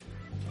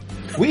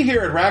We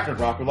here at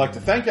Ragnarok would like to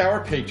thank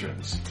our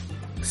patrons.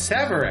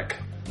 Severick.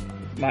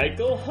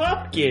 Michael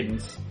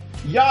Hopkins.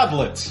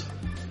 Yodlet.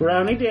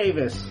 Brownie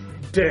Davis.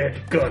 Dead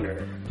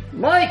Gunner.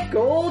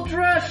 Michael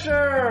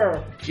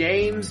Drescher.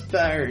 James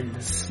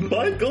Burns.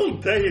 Michael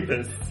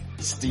Davis.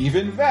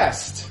 Stephen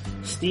Vest.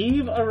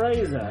 Steve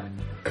Areza.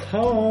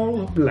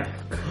 Carl Black.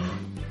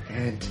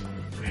 And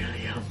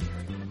William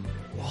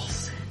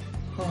Wilson.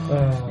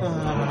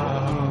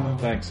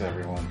 Thanks,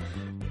 everyone.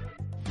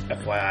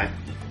 FYI.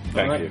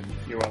 Thank you.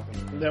 You're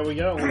welcome. There we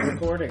go, we're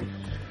recording.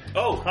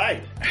 Oh,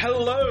 hi.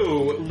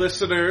 Hello,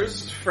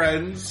 listeners,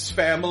 friends,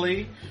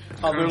 family,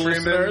 other Countrymen.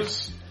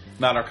 listeners.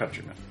 Not our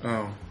countrymen.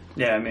 Oh,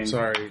 Yeah, I mean...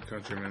 sorry,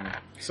 countrymen.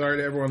 Sorry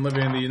to everyone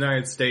living in the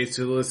United States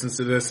who listens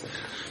to this.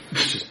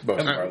 Just most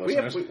of our We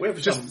have listeners.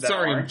 some Just that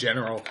sorry in aren't.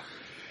 general.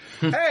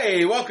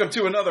 Hey, welcome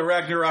to another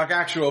Ragnarok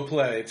actual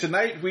play.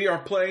 Tonight we are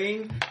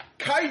playing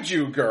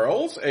Kaiju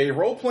Girls, a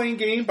role-playing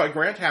game by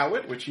Grant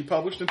Howitt, which he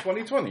published in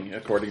 2020,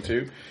 according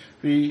to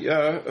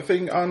the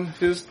thing on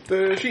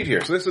the sheet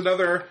here. So this is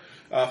another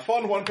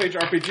fun one-page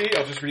RPG.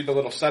 I'll just read the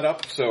little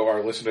setup so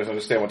our listeners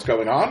understand what's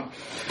going on.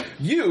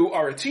 You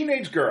are a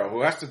teenage girl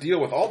who has to deal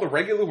with all the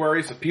regular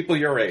worries of people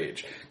your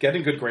age.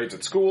 Getting good grades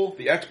at school,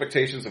 the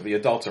expectations of the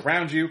adults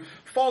around you,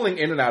 falling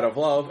in and out of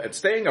love, and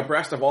staying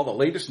abreast of all the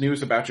latest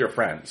news about your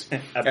friends.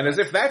 And as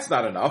if that's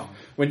not enough,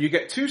 when you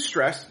get too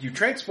stressed, you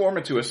transform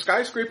into a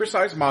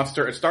skyscraper-sized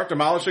monster and start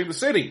demolishing the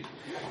city.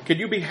 Can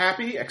you be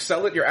happy,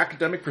 excel at your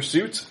academic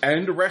pursuits,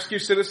 and rescue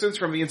citizens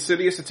from the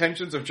insidious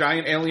attentions of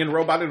giant alien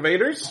robot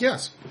invaders?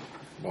 Yes.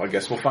 Well, I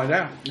guess we'll find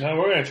out. No,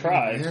 we're gonna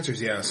try. The answer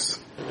is yes.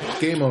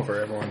 Game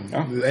over, everyone.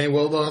 Oh. Any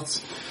will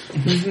thoughts?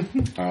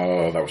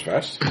 That was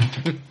fast.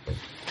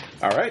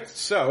 Alright,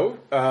 so,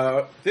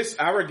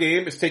 our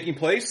game is taking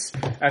place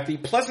at the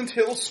Pleasant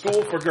Hill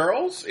School for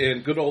Girls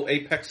in good old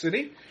Apex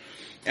City.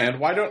 And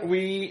why don't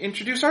we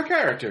introduce our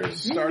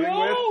characters, starting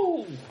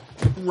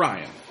with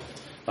Ryan.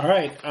 All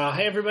right.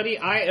 Hi, everybody.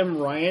 I am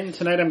Ryan.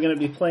 Tonight I'm going to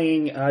be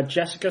playing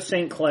Jessica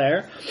St.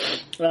 Clair.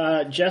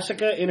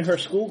 Jessica, in her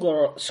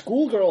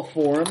schoolgirl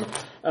form,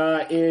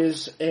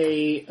 is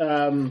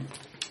a...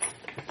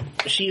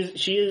 She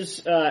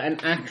is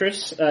an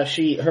actress.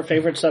 Her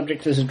favorite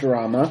subject is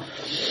drama.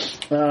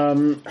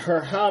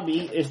 Her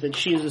hobby is that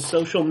she is a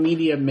social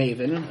media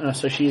maven.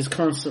 So she is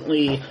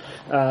constantly,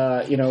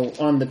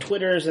 on the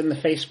Twitters and the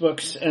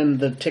Facebooks and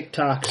the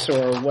TikToks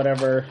or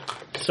whatever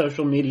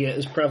social media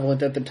is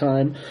prevalent at the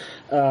time.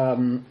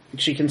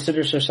 She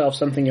considers herself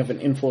something of an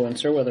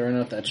influencer. Whether or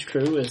not that's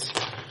true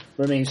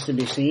remains to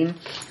be seen.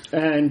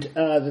 And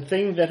the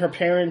thing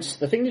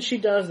that she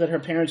does that her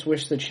parents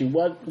wish that she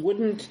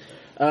wouldn't.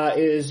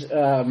 Is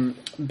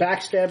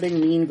backstabbing,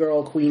 mean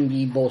girl, queen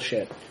bee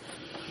bullshit.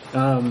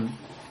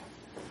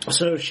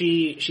 So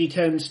she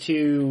tends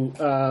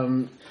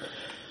to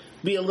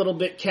be a little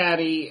bit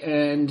catty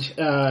and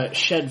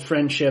shed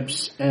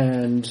friendships,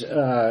 and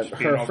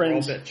her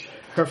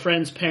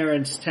friends'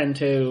 parents tend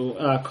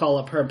to call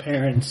up her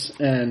parents,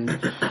 and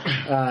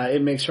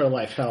it makes her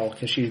life hell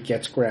because she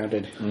gets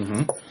grounded.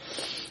 Mm-hmm.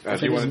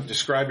 Do you want to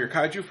describe your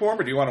kaiju form,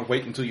 or do you want to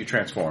wait until you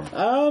transform?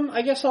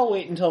 I guess I'll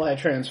wait until I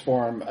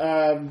transform.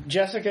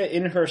 Jessica,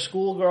 in her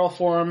schoolgirl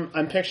form,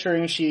 I'm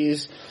picturing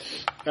she's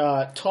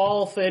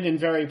tall, thin, and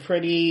very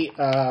pretty.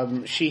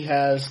 She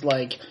has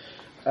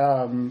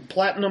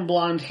platinum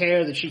blonde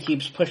hair that she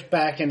keeps pushed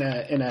back in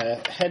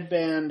a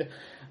headband.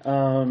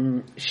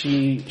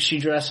 She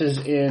dresses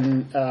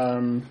in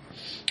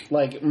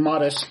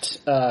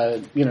modest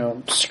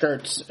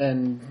skirts,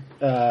 and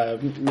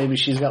maybe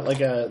she's got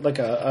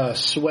a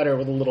sweater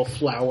with a little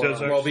flower.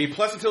 Well, the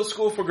Pleasant Hill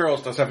School for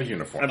Girls does have a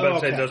uniform. I'm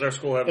about to say, does our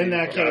school have a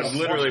uniform? In that case, I was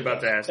literally about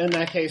to ask. In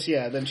that case,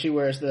 yeah, then she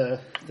wears the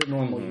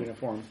normal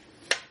uniform.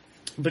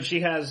 But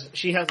she has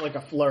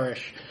a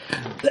flourish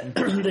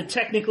that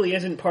technically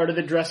isn't part of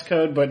the dress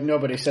code, but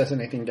nobody says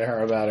anything to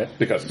her about it.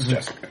 Because it's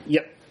Jessica.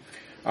 Yep.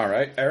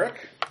 Alright,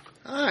 Eric?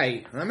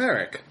 Hi, I'm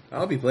Eric.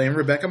 I'll be playing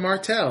Rebecca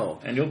Martell.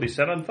 And you'll be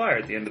set on fire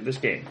at the end of this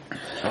game.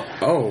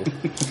 Oh.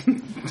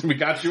 We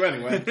got you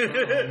anyway.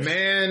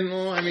 Man,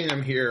 well, I mean,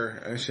 I'm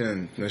here. I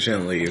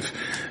shouldn't leave.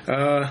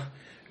 Her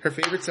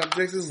favorite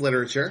subject is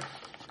literature.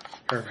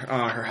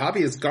 Her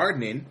hobby is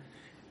gardening.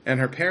 And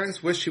her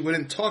parents wish she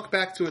wouldn't talk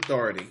back to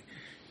authority.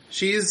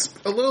 She's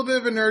a little bit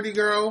of a nerdy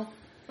girl.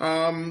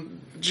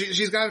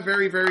 She's got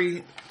very,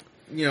 very,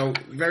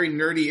 very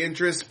nerdy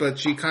interests, but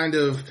she kind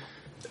of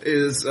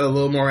is a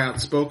little more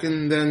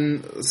outspoken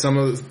than some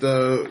of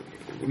the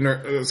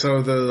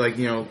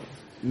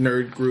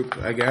nerd group,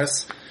 I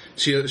guess.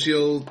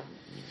 She'll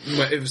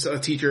if a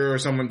teacher or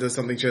someone does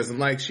something she doesn't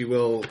like, she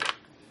will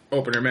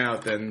open her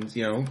mouth and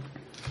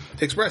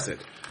express it.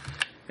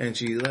 And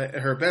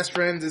her best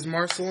friend is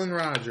Marceline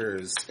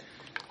Rogers.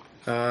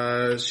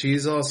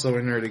 She's also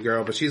a nerdy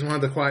girl, but she's one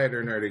of the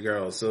quieter nerdy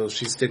girls, so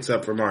she sticks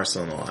up for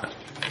Marceline a lot.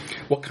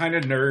 What kind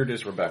of nerd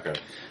is Rebecca?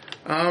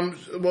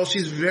 Well,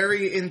 she's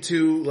very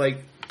into,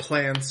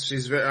 plants.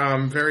 She's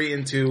very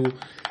into,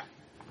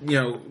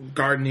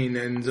 gardening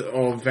and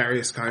all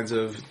various kinds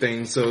of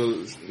things.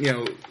 So,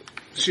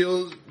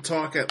 she'll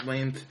talk at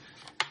length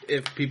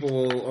if people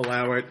will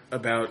allow it,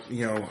 about,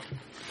 her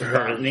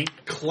Botany.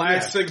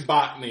 Classic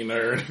botany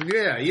nerd.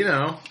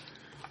 Yeah,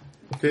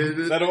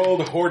 That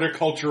old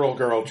horticultural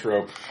girl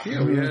trope.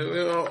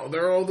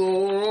 they're all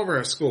over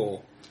our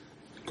school,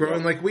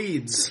 growing like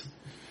weeds.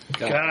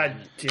 God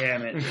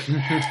damn it.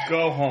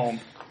 Go home.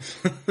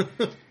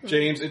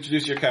 James,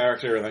 introduce your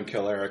character and then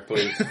kill Eric,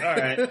 please. All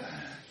right.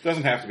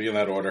 Doesn't have to be in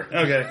that order.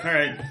 Okay, all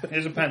right.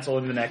 Here's a pencil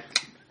in the neck.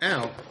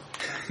 Ow.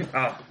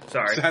 Oh,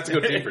 sorry. So that's to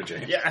go deeper,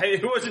 James. Yeah,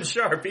 it wasn't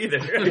sharp either.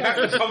 You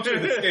have to puncture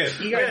the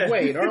skin. You guys,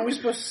 wait, aren't we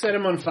supposed to set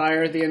him on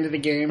fire at the end of the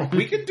game?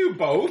 We can do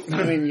both.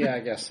 I mean, yeah, I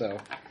guess so.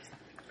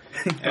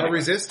 I'll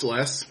resist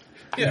less.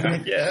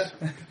 Yeah. Yeah,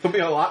 There'll be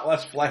a lot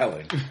less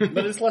flailing.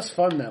 But it's less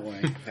fun that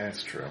way.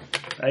 That's true.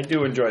 I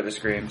do enjoy the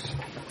screams.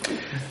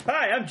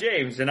 Hi, I'm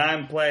James, and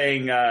I'm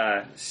playing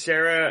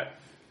Sarah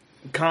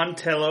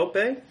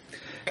Cantelope.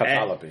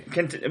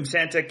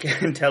 Santa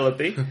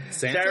Cantelope.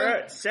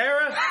 Santa?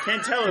 Sarah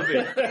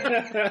Cantelope.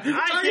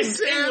 I can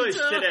Santa. English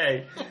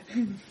today.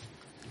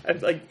 I'm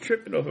like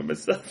tripping over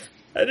myself.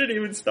 I didn't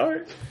even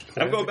start.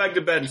 I'm going back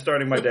to bed and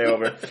starting my day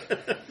over.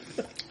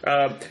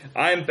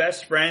 I'm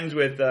best friends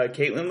with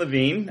Caitlin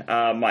Levine.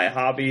 My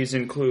hobbies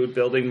include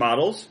building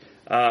models.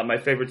 My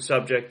favorite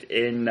subject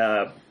in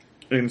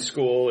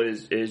school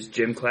is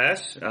gym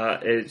class.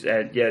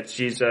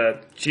 She's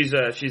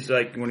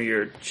like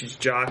she's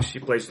jocks. She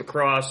plays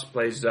lacrosse,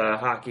 plays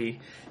hockey.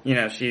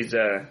 She's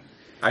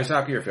Ice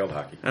hockey or field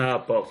hockey?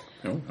 both.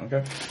 Oh,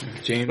 okay.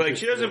 James, But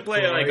she doesn't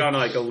play on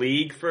a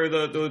league for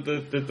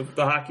the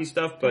hockey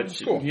stuff. But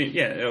Cool.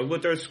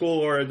 with her school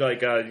or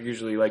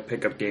usually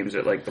pickup games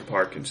at the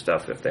park and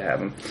stuff if they have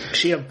them. Is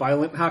she a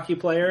violent hockey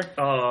player?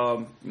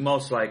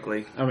 Most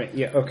likely. I mean,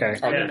 yeah, okay.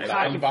 Are Yeah, there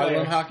hockey non-violent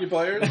players. hockey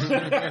players?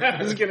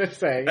 I was gonna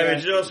say. I yeah.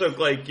 mean, she's also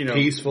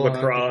Peaceful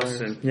lacrosse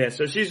hockey and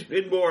so she's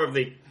in more of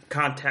the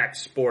contact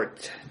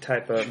sport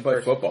type of.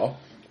 Play football.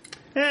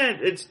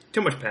 It's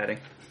too much padding.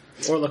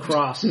 Or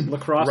lacrosse.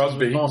 Lacrosse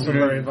Rugby. is also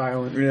very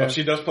violent. Oh,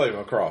 she does play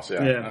lacrosse,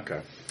 yeah. Yeah. Okay.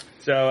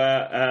 So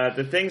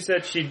the things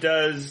that she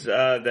does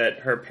that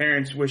her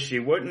parents wish she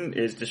wouldn't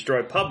is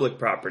destroy public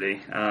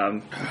property.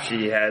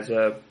 She has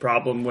a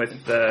problem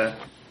with the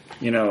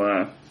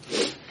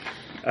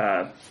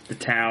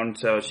town,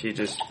 so she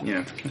just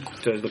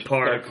does the Got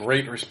park.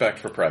 great respect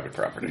for private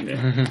property.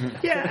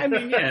 Yeah, I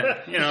mean,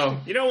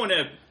 you don't want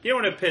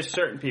to piss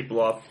certain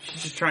people off.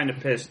 She's just trying to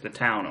piss the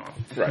town off.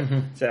 Right.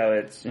 So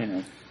it's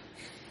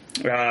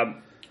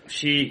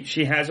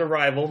she has a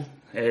rival.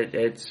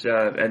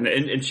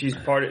 And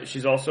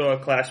she's also a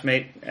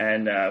classmate,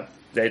 and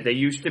they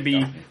used to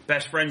be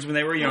best friends when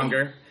they were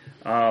younger.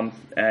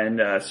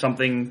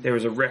 There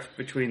was a rift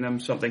between them.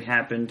 Something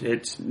happened.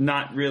 It's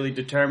not really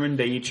determined.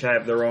 They each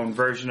have their own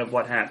version of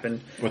what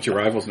happened. What's your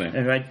rival's name?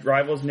 And my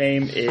rival's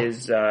name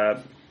is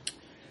Did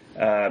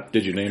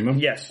you name him?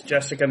 yes,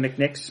 Jessica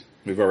McNix.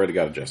 We've already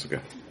got a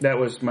Jessica. That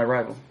was my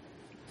rival.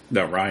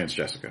 No, Ryan's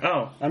Jessica.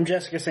 Oh, I'm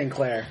Jessica St.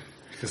 Clair.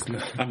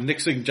 I'm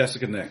nixing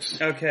Jessica Nix.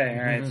 okay,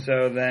 all right.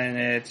 So then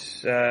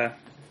it's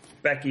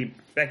Becky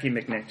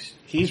McNix.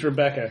 He's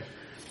Rebecca.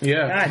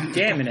 Yeah. God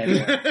damn it,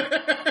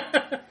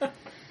 everyone.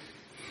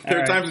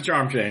 Third time's a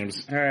charm,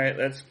 James. All right,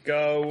 let's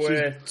go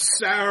with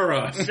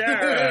Sarah.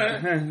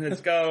 Sarah.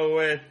 Let's go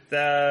with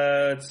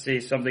let's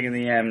see, something in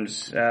the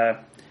M's.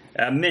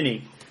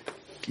 Minnie.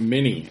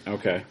 Minnie.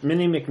 Okay.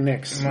 Minnie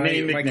McNix. My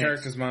McNix.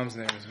 character's mom's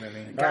name is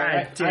Minnie.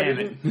 God damn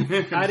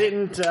it. I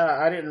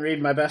didn't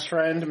read my best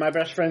friend. My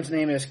best friend's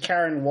name is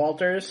Karen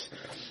Walters.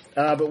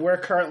 But we're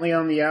currently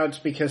on the outs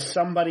because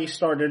somebody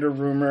started a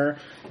rumor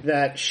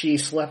that she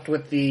slept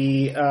with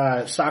the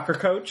soccer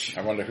coach.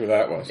 I wonder who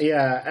that was.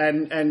 Yeah,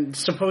 and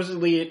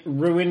supposedly it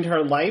ruined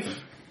her life.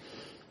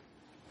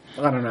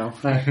 I don't know.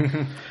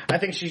 I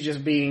think she's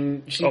just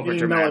being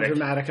Overdramatic.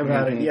 melodramatic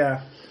about it.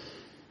 Yeah.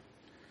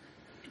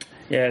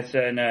 Yes,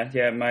 and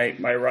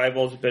my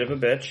rival's a bit of a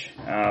bitch.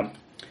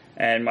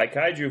 And my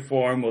kaiju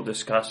form we'll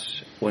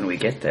discuss when we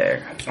get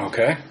there.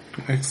 Okay.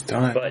 It's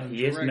time. But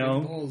he is Dragon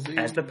known Ball Z.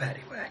 as the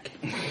Paddywhack.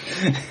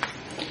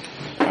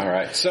 All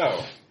right.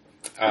 So,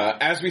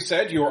 as we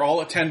said, you are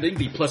all attending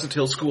the Pleasant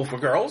Hill School for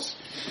Girls.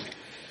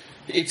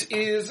 It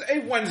is a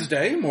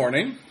Wednesday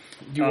morning.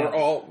 You are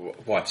all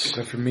what?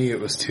 So for me, it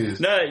was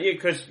Tuesday. No,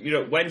 because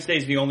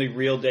Wednesday's the only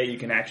real day you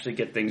can actually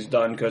get things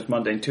done. Because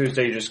Monday and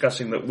Tuesday you're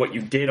discussing what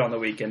you did on the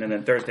weekend, and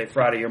then Thursday,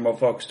 Friday you're more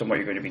focused on what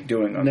you're going to be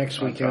doing on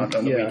Next weekend,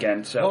 on the yeah.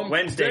 weekend. So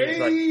Wednesday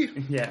is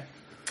like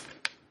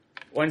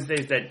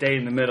Wednesday's that day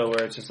in the middle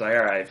where it's just like,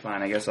 all right,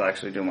 fine, I guess I'll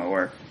actually do my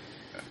work.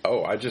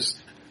 Oh, I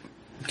just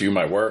do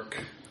my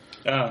work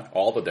Oh.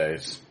 all the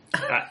days.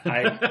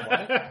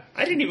 I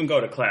didn't even go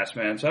to class,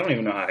 man, so I don't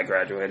even know how I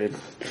graduated.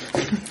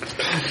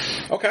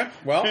 Okay.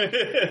 Well,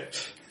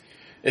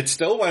 it's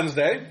still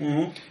Wednesday.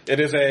 Mm-hmm. It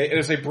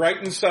is a bright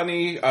and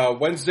sunny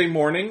Wednesday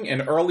morning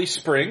in early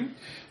spring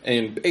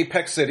in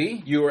Apex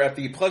City. You are at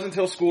the Pleasant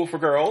Hill School for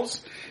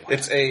Girls.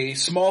 It's a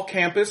small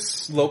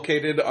campus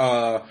located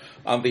on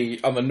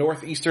the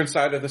northeastern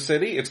side of the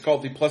city. It's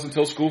called the Pleasant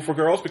Hill School for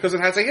Girls because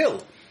it has a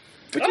hill.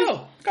 which is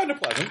kind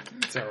of pleasant.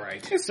 It's all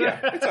right. It's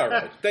all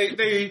right.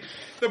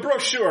 The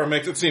brochure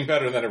makes it seem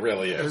better than it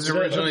really is. The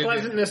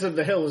pleasantness of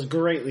the hill is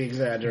greatly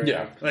exaggerated.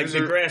 Yeah, Like the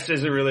grass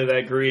isn't really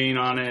that green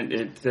on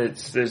it.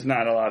 There's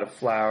not a lot of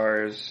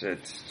flowers.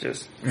 It's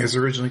just It was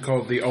originally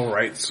called the All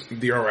Right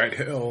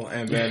Hill,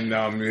 and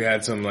then we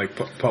had some like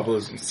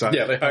publicists and stuff.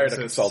 Yeah, they hired a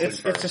consulting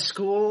firm. It's a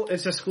school.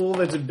 It's a school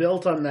that's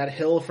built on that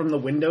hill from the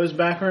Windows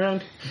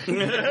background.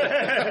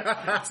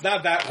 It's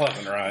not that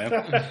pleasant,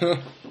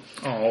 Ryan.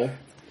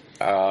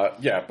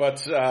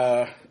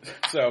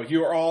 So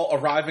you are all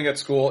arriving at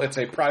school. It's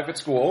a private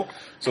school,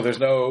 so there's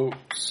no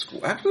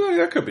school. Actually,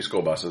 there could be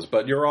school buses,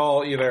 but you're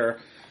all either.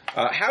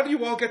 How do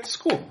you all get to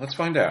school? Let's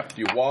find out.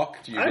 Do you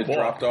walk? Do you get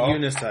dropped off?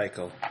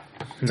 Unicycle.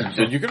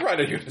 You can ride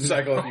a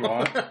unicycle if you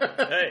want.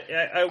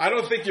 I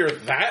don't think you're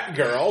that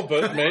girl,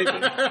 but maybe.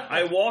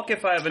 I walk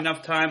if I have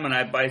enough time, and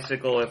I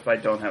bicycle if I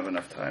don't have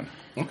enough time.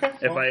 Okay.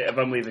 If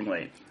I'm leaving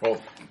late.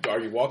 Well, are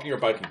you walking or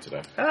biking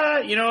today?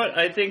 You know what?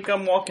 I think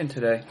I'm walking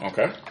today.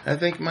 Okay. I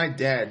think my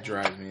dad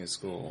drives me to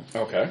school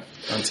Okay.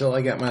 until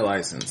I get my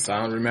license.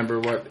 I don't remember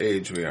what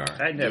age we are.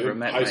 I never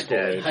met high my school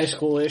dad. age. High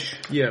school-ish.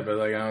 Yeah, but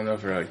like I don't know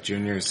if we're like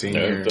junior,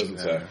 senior. No, it doesn't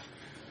say.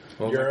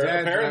 Well, You're my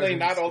dad apparently drives me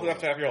not to old school. enough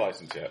to have your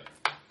license yet.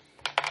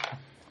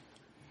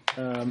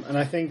 And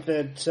I think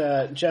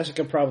that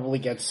Jessica probably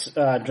gets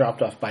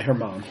dropped off by her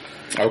mom.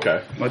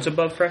 Okay. What's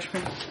above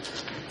freshman?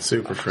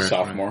 Super freshman.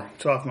 Sophomore.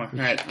 Sophomore. All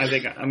right. I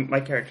think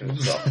my character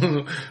is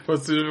sophomore.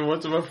 What's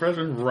about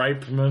freshman?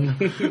 Ripeman.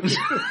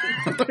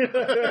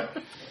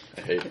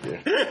 I hate you.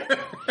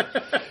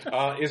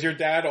 Is your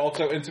dad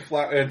also into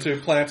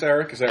plants,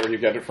 Eric? Is that where you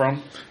get it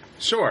from?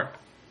 Sure.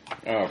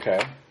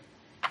 Okay.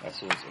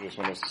 That's what I just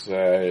want to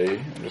say.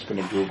 I'm just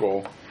going to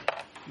Google.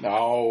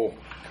 No.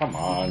 Come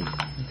on.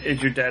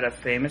 Is your dad a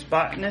famous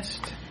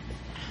botanist?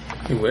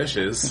 He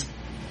wishes.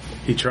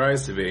 He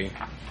tries to be.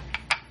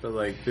 But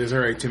like, there's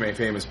already too many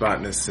famous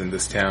botanists in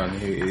this town.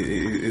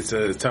 It's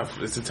a tough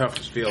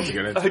field to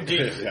get into.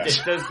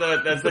 Does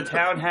the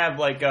town have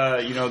like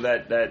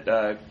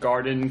that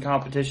garden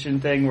competition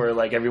thing where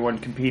like everyone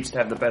competes to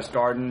have the best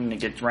garden and it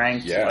gets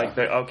ranked? Yeah.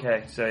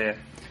 Okay. So yeah.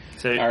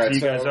 So, All right, so you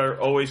so- guys are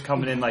always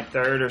coming in like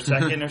third or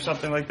second or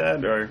something like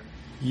that, or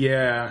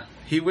Yeah.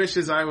 He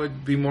wishes I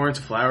would be more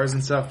into flowers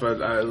and stuff,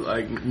 but I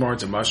like more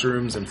into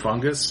mushrooms and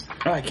fungus.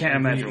 oh, I can't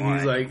imagine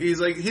why.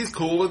 He's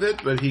cool with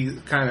it, but he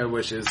kind of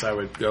wishes I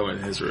would go in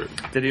his route.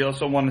 Did he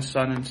also want a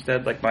son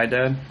instead, like my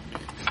dad?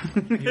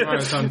 He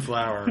wanted a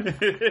sunflower.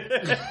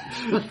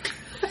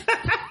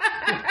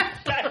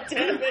 God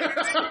damn it!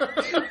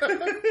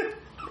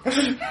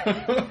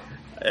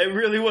 I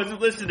really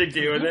wasn't listening to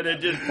you, and then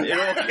it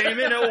all came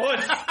in at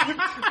once.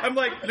 I'm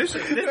like, this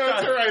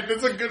That's all right.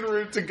 That's a good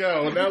route to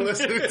go. Now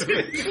listen to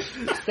me.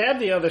 Stab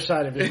the other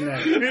side of his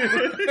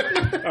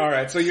neck. All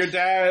right. So your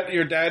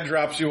dad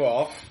drops you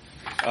off,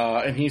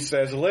 and he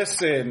says,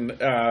 "Listen,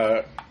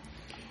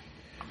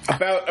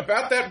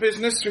 about that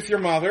business with your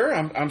mother.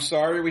 I'm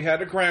sorry we had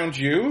to ground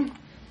you,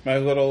 my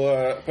little.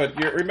 But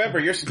remember,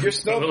 you're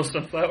still little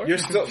sunflower. You're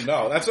still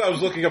no. That's what I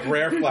was looking up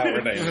rare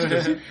flower names.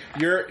 'Cause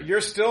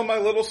you're still my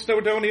little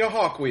Snowdonia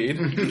hawkweed.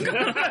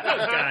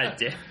 God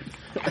damn.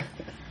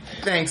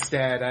 Thanks,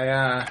 Dad.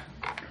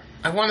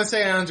 I want to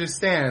say I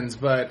understand,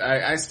 but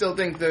I still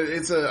think that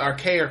it's an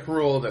archaic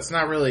rule that's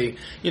not really,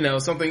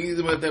 something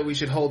that we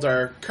should hold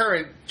our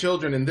current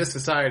children in this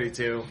society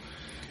to.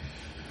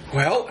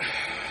 Well,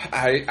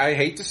 I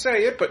hate to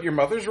say it, but your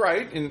mother's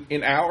right.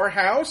 In our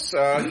house,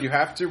 you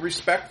have to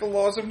respect the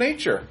laws of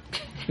nature.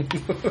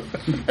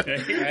 But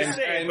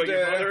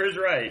your mother is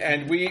right.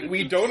 And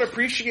we don't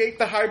appreciate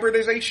the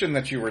hybridization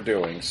that you were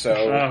doing. So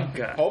Oh,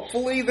 God.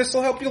 hopefully this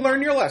will help you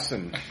learn your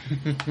lesson.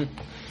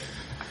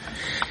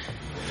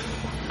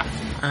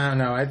 I don't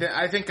know.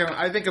 I think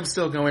I'm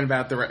still going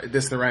about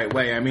this the right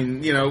way. I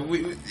mean,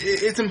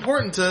 it's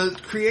important to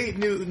create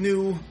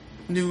new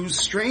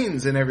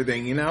strains and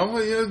everything.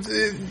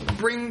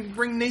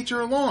 Bring nature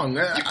along.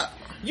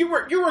 You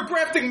were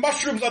grafting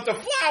mushrooms onto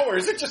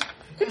flowers. It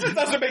just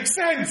doesn't make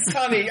sense,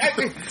 honey.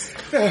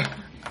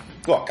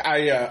 Look,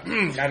 I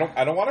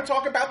don't want to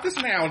talk about this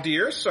now,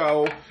 dear.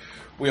 So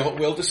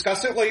we'll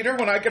discuss it later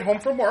when I get home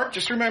from work.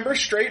 Just remember,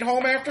 straight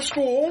home after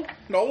school.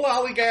 No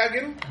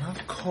lollygagging.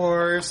 Of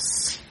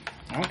course.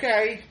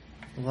 Okay.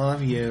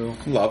 Love you.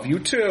 Love you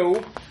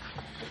too.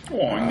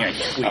 Oh,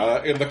 nice.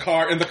 In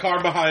the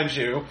car behind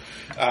you,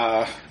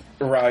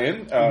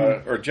 Ryan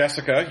or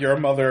Jessica, your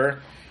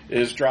mother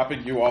is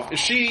dropping you off. Is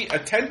she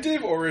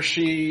attentive or is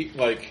she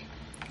like?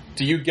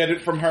 Do you get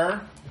it from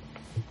her?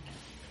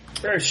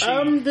 Where is she?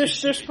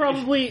 There's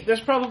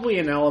probably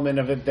an element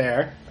of it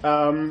there.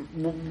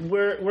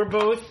 We're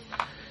both.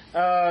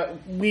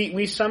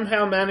 We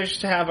somehow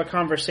managed to have a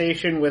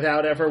conversation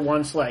without ever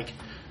once like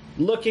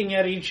looking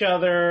at each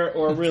other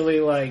or really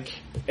like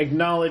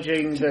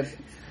acknowledging that.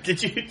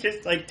 Did you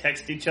just like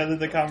text each other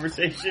the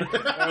conversation,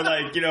 or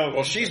like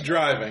Well, she's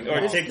driving.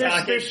 or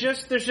TikTok? There's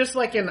just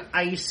like an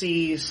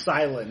icy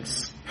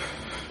silence.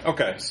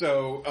 Okay,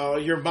 so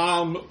your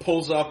mom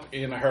pulls up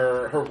in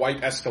her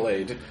white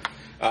Escalade,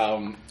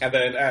 And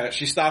then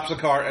she stops the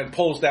car and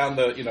pulls down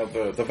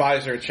the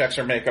visor and checks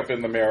her makeup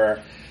in the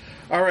mirror.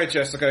 All right,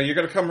 Jessica, you're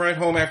going to come right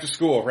home after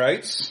school,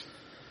 right?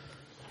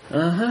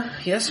 Uh-huh.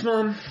 Yes,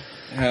 Mom.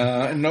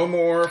 No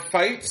more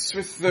fights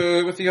with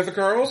the other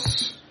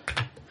girls?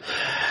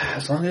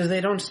 As long as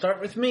they don't start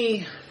with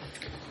me.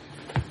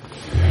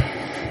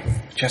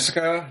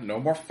 Jessica, no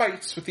more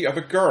fights with the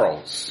other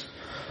girls.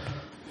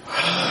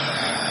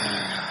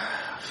 Fine.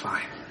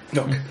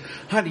 Look,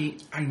 honey,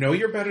 I know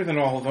you're better than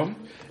all of them,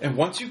 and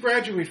once you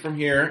graduate from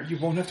here, you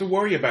won't have to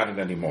worry about it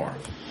anymore.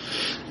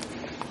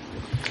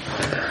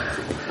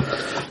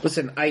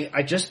 Listen,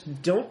 I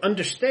just don't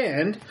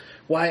understand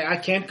why I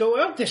can't go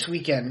out this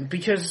weekend,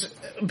 because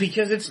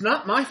it's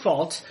not my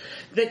fault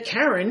that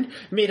Karen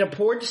made a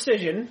poor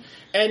decision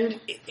and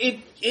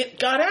it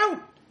got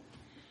out.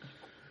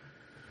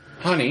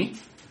 Honey,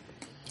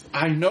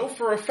 I know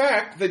for a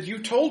fact that you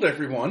told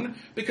everyone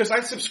because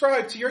I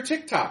subscribe to your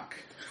TikTok.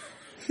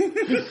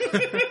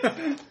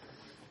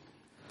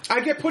 I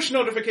get push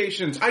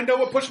notifications. I know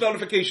what push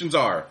notifications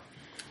are.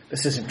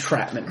 This is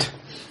entrapment.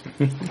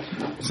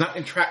 It's not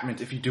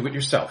entrapment if you do it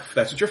yourself.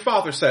 That's what your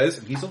father says,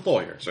 and he's a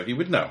lawyer, so he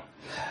would know.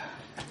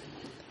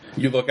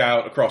 You look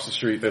out across the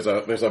street. There's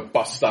a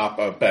bus stop,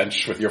 a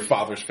bench with your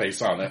father's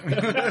face on it.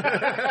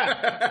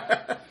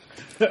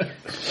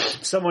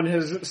 Someone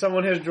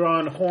has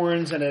drawn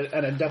horns and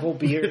a devil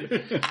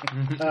beard.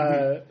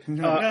 No,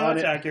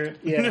 that's accurate.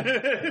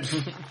 Yeah.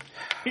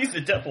 He's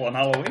the devil on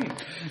Halloween.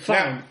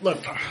 Fine.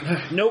 Look,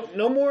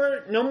 no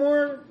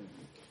more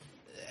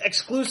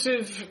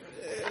exclusive,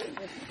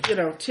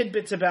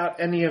 tidbits about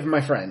any of my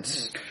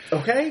friends.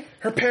 Okay?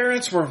 Her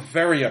parents were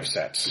very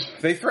upset.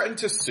 They threatened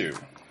to sue,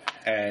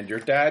 and your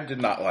dad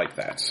did not like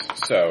that.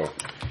 So,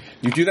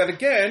 you do that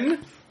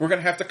again, we're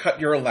going to have to cut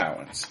your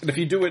allowance. And if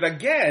you do it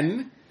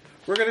again,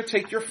 we're going to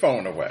take your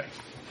phone away.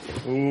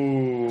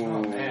 Ooh.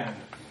 Oh, man.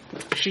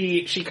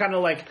 She kind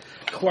of like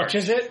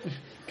clutches it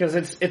because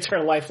it's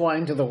her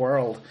lifeline to the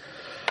world.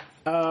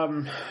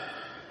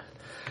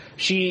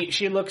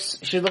 She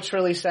looks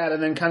really sad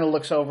and then kind of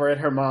looks over at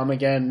her mom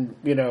again,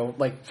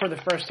 like for the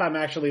first time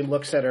actually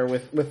looks at her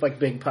with like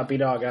big puppy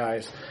dog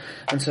eyes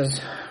and says,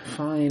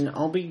 "Fine,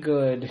 I'll be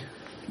good."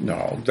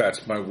 No,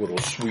 that's my little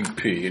sweet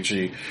pea. And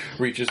she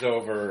reaches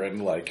over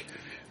and like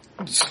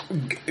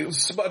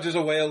smudges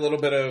away a little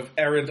bit of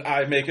errant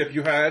eye makeup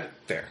you had.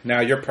 There, now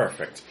you're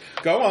perfect.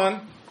 Go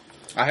on.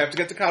 I have to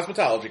get to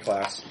cosmetology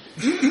class.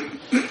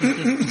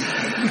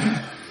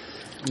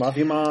 Love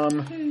you,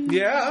 Mom.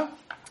 Yeah.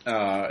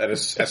 And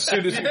as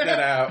soon as you get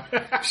out,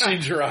 she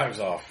drives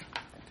off.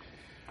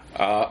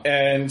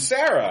 And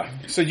Sarah,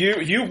 so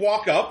you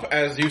walk up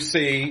as you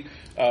see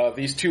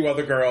these two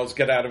other girls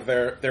get out of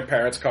their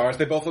parents' cars.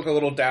 They both look a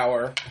little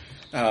dour,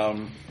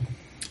 but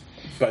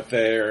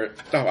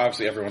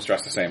obviously everyone's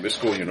dressed the same. They're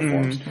school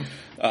uniforms.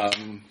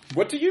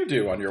 What do you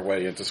do on your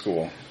way into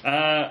school?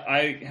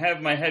 I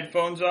have my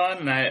headphones on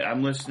and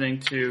I'm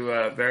listening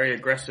to very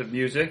aggressive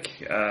music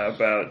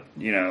about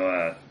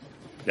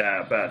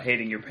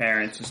hating your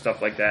parents and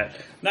stuff like that.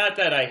 Not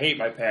that I hate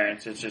my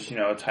parents, it's just,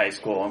 it's high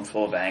school, I'm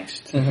full of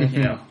angst,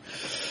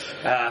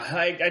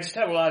 I just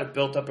have a lot of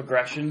built-up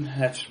aggression.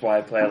 That's why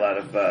I play a lot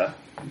of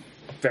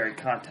very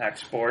contact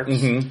sports.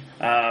 So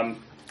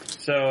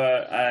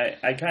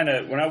I kind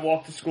of, when I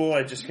walk to school,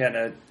 I just kind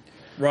of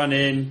run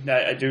in,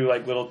 I do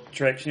like little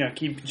tricks,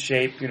 keep in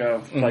shape,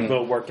 like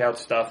little workout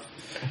stuff.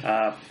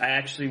 I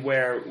actually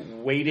wear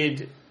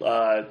weighted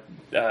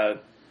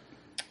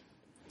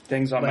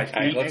things on my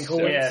feet.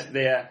 Ankle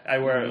Yeah. I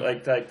wear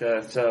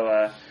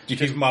Do you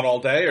keep them on all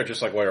day, or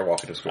just like while you're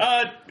walking to school?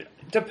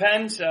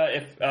 Depends.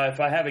 If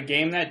I have a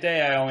game that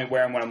day, I only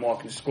wear them when I'm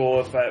walking to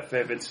school. If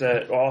it's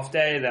an off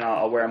day, then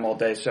I'll wear them all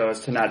day so as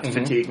to not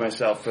fatigue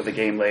myself for the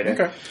game later.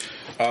 Okay.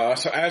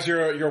 So as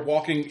you're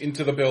walking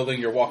into the building,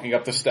 you're walking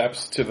up the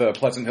steps to the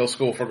Pleasant Hill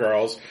School for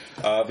Girls.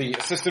 The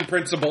assistant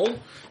principal,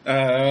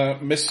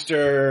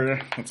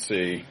 Mr.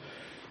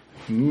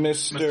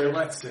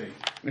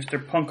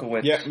 Mr.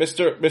 Punkowitz. Yeah,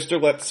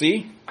 Mr. Let's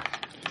see.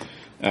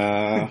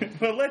 Well,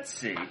 let's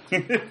see.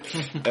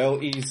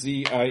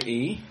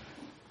 Lezie.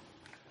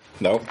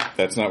 No,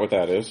 that's not what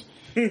that is.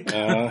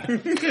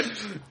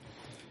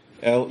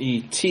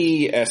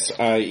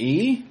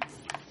 Letsie.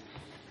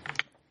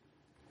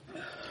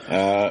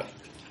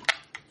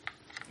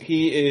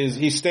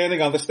 He's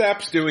standing on the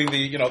steps doing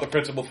the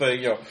principal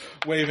thing,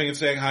 waving and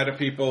saying hi to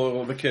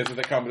people, the kids as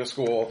they come to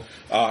school.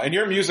 And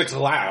your music's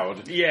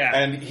loud. Yeah.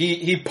 And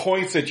he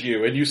points at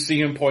you and you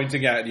see him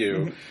pointing at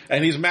you.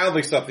 And he's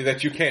mouthing something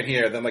that you can't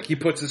hear. Then he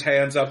puts his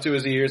hands up to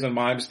his ears and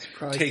mimes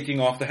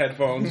taking off the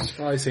headphones.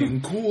 Probably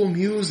saying cool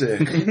music.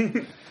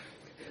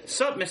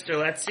 Sup, Mr.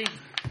 Letzie?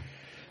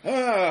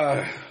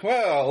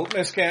 Well,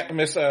 Miss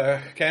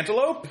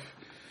Cantaloupe.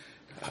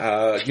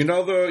 You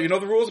know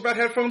the rules about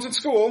headphones at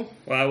school.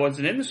 Well, I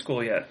wasn't in the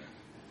school yet.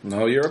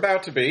 No, you're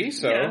about to be,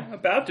 so. Yeah,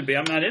 about to be.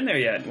 I'm not in there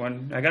yet.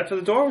 When I got to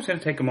the door, I was going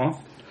to take them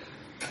off.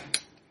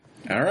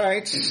 All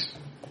right.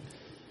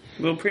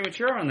 A little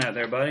premature on that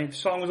there, buddy. The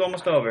song was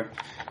almost over.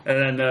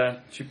 And then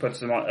she puts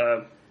them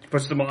on,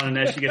 puts them on, and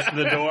as she gets to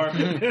the door,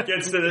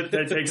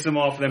 takes them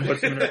off, and then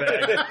puts them in her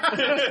bag.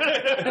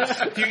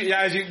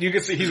 You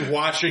can see he's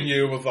watching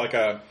you with like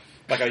a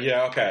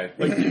yeah, okay.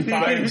 Like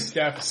 5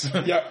 steps.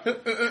 Yep.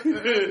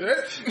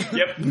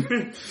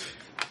 Yep.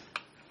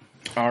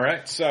 All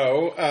right,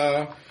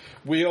 so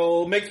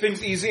we'll make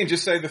things easy and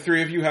just say the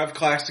three of you have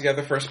class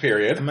together first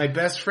period. My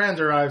best friend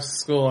arrives to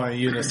school on a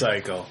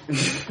unicycle.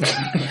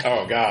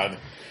 Oh, God.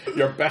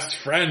 Your best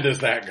friend is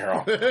that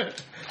girl.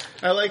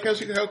 I like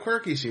how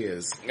quirky she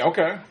is.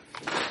 Okay.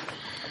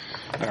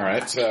 All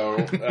right, so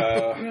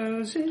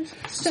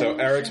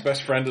Eric's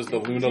best friend is the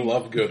Luna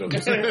Lovegood of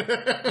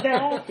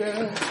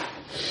the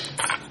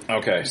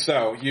Okay,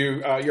 so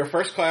your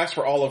first class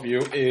for all of you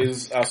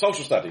is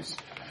social studies,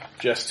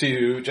 just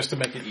to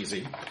make it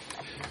easy.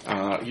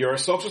 Your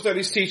social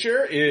studies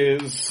teacher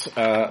is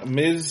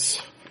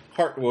Ms.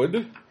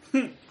 Hartwood.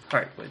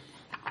 Hartwood.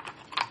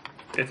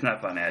 It's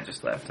not funny. I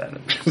just laughed at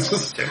it.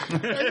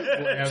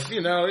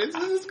 You know,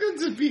 it's good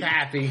to be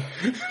happy.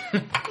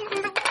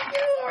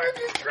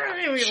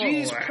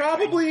 She's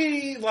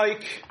probably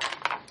like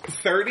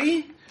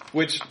 30,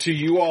 which to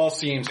you all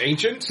seems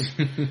ancient.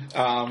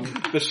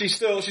 But she's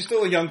still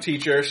a young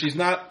teacher.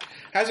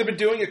 Hasn't been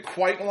doing it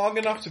quite long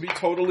enough to be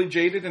totally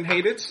jaded and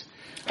hate it.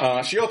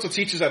 She also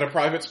teaches at a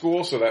private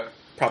school, so that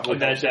probably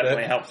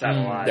helps out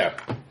a lot.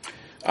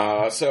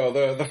 Yeah. So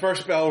the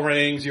first bell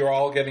rings, you're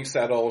all getting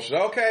settled. She's,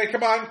 okay,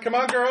 come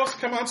on girls,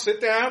 come on, sit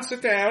down.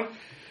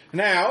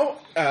 Now,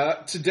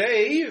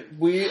 today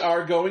we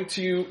are going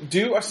to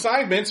do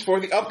assignments for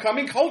the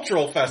upcoming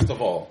cultural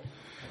festival.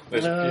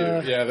 There's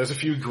a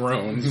few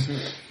groans.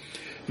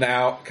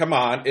 Now, come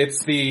on,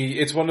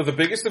 it's one of the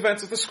biggest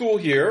events of the school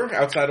here,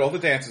 outside all the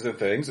dances and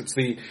things. It's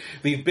the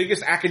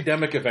biggest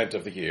academic event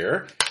of the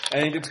year,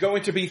 and it's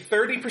going to be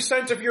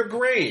 30% of your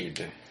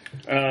grade.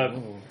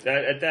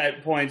 At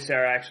that point,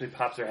 Sarah actually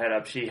pops her head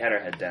up. She had her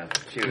head down.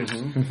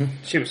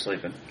 She was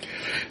sleeping.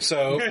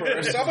 So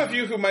for some of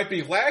you who might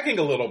be lagging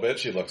a little bit,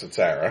 she looks at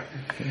Sarah.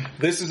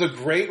 This is a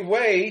great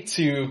way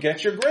to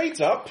get your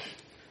grades up.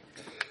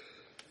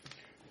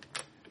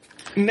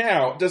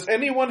 Now, does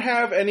anyone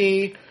have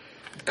any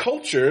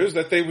cultures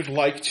that they would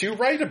like to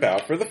write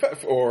about for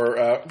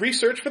or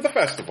research for the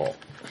festival?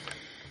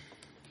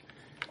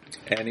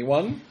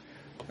 Anyone?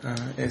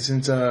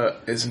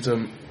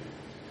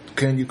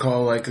 Can you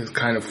call like a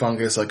kind of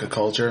fungus like a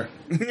culture?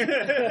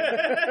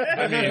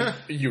 I mean,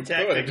 you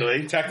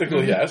Technically. could.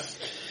 Technically, yes.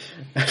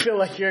 I feel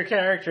like your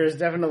character is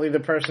definitely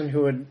the person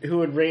who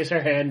would raise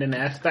her hand and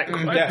ask that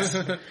question. Yes.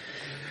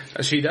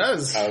 She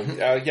does.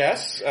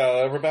 Yes,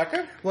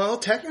 Rebecca? Well,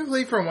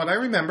 technically, from what I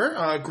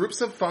remember,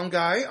 groups of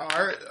fungi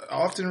are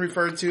often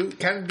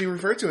can be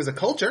referred to as a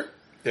culture.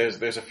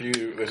 There's a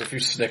few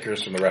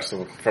snickers from the rest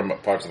from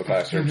parts of the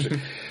classroom.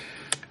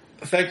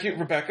 Thank you,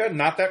 Rebecca.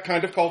 Not that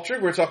kind of culture.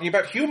 We're talking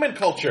about human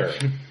culture,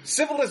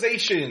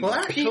 civilization,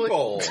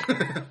 people.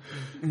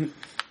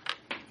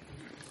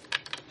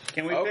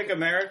 Can we pick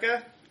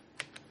America?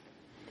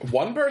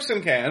 One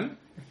person can.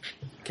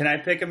 Can I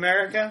pick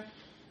America?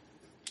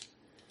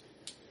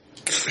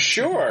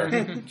 Sure,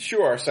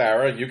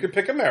 Sarah. You could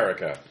pick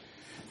America.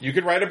 You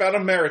could write about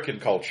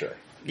American culture.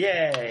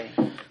 Yay.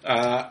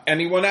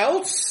 Anyone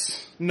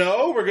else?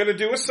 No? We're going to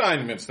do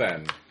assignments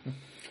then.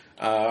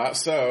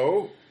 Let's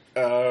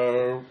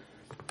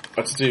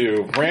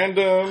do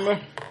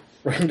random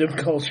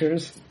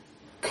cultures.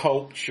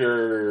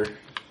 Culture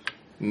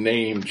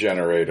name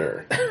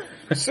generator.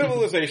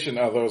 Civilization.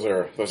 Oh, those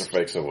are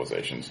fake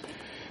civilizations.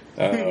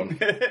 Oh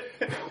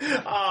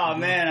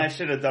man, I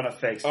should have done a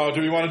fake. Oh,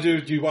 do you want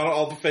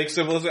all the fake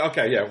civilizations?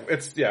 Okay,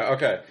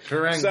 okay.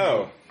 Ferengi.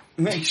 So,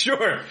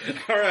 sure.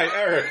 All right,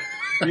 Eric,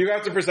 you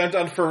have to present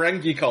on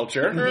Ferengi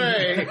culture.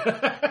 Right.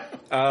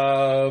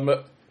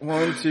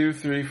 1, 2,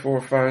 3,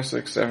 4, 5,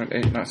 6, 7,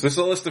 8, 9. So this is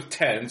a list of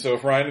 10. So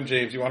if Ryan and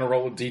James, you want to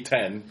roll a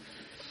D10,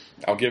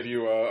 I'll give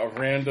you a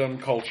random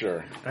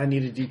culture. I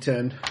need a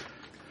D10.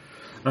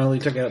 I only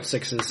took out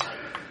 6s.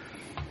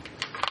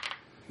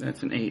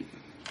 That's an 8.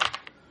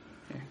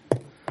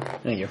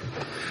 Thank you.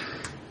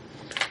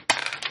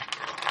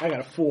 I got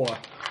a 4.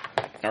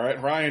 All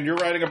right, Ryan,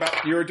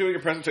 you're doing a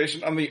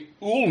presentation on the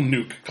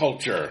Ulnuc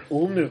culture.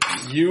 Ulnuc.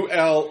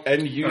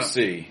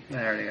 ULNUC. I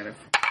already got it.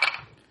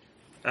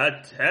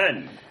 A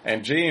 10.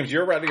 And James,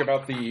 you're writing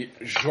about the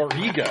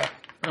Joriga.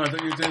 Oh, I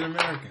thought you were doing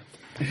American.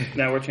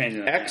 No, we're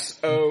changing that.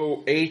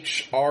 XOHRIGA.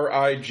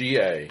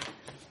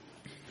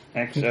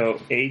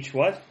 XOH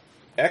what?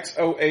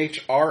 XOHRIGA.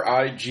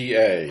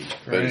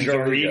 The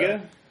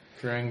Joriga?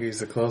 Ferengi is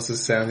the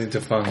closest sounding to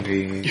fungi. Do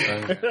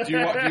you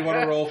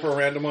want to roll for a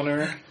random one,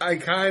 Eric? I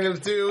kind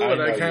of do, but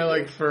I kind of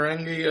like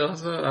Ferengi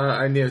also.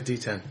 I need a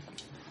D10.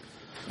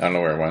 I don't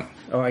know where it went.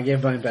 Oh, I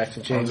gave mine back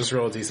to James. I'll just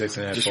roll a D6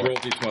 and add Just 4. roll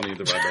D20 to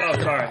divide by Oh,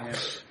 2. sorry. Yeah.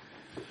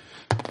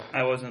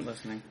 I wasn't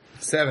listening.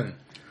 7.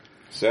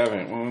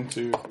 7. 1,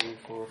 2, 3,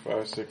 4,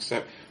 5, 6,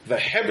 7. The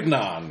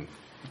Hebnon.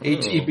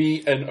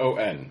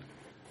 HEBNON.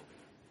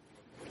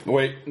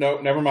 Wait, no,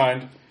 never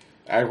mind.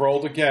 I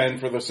rolled again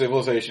for the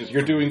civilizations.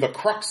 You're doing the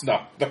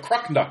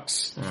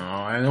Kruknuks. Oh,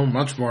 I know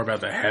much more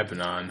about the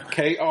Hebnon.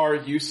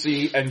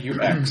 K-R-U-C and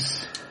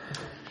U-X.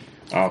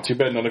 Oh, too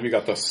bad none of you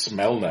got the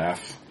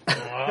Smelnath.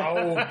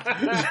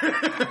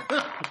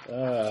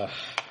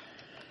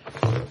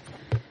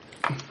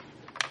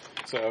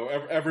 So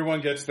everyone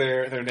gets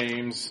their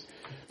names,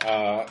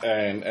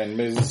 and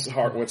Ms.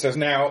 Hartwood says,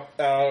 now,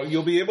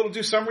 you'll be able to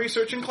do some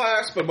research in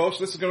class, but most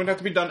of this is going to have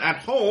to be done at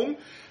home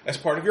as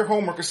part of your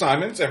homework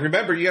assignments. And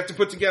remember, you have to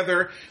put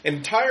together an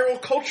entire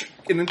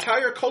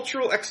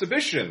cultural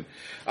exhibition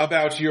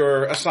about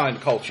your assigned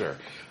culture.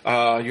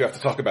 You have to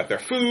talk about their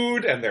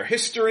food and their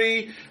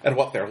history and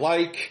what they're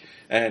like.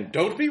 And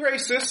don't be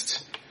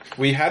racist.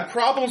 We had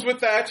problems with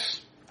that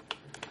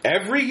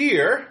every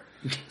year.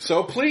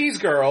 So please,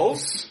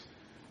 girls,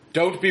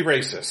 don't be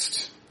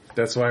racist.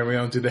 That's why we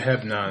don't do the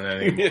Hebnon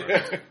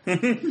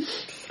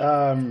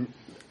anymore.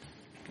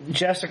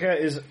 Jessica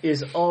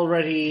is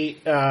already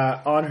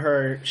on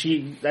her.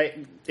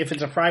 If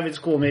it's a private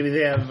school, maybe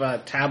they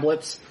have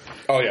tablets.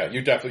 Oh yeah,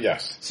 you definitely,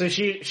 yes. So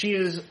she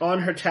is on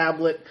her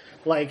tablet,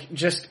 like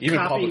just Even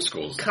public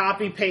schools.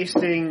 copy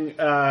pasting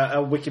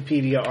a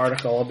Wikipedia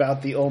article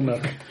about the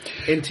Olmec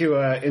into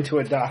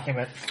a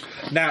document.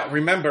 Now,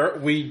 remember,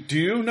 we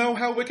do know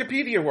how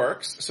Wikipedia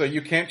works, so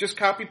you can't just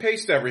copy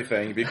paste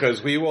everything,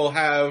 because we will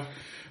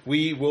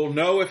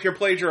know if you're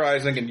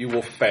plagiarizing and you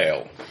will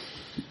fail.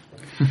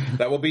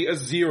 That will be a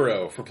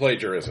 0 for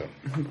plagiarism.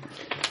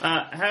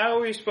 How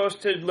are we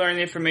supposed to learn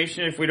the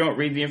information if we don't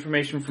read the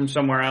information from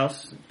somewhere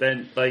else?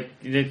 Then,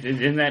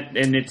 isn't that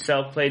in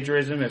itself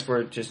plagiarism? If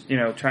we're just,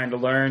 trying to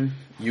learn,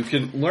 You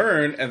can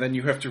learn, and then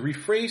you have to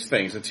rephrase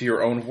things into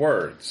your own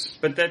words.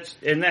 but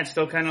isn't that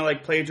still kind of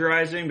like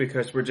plagiarizing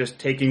because we're just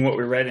taking what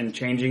we read and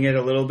changing it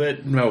a little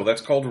bit? No,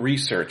 that's called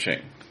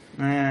researching.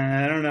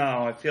 I don't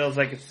know. It feels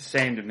like it's the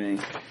same to me.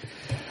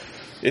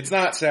 It's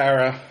not,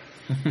 Sarah.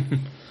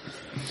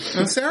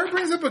 And Sarah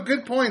brings up a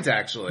good point,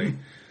 actually.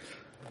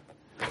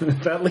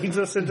 That leads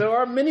us into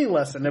our mini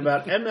lesson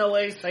about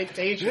MLA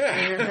citation.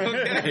 Yeah.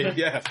 Okay.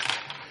 Yes.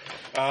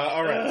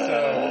 All right.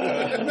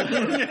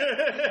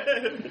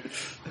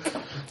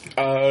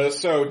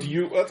 So do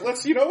you?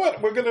 Let's. You know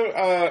what? We're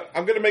gonna.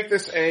 I'm gonna make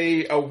this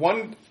a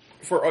one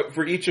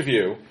for each of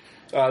you.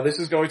 This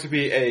is going to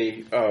be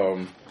a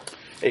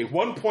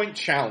 1-point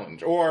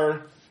challenge,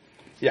 or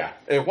a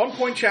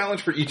 1-point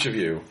challenge for each of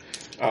you.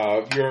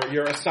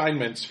 Your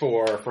assignments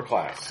for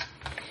class.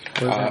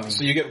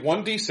 So you get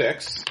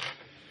 1d6.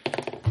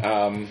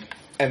 And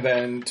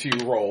then to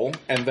roll,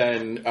 and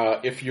then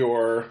if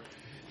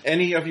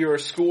any of your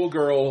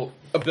schoolgirl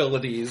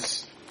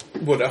abilities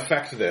would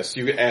affect this,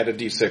 you add a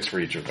d6 for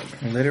each of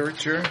them.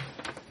 Literature?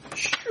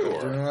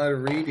 Sure. Doing a lot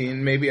of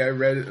reading.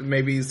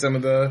 Maybe some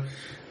of the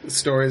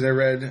stories I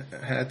read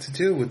had to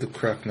do with the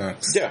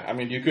Kruknuks. Yeah, I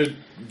mean, you could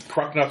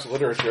Kruknuksian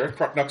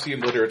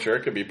literature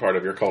could be part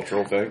of your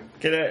cultural thing.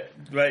 Can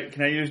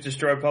I use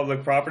destroy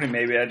public property?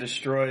 Maybe I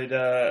destroyed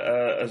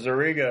a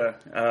Zariga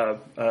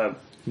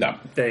No.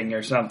 thing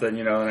or something,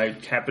 and I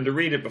happened to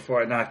read it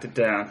before I knocked it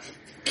down.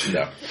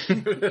 No.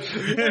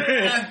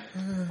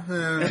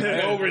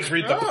 I always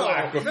read the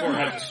plaque before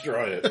I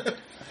destroy it.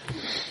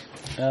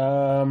 I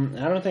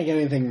don't think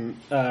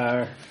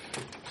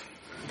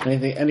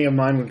any of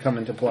mine would come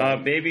into play.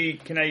 Maybe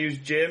can I use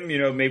gym?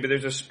 Maybe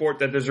there's a sport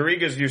that the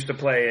Zarigas used to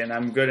play, and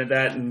I'm good at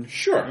that. And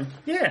Sure.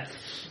 yeah.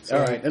 All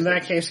right. In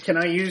that case, can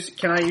I use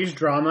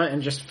drama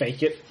and just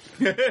fake it?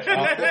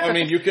 I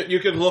mean, you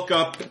could look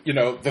up,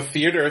 the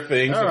theater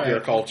things All of right. your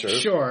culture.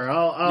 Sure,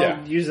 I'll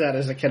Yeah. use that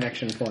as a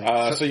connection point.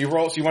 So you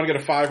roll. So you want to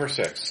get a 5 or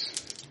 6.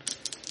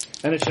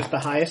 And it's just the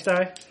highest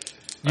die?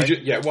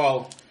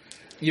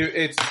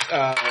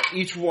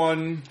 Each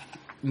one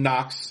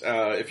knocks,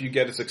 if you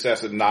get a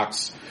success, it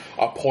knocks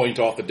a point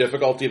off the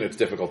difficulty, and it's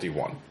difficulty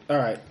 1. All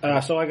right.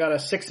 So I got a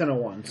 6 and a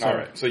 1. So. All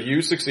right. So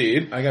you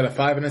succeed. I got a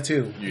 5 and a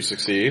 2. You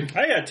succeed.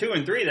 I got 2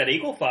 and 3 that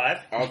equal 5.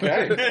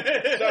 Okay.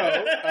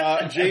 So,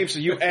 James,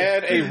 you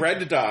add a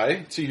red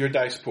die to your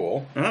dice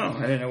pool. Oh,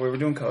 I didn't know we were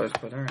doing colors,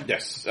 but all right.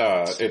 Yes,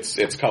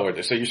 it's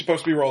colored. So you're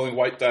supposed to be rolling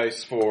white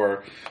dice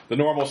for the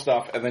normal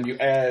stuff, and then you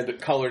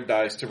add colored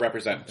dice to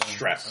represent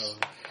stress.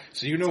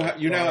 So you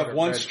now have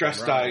one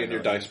stress die in your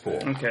dice pool.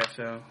 Okay,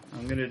 so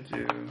I'm gonna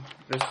do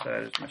this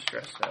side is my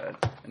stress side,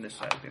 and this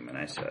side will be my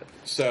nice side.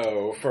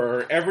 So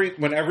for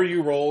whenever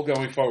you roll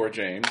going forward,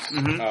 James,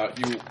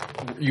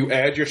 you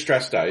add your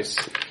stress dice,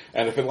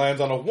 and if it lands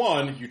on a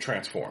 1, you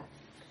transform.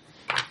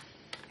 All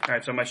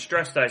right, so my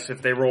stress dice,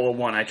 if they roll a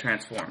 1, I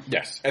transform.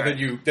 Yes, and then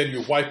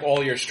you wipe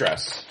all your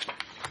stress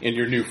in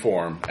your new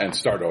form and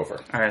start over.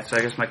 All right, so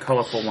I guess my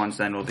colorful ones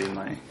then will be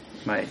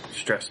my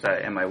stress die,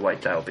 and my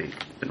white die will be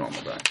the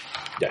normal die.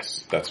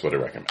 Yes, that's what it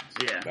recommends.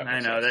 Yeah, That I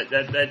makes know sense.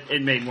 that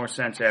it made more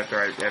sense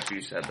after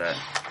you said that.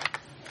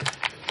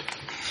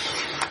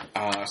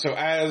 So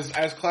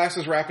as class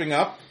is wrapping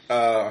up,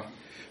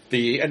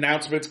 the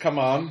announcements come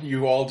on.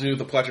 You all do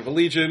the Pledge of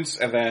Allegiance,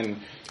 and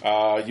then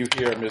you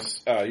hear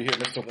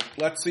Mr.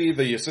 Letzi,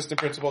 the assistant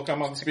principal,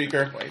 come on the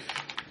speaker.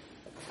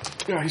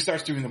 he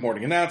starts doing the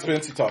morning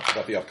announcements. He talks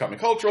about the upcoming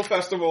cultural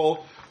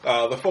festival.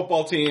 The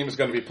football team is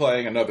going to be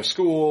playing another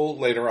school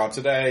later on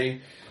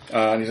today.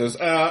 And he says,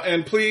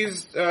 and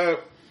please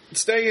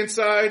stay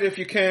inside if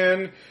you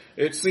can.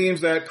 It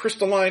seems that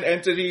crystalline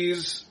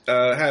entities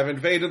have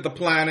invaded the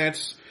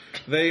planet.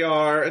 They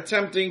are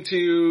attempting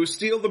to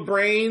steal the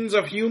brains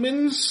of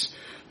humans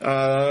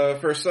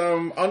for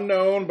some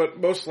unknown but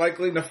most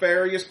likely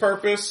nefarious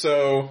purpose.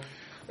 So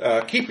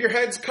keep your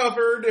heads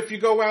covered if you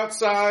go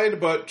outside,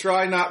 but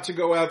try not to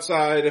go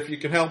outside if you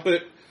can help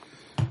it.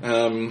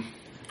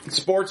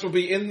 Sports will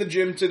be in the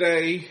gym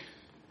today.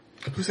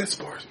 Who's that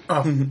sport?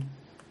 Oh.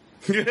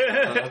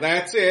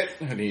 That's it.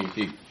 And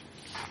he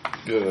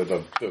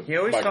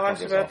always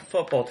talks about the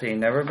football team,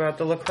 never about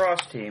the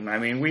lacrosse team. I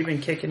mean, we've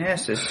been kicking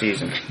ass this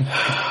season.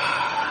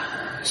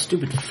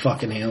 Stupid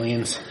fucking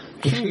aliens.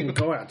 Can't even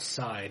go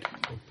outside.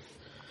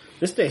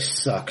 This day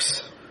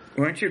sucks.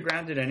 Weren't you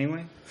grounded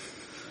anyway?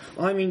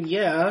 Well, I mean,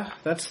 yeah.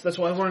 That's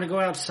why I wanted to go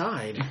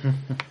outside.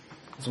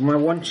 It's my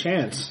one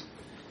chance.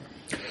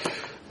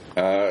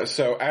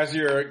 So as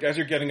you're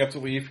getting up to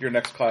leave for your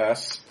next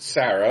class,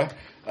 Sarah,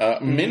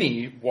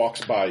 Minnie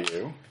walks by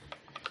you.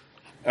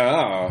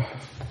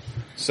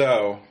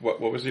 So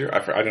what was your?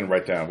 I didn't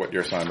write down what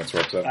your assignments were.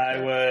 I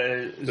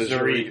was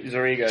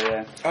Zuriga,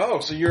 yeah. Oh,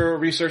 so you're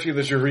researching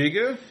the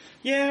Zuriga?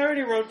 Yeah, I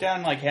already wrote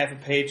down like half a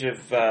page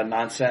of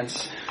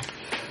nonsense.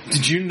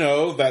 Did you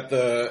know that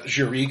the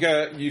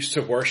Zuriga used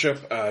to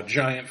worship a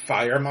giant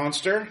fire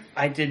monster?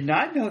 I did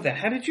not know that.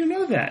 How did you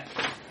know that?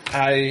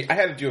 I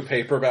had to do a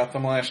paper about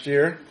them last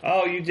year.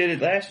 Oh, you did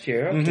it last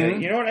year? Okay.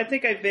 Mm-hmm. You know what? I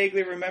think I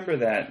vaguely remember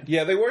that.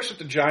 Yeah, they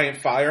worshipped a giant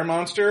fire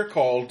monster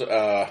called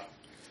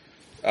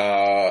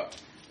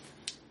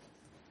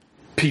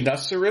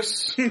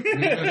Penoceros.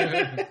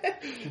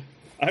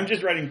 I'm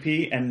just writing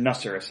P and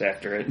Nusserus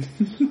after it.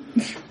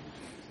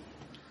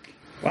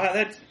 Wow,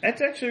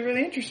 that's actually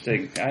really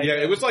interesting.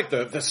 It was like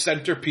the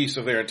centerpiece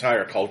of their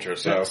entire culture.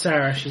 So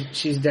Sarah,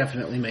 she's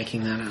definitely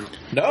making that out.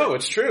 No,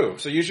 it's true.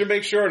 So you should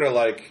make sure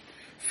to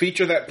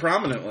feature that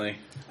prominently.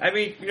 I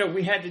mean,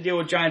 we had to deal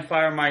with giant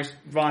fire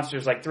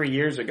monsters like 3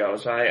 years ago,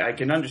 so I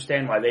can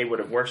understand why they would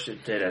have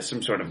worshipped it as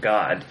some sort of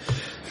god.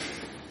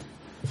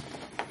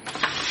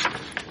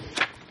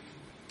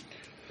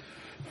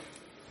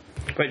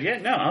 But yeah,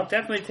 no, I'll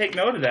definitely take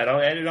note of that.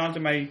 I'll add it onto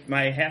my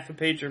half a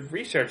page of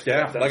research.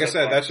 Yeah, like I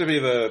said, that should be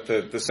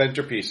the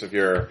centerpiece of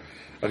your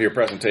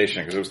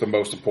presentation because it was the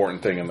most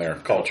important thing in their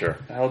culture.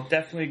 I'll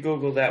definitely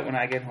Google that when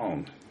I get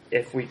home,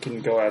 if we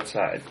can go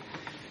outside.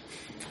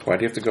 Why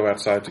do you have to go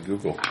outside to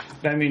Google?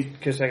 I mean,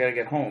 because I gotta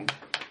get home.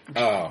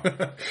 Oh.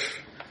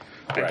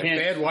 I can't.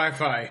 Bad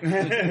Wi-Fi.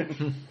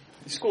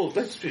 School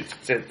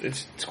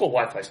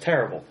Wi-Fi is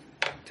terrible.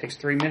 It takes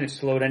 3 minutes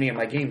to load any of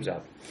my games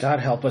up. God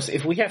help us.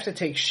 If we have to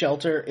take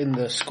shelter in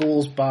the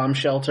school's bomb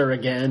shelter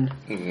again.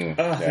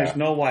 There's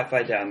no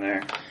Wi-Fi down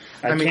there.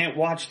 I can't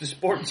watch the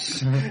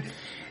sports.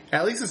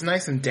 At least it's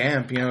nice and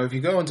damp. If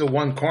you go into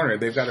one corner,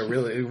 they've got a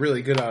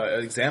really good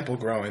example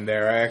growing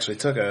there. I actually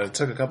took a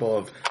couple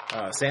of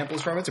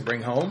samples from it to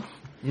bring home.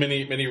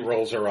 Minnie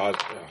rolls her eyes.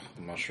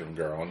 Mushroom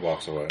girl, and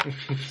walks away.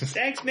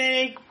 Thanks,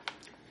 Minnie.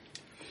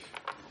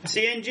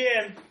 See you in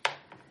gym.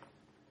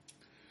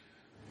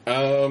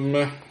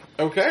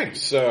 Okay,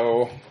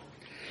 so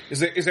is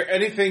there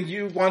anything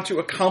you want to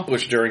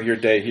accomplish during your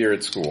day here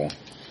at school?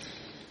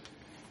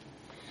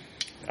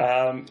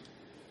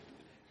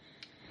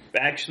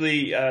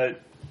 Actually, I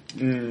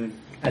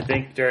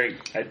think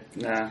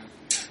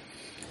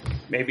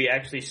maybe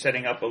actually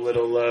setting up a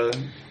little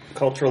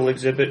cultural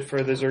exhibit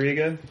for the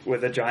Zuriga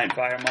with a giant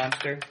fire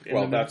monster.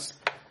 This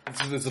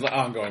is an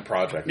ongoing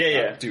project.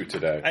 Yeah. Due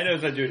today. I know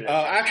it's not due today.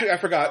 Actually, I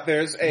forgot.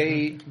 There's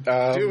a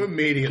Do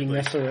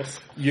immediately.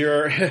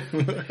 Your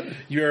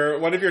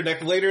one of your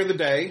later in the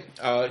day.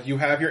 You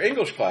have your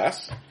English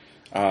class,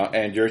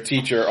 and your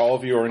teacher. All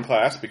of you are in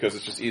class because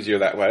it's just easier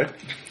that way.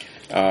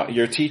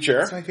 Your teacher.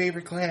 That's my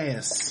favorite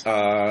class.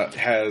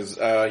 Has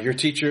your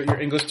teacher? Your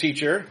English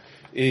teacher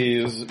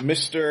is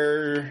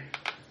Mr.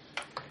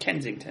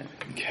 Kensington.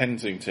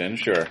 Kensington,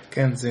 sure.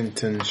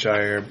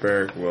 Kensingtonshire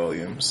Berg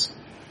Williams.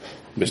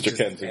 Mr.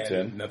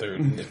 Kensington. Another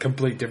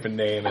complete different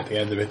name at the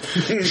end of it.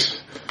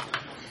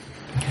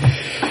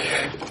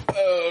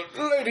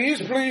 Ladies,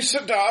 please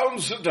sit down,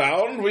 sit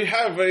down. We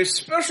have a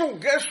special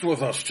guest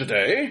with us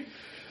today.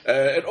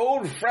 An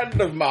old friend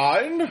of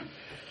mine.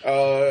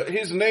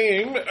 His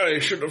name, I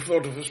should have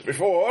thought of this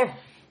before,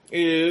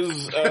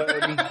 is,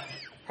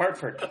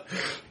 Hartford.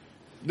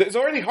 There's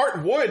already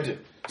Hartwood.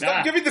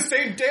 Stop giving the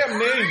same damn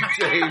name,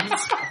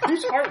 James.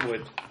 Who's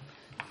Hartwood?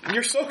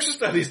 Your social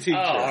studies teacher.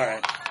 Oh,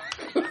 alright.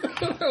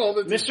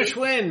 Mr.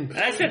 Schwinn.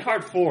 I said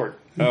Hartford.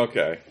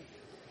 Okay.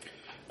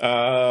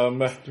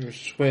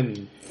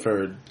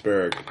 Schwinford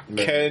Berg.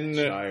 Ken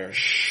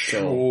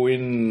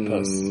Schwinford.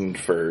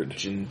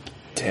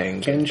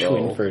 Ken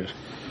Schwinford.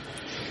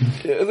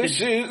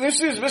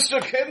 This is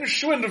Mr. Ken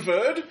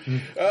Schwinford.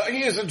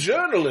 He is a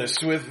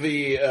journalist with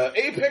the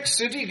Apex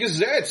City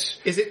Gazette.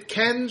 Is it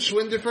Ken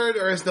Schwinderford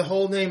or is the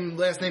whole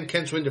last name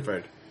Ken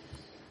Schwinderford?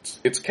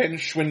 It's Ken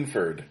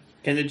Schwinford.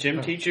 Can the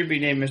gym teacher be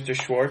named Mr.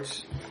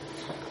 Schwartz?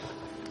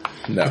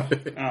 No.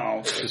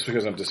 Oh. Just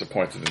because I'm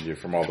disappointed in you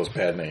from all those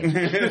bad names.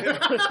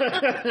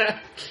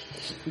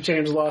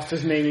 James lost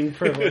his naming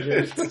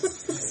privileges.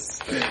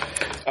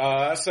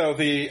 So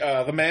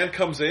the man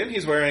comes in.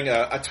 He's wearing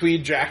a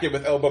tweed jacket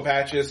with elbow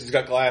patches. He's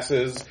got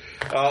glasses.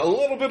 A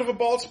little bit of a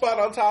bald spot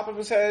on top of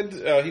his head.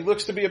 He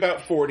looks to be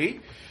about 40.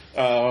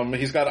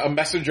 He's got a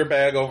messenger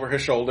bag over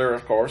his shoulder,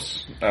 of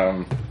course.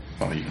 You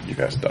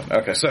guys don't.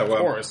 Okay, so... Of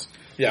course.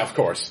 Yeah, of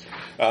course.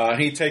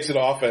 He takes it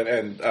off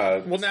and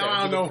Well, now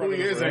I don't know who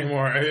he is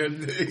anymore.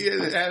 He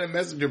had a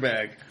messenger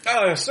bag.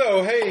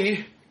 So,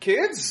 hey,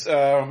 kids.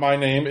 My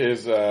name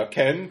is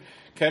Ken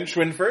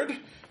Schwinford.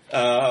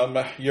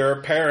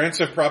 Your parents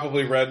have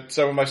probably read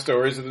some of my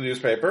stories in the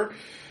newspaper.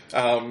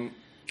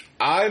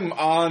 I'm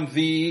on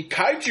the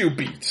kaiju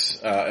beat,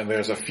 and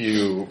there's a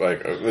few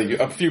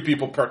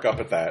people perk up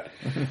at that.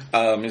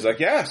 He's like,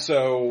 yeah,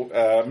 so,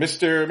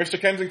 Mr.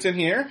 Kensington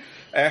here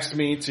asked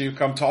me to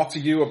come talk to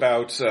you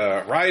about,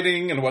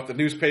 writing and what the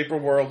newspaper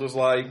world is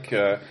like.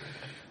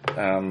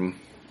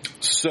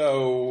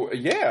 So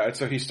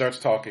he starts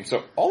talking.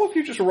 So all of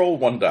you just roll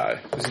one die.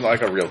 This is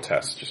like a real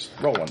test. Just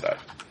roll one die.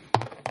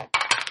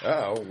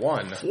 Oh,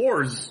 1.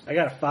 Wars. I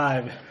got a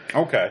 5.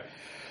 Okay.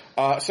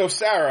 So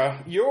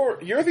Sarah,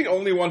 you're the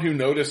only one who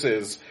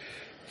notices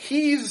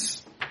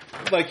he's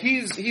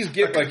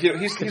giving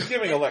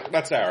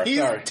not Sarah. He's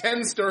sorry.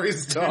 10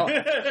 stories tall.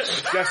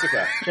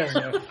 Jessica.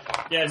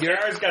 Yeah,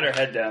 Sarah's got her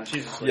head down.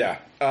 She's asleep.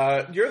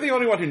 Yeah. You're the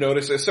only one who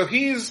notices. So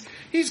he's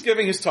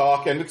giving his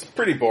talk and it's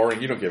pretty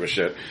boring. You don't give a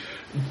shit.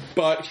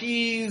 But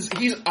he's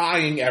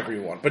eyeing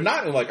everyone, but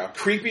not in like a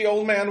creepy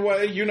old man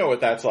way. You know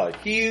what that's like.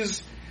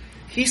 He's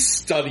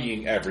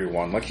studying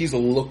everyone, like he's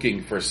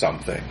looking for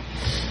something.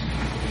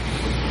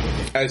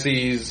 As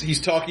he's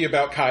talking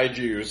about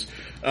kaijus,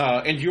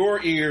 and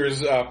your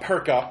ears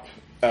perk up,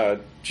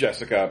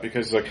 Jessica,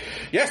 because like,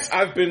 yes,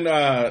 I've been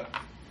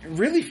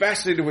really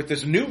fascinated with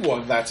this new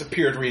one that's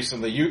appeared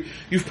recently.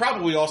 You've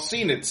probably all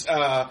seen it.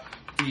 What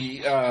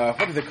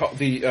do they call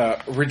the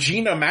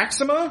Regina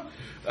Maxima?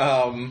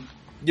 10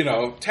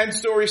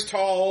 stories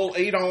tall,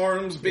 8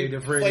 arms,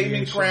 big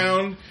flaming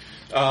crown.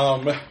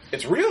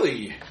 It's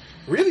really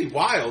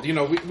wild.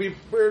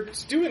 We're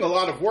doing a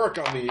lot of work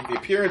on the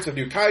appearance of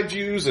new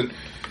kaijus and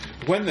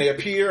when they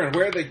appear and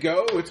where they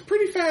go. It's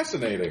pretty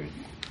fascinating.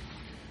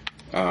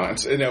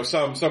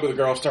 Some of the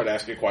girls start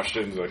asking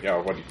questions like,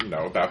 what do you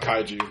know about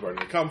kaijus? Where do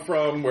they come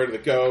from? Where do they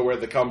go? Where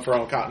do they come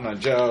from? Cotton Eye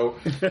Joe.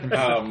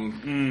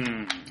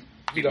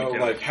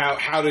 Like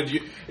how did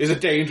you? Is it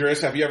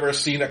dangerous? Have you ever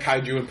seen a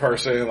kaiju in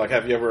person? Like,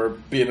 have you ever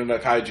been in a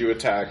kaiju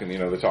attack? And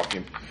they're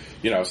talking.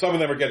 Some of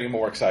them are getting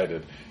more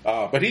excited.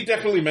 But he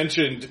definitely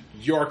mentioned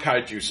your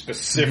kaiju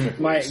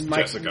specifically,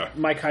 Jessica.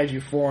 My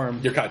kaiju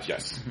form. Your kaiju,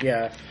 yes.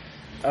 Yeah.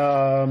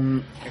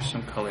 Here's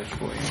some colors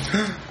for you.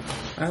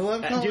 I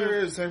love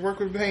colors. I work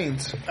with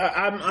paints.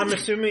 I'm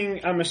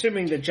assuming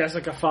that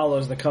Jessica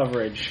follows the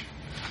coverage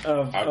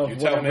of you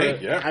tell me.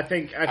 Yeah. I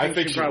think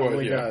she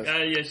probably does.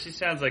 Yeah, she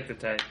sounds like the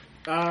type.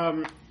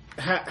 How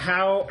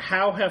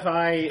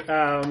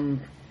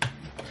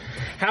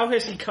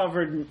has he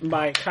covered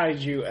my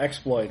kaiju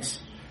exploits?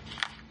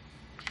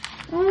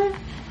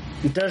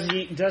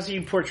 Does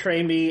he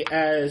portray me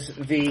as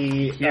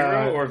the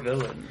hero or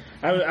villain?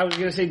 I was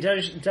going to say,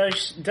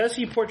 does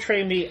he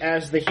portray me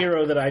as the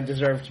hero that I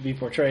deserve to be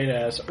portrayed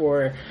as,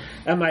 or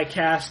am I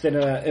cast in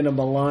a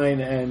malign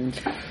and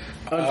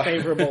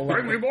unfavorable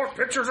light? Bring me more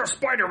pictures of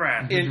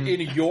Spider-Man. In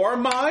your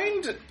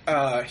mind,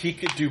 he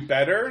could do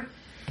better,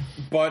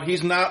 but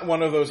he's not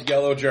one of those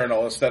yellow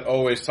journalists that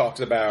always talks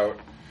about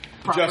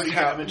Property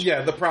damage.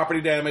 Yeah, the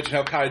property damage and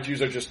how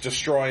kaijus are just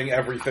destroying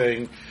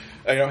everything.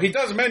 He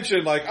does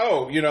mention like,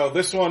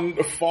 this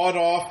one fought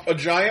off a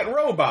giant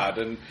robot,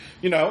 and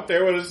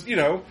there was,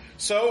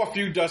 so a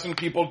few dozen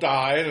people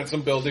died and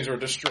some buildings were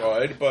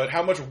destroyed. But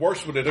how much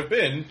worse would it have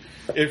been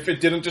if it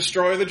didn't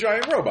destroy the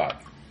giant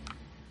robot?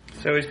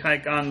 So he's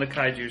kind of on the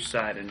kaiju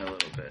side in a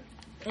little bit.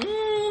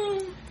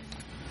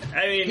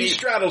 I mean, he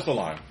straddles the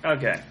line.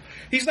 Okay,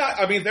 he's not.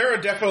 I mean, there are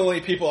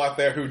definitely people out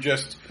there who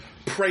just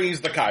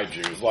praise the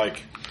kaijus.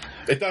 Like,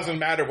 it doesn't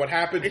matter what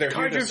happens. They're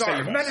here to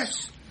save us.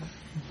 Menace.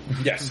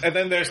 Yes, and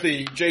then there's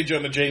the J.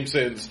 Jonah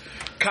Jameson's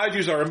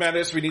kaijus are a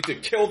menace. We need to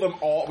kill them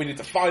all. We need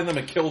to find them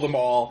and kill them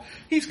all.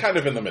 He's kind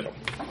of in the middle.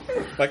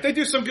 Like, they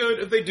do some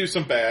good, they do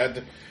some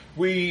bad.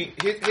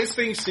 His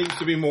thing seems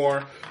to be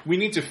more, we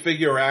need to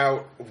figure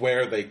out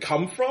where they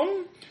come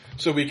from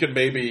so we can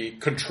maybe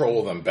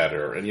control them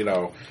better. And,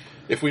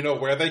 if we know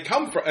where they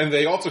come from, and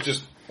they also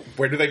just,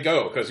 where do they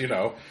go? Because,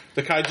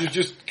 the kaiju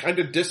just kind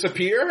of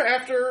disappear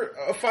after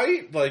a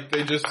fight. Like,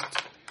 they just,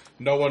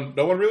 no one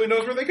really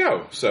knows where they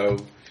go. So,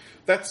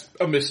 that's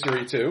a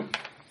mystery too.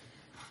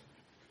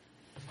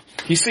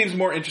 He seems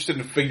more interested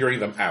in figuring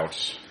them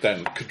out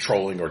than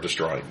controlling or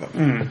destroying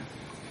them.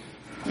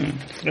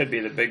 That'd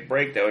be the big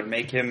break that would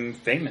make him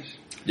famous.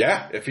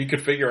 Yeah, if he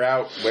could figure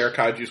out where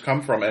kaijus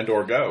come from and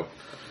or go.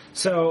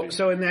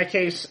 So in that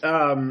case,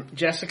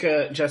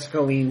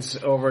 Jessica leans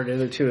over to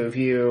the two of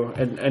you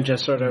and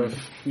just sort of,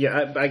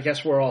 I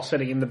guess we're all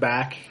sitting in the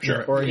back.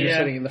 Sure. Or you're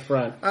sitting in the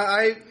front.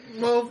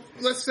 Well,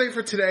 let's say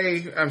for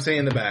today, I'm staying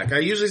in the back. I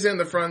usually sit in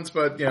the front,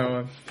 but,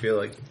 I feel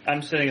like...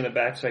 I'm sitting in the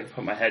back so I can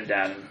put my head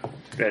down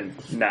and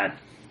not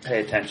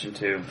pay attention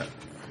to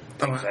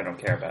things I don't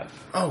care about.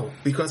 Oh,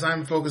 because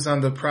I'm focused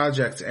on the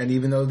project, and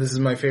even though this is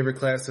my favorite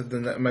class of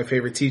my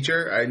favorite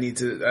teacher,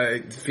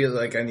 I feel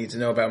like I need to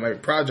know about my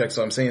project,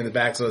 so I'm staying in the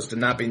back so as to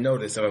not be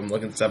noticed if I'm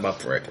looking stuff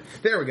up for it.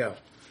 There we go.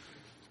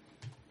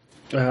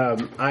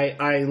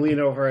 I lean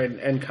over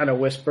and kind of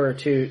whisper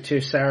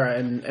to Sarah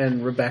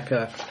and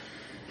Rebecca,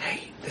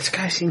 hey, this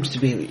guy seems to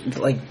be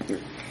like,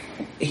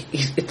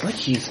 it's like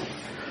he's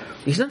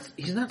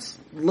not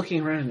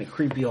looking around in a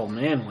creepy old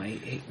man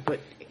way, but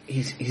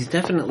he's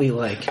definitely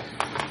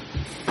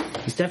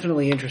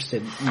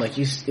interested, like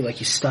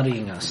he's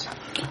studying us.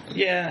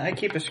 Yeah, I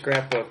keep a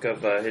scrapbook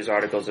of his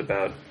articles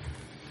about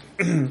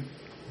paddywhack,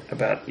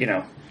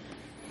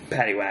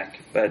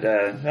 but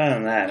other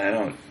than that, I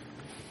don't.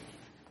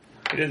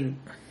 He didn't.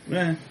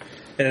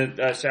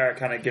 And Sarah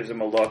kind of gives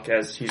him a look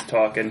as he's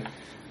talking.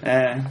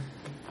 Now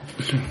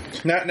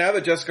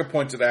that Jessica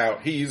points it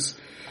out, he's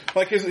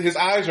like his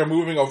eyes are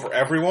moving over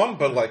everyone,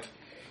 but like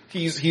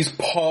he's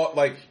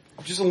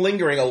just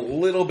lingering a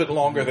little bit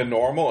longer than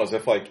normal, as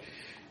if like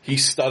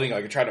he's studying,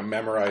 like trying to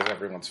memorize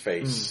everyone's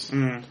face.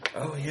 Mm.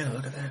 Oh, yeah,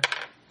 look at that.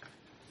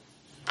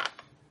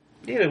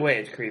 Either way,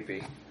 it's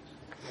creepy.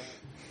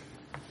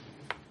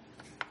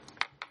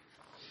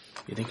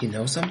 You think he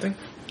knows something?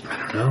 I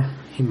don't know.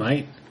 He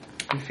might.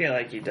 I feel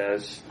like he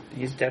does.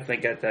 He's definitely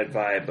got that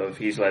vibe of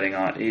he's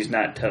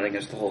not telling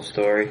us the whole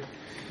story.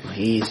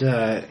 He's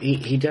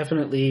he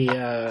definitely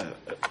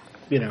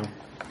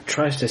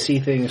tries to see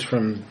things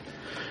from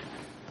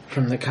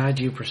the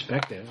kaiju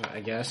perspective,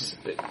 I guess.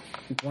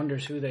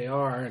 Wonders who they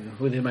are and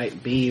who they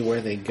might be,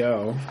 where they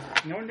go.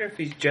 I wonder if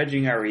he's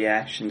judging our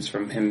reactions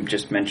from him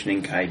just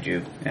mentioning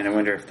kaiju, and I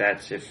wonder if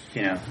that's is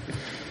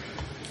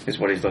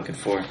what he's looking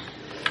for.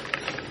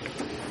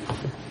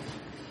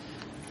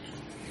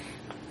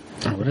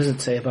 What does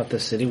it say about the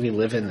city we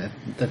live in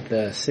that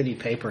the city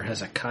paper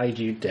has a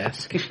kaiju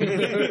desk? It's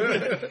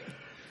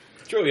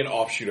really an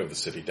offshoot of the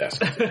city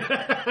desk.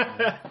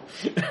 I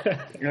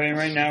mean,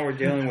 right now we're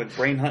dealing with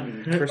brain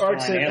hunting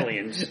crystalline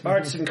aliens.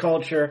 Arts and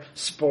culture,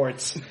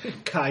 sports,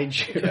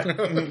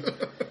 kaiju.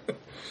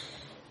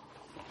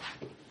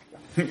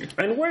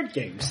 And word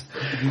games.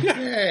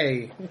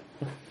 Yay.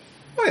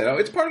 Well,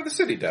 it's part of the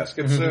city desk.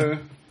 It's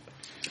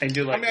I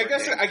do like.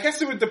 I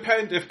guess it would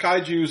depend if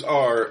kaijus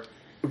are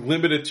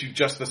limited to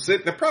just the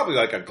city. They're probably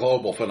like a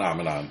global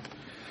phenomenon.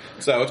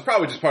 So it's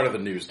probably just part of the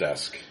news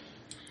desk.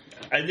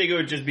 I think it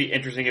would just be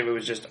interesting if it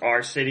was just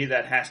our city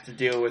that has to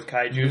deal with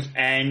kaijus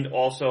and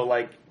also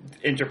like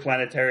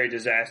interplanetary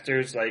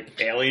disasters, like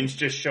aliens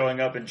just showing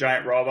up in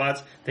giant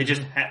robots. They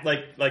just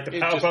like the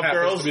Powerpuff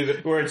Girls,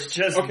 where it's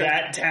just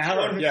that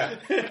town. Sure, yeah.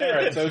 All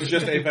right, so it's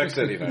just Apex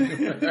City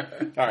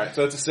then. All right,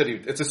 so it's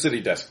a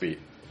city desk beat.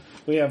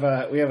 We have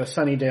a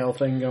Sunnydale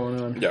thing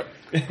going on. Yep.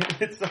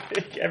 There's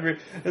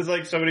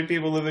like so many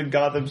people live in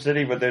Gotham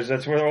City, but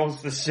that's where all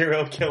the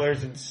serial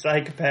killers and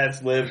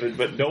psychopaths live.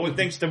 But no one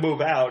thinks to move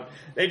out.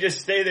 They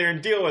just stay there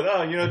and deal with.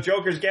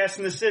 Joker's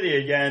gassing the city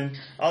again.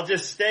 I'll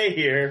just stay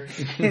here.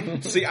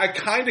 See, I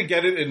kind of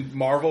get it in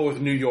Marvel with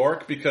New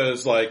York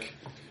because like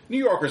New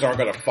Yorkers aren't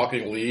going to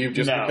fucking leave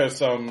just because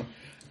some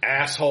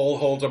asshole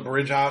holds a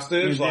bridge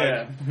hostage.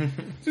 Like,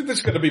 they're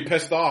just going to be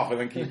pissed off and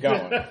then keep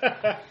going.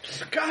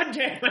 God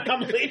damn it,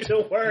 I'm late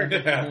to work.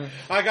 Yeah.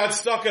 I got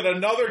stuck in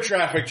another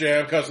traffic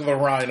jam because of the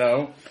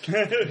rhino.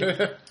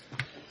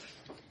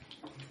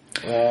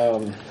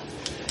 So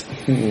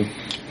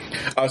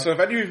if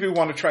any of you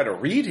want to try to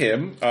read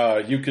him,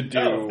 you could do...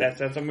 Oh, that's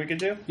something we could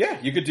do? Yeah,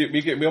 you could do...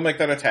 We'll make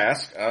that a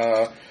task. I'm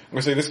going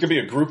to say this could be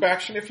a group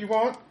action if you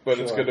want, but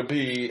It's going to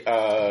be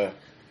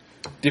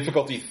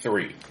difficulty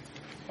 3.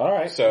 All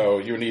right. So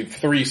you need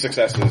 3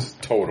 successes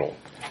total.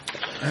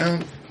 You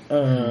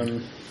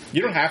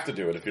don't have to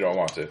do it if you don't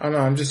want to. I don't know.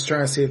 I'm just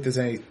trying to see if there's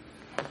any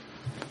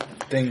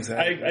things.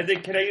 I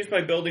think. Can I use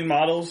my building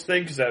models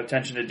thing because I have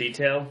attention to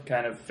detail,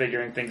 kind of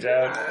figuring things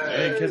out?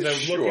 Because I'm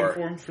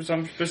looking for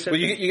some specific.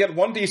 Well, you get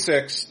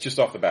 1d6 just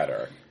off the bat,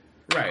 Eric.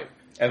 Right.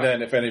 And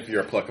then if any of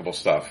your applicable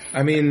stuff.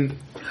 I mean,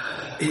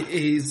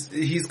 he's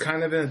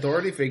kind of an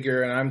authority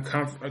figure, and I'm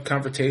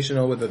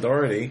confrontational with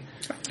authority.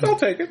 I'll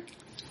take it.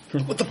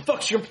 What the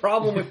fuck's your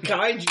problem with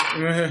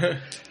kaiju?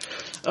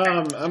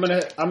 I'm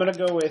gonna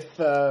go with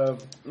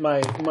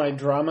my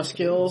drama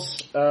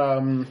skills.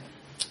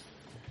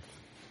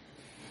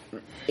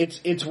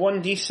 It's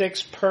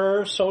 1d6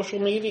 per social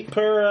media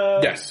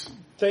yes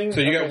thing.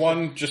 So you get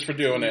 1 just for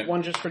doing it.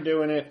 1 just for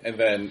doing it, and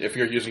then if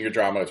you're using your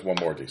drama, it's 1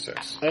 more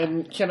d6.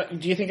 And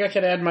do you think I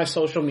could add my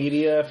social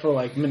media for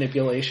like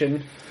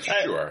manipulation?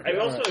 Sure.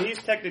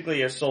 He's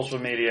technically a social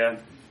media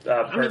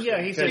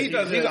person. He's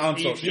on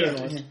social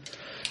media.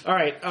 All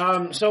right.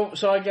 So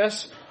I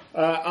guess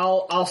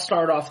I'll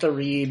start off the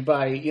read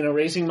by,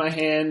 raising my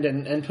hand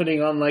and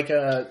putting on like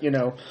a,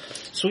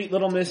 sweet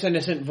little Miss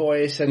Innocent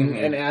voice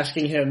and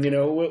asking him,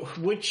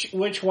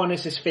 which one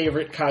is his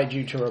favorite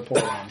kaiju to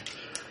report on.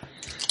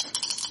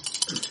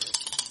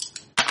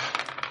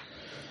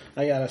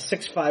 I got a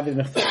 6, 5,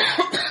 and a 4.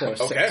 So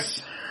 6. Okay.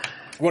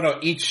 Well, no,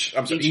 each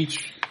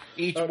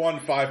 1,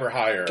 5 or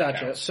higher.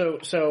 Gotcha. counts.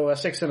 So a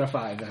 6 and a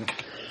 5 then.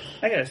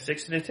 I got a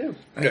 6 and a 2.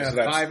 I got so a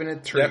that's- 5 and a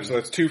 3. Yep, so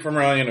that's 2 from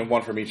Ryan and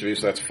 1 from each of you,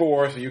 so that's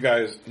 4, so you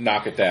guys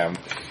knock it down.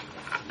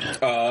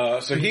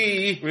 So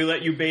he... We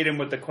let you bait him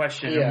with the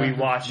question, Yeah. and we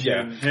watched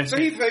him. So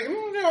he's like,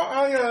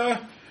 I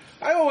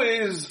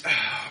always,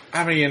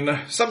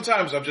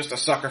 sometimes I'm just a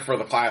sucker for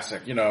the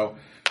classic,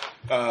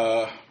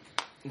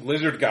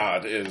 Lizard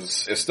God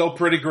is still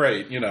pretty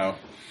great,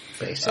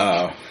 Basic.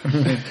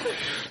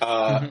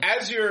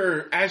 As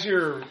you're,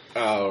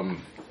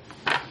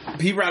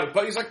 he routed,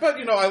 but he's like,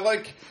 I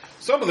like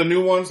some of the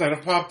new ones that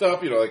have popped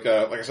up, like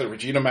I said,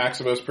 Regina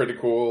Maxima is pretty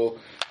cool.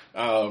 The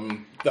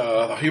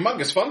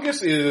Humongous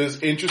Fungus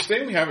is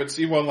interesting. We haven't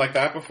seen one like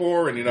that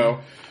before, and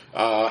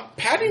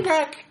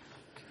Paddywhack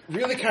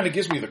really kind of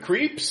gives me the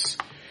creeps.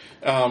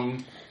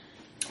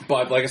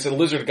 But like I said,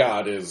 Lizard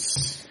God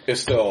is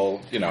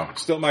still,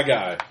 still my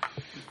guy.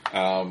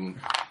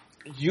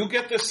 You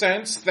get the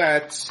sense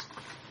that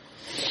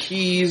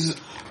he's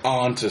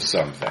onto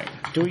something.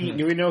 Do we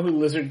know who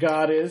Lizard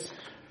God is?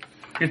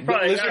 It's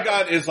probably Lizard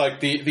God is like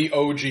the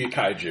OG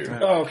kaiju.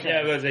 Oh, okay.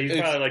 Yeah, but he's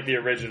probably like the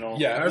original.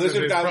 Yeah, was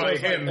Lizard God probably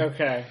was like- him.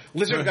 Okay.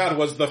 Lizard God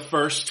was the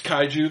first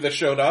kaiju that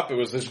showed up. It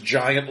was this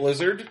giant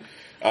lizard.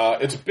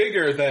 It's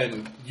bigger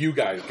than you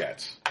guys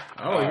get.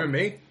 Oh, even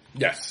me?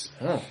 Yes.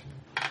 Oh.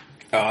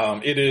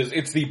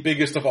 It's the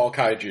biggest of all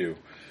kaiju.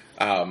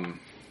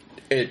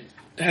 It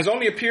has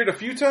only appeared a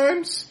few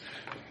times,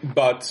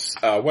 but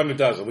when it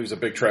does, it leaves a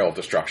big trail of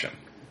destruction.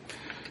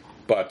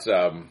 But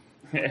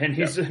And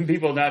he's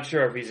people not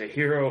sure if he's a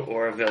hero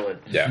or a villain.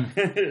 yeah,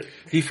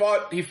 he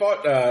fought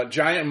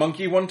Giant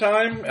Monkey one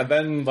time, and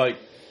then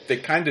they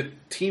kind of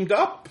teamed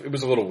up. It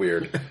was a little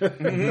weird.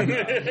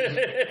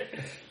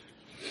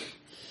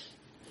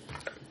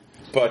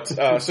 But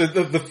so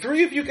the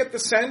three of you get the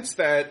sense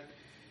that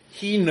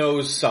he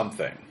knows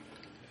something.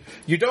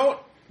 You don't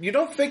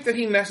think that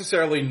he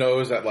necessarily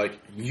knows that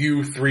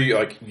you three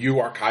you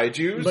are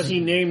kaijus. But he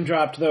name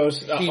dropped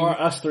those,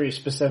 or us three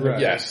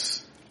specifically.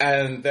 Yes.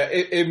 And that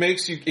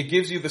it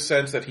gives you the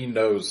sense that he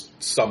knows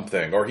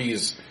something, or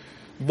he's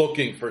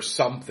looking for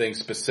something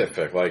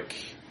specific. Like,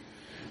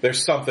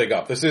 there's something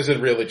up. This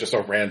isn't really just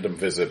a random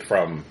visit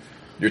from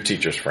your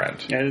teacher's friend.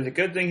 And it's a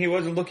good thing he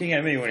wasn't looking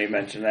at me when he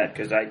mentioned that,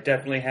 because I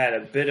definitely had a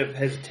bit of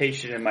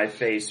hesitation in my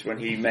face when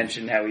he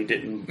mentioned how he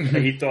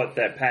thought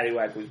that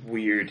Paddywhack was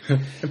weird.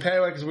 And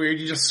Paddywhack is weird.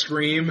 You just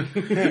scream.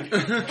 Paddywhack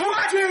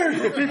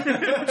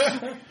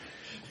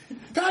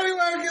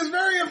is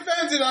very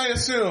offended, I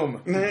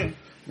assume.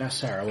 Now,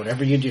 Sarah,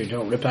 whatever you do,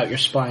 don't rip out your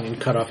spine and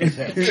cut off his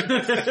head.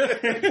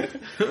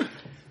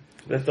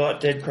 The thought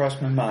did cross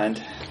my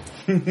mind.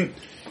 And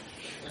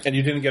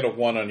you didn't get a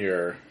 1 on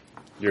your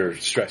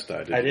stress die,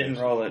 did you? I didn't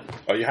roll it.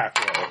 Oh, you have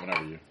to roll it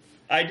whenever you...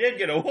 I did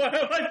get a 1 on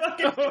my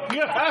fucking...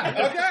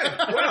 Okay,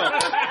 well...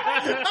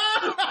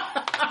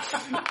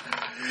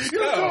 You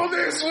told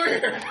this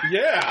weird.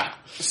 Yeah.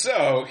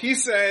 So, he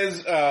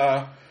says,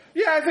 I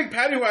think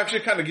Paddywhack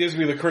actually kind of gives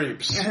me the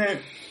creeps.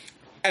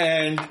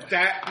 And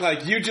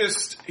that,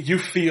 you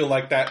feel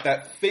like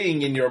that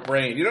thing in your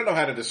brain. You don't know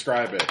how to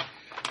describe it.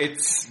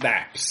 It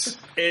snaps.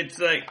 It's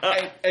like...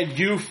 And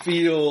you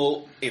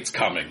feel it's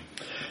coming.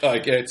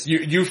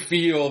 You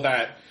feel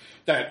that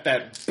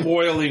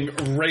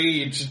boiling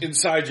rage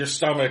inside your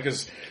stomach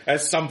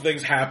as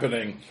something's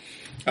happening.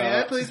 May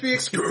I please be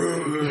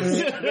excused?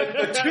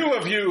 The two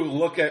of you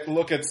look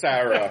at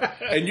Sarah,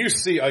 and you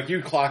see,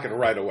 you clock it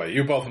right away.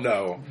 You both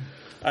know.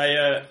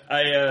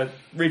 I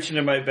reach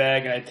into my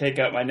bag and I take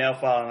out my nail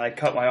file and I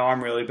cut my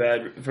arm really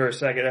bad for a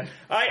second.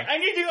 I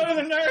need to go to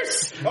the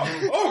nurse.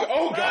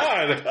 Oh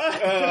God!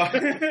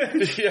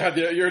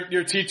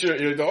 Your teacher.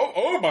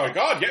 Oh my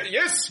God!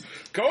 Yes,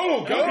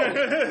 go.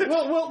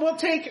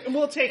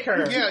 We'll take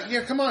her.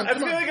 Yeah, come on. I'm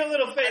feeling a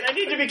little faint. I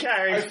need to be I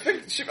carried.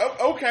 think.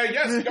 Okay,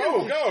 yes,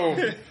 go.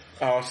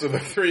 So the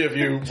three of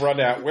you run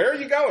out. Where are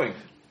you going?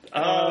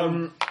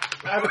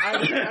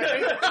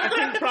 I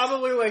think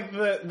probably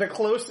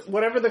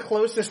whatever the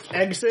closest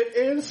exit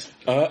is.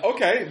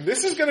 Okay,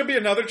 this is going to be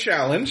another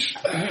challenge.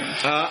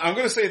 I'm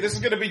going to say this is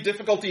going to be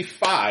difficulty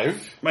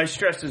 5. My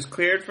stress is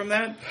cleared from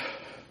that.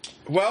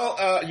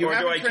 Well, you Or do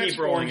haven't I keep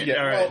rolling transformed it? yet.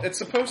 All right. Well, it's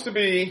supposed to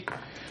be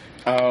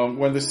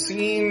when the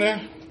scene.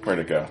 Where'd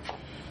it go?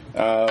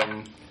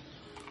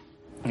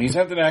 He's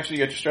having to actually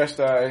get your stress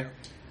die.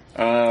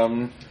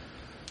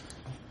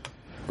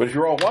 But if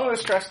you roll 1 on a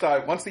stress die,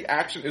 once the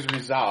action is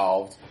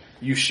resolved,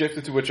 you shift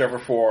it to whichever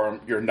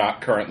form you're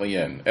not currently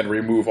in, and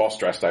remove all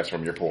stress dice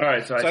from your pool. All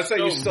right, so I'd say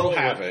you still roll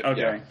have it.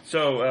 Okay, Yeah.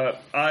 so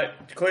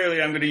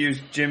clearly I'm going to use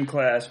gym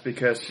class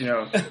because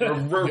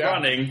we're Yeah,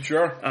 running.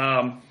 Sure.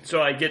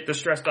 So I get the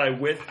stress die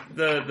with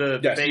the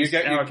Yes, base. you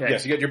get okay.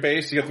 yes, you get your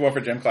base, you get the one for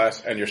gym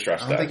class, and your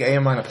stress I don't die. think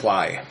AM might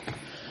apply.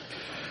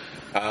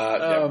 I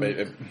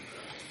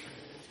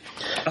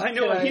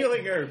know a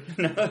healing herb.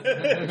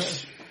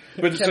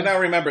 But so now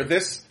remember,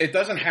 it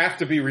doesn't have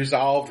to be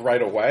resolved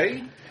right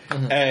away.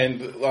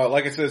 And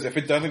like it says, if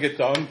it doesn't get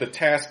done, the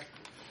task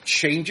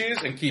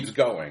changes and keeps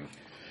going.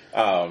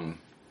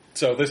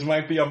 So this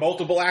might be a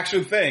multiple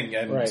action thing,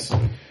 and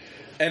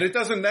and it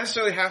doesn't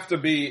necessarily have to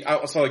be.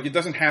 So like, it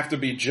doesn't have to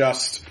be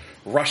just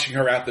rushing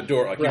her out the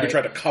door. Like you can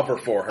try to cover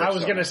for her. I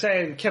was gonna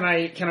say, can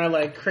I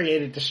like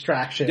create a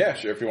distraction? Yeah,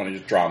 sure. If you want to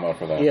use drama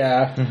for that.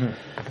 Yeah.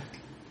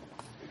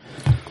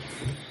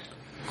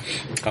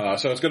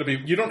 So it's going to be.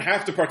 You don't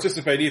have to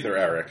participate either,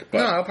 Eric. But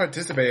No, I'll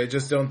participate. I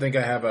just don't think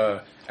I have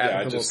a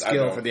applicable I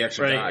skill don't. for the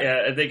extra die. Right,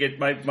 yeah, I think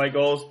my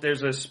goal is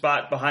there's a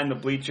spot behind the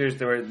bleachers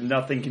where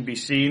nothing can be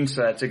seen,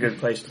 so that's a good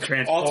place to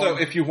transform. Also,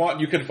 if you want,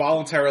 you can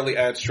voluntarily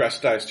add stress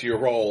dice to your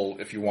roll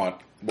if you want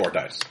more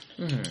dice.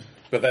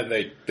 But then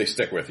they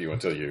stick with you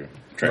until you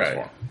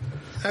transform.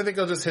 I think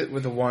I'll just hit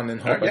with a 1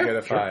 and hope Yeah, I get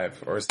a sure.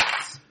 5 or a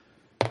 6.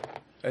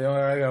 I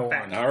got a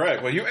 1. All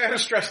right. Well, you add a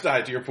stress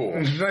die to your pool.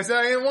 I said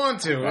I didn't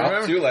want to. Well,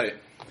 remember? too late.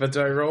 But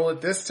do I roll it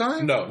this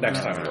time? No, next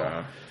time you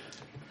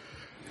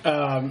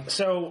roll.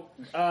 So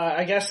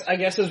I guess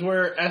as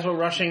we're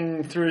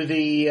rushing through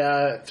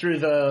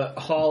the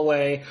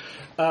hallway,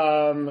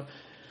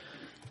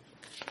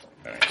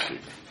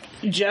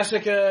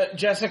 Jessica,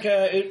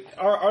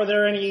 are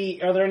there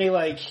any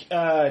like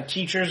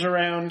teachers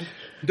around?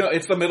 No,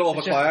 it's the middle of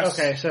a class.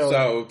 Okay,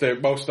 so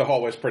most of the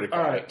hallway's pretty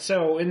quiet. All right,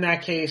 so in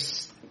that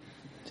case,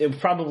 it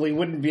probably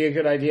wouldn't be a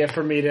good idea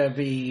for me to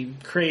be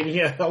creating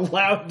a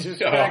loud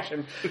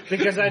distraction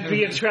because I'd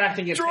be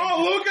attracting attention.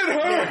 Draw, look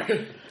at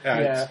her!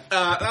 Yeah.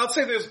 I'll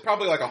say there's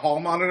probably like a hall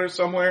monitor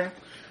somewhere.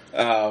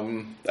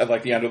 At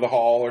like the end of the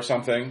hall or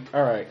something.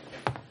 All right.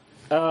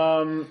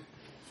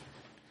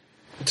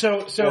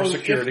 So Or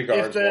security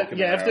guards walking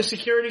if around. the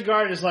security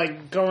guard is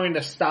like going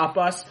to stop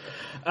us,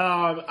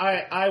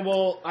 I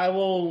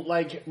will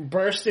like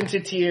burst into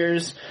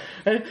tears.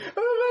 And,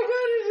 oh my god,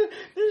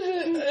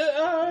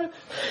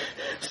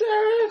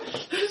 Sarah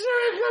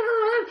got her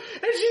arm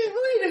and she's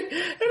bleeding,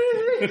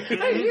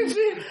 and I can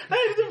see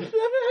I'm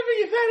having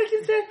a panic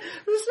attack.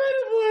 The sight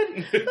of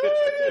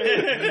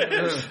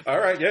blood. All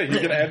right, yeah, you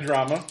can add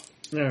drama.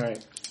 All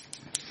right,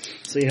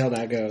 see how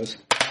that goes.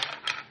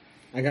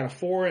 I got a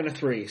 4 and a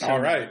 3. So All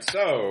right,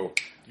 so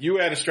you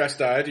add a stress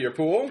die to your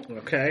pool.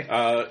 Okay.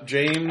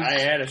 James, I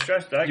add a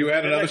stress die. you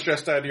add another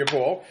stress die to your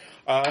pool.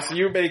 So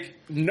you make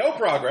no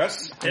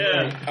progress.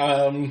 Yeah.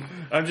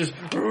 I'm just.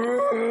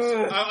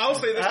 I'll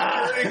say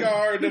the security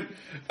guard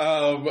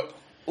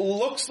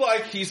looks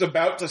like he's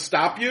about to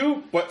stop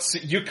you, but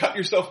you cut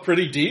yourself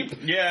pretty deep.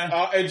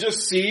 Yeah. And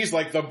just sees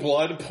like the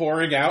blood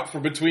pouring out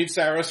from between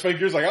Sarah's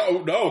fingers. Like,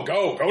 oh no,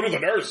 go to the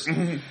nurse.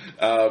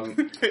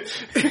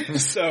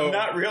 So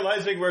Not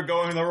realizing we're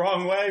going the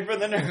wrong way for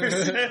the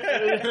nurse.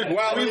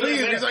 well, We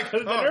leave. He's like,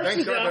 oh,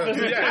 thank God.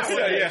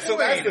 Yeah. So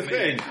that's the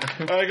thing.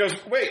 He goes,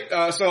 wait.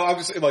 So I'll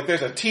just like,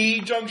 there's a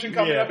T junction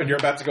coming up, and you're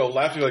about to go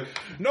left. You're like,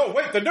 no,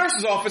 wait. The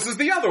nurse's office is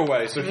the other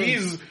way. So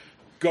he's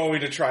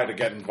going to try to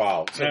get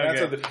involved. So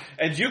that's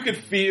and you can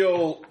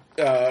feel.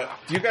 Do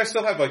you guys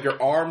still have like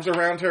your arms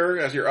around her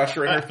as you're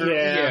ushering her through?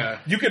 Yeah.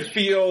 You can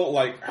feel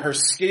like her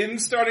skin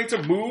starting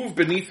to move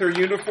beneath her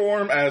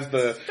uniform as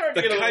the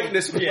to get a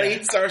chitinous little-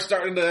 plates are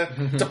starting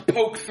to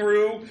poke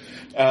through.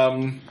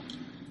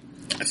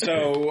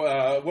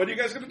 So what are you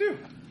guys going to do?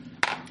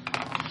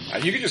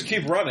 You can just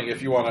keep running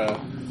if you want to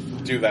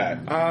do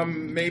that.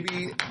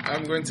 Maybe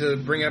I'm going to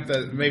bring up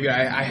that maybe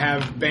I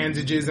have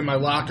bandages in my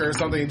locker or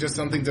something, just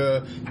something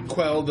to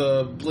quell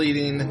the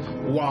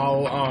bleeding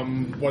while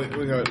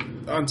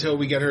until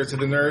we get her to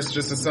the nurse,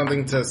 just as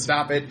something to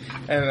stop it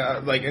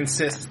and like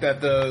insist that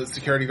the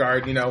security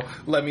guard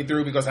let me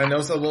through because I know a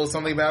little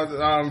something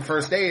about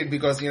first aid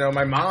because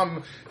my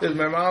mom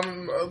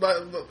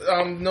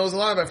knows a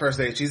lot about first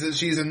aid.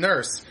 She's a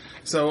nurse.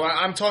 So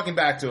I'm talking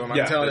back to him.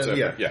 I'm telling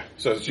him, yeah.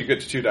 So you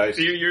get 2 dice.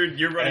 So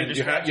you're running And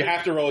you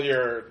have to roll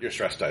your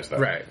stress dice though.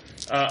 Right.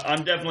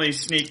 I'm definitely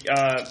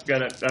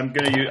I'm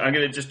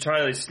gonna just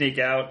try to sneak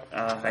out.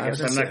 I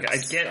guess I'm not.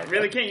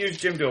 Can't use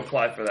Jim to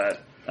apply for that.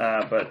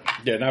 But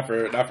Yeah, not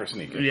for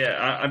sneaking. yeah,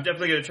 I'm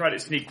definitely gonna try to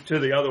sneak to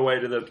the other way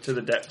to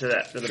the back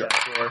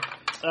door.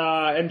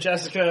 And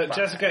Jessica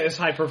is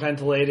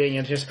hyperventilating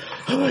and just,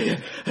 oh my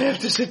god, I have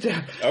to sit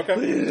down. Okay.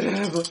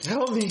 Please,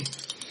 help me.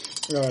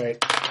 All right.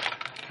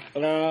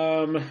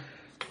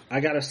 I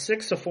got a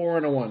 6, a 4,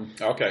 and a 1.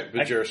 Okay.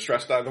 Did your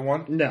stress die the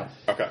 1? No.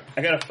 Okay.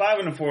 I got a 5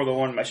 and a 4 the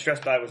 1. My stress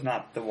die was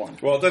not the 1.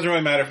 Well, it doesn't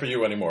really matter for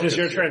you anymore. Because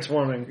you're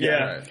transforming.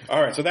 Yeah.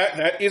 All right, so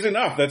that is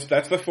enough.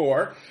 That's the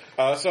 4.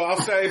 So I'll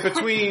say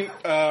between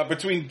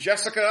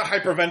Jessica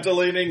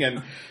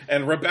hyperventilating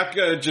and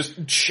Rebecca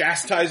just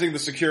chastising the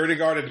security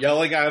guard and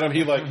yelling at him,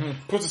 he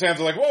puts his hands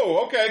like,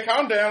 "Whoa, okay,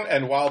 calm down."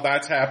 And while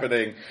that's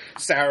happening,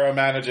 Sarah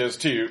manages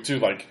to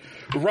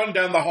run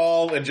down the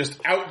hall and just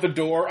out the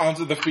door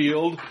onto the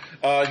field.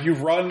 You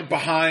run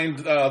behind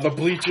the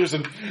bleachers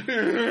and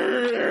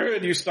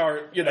you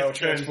start,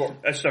 transform.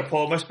 I start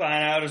pulling my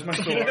spine out as my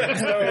sword.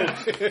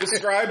 So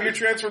describe your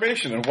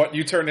transformation and what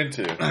you turn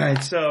into. All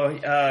right,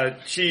 so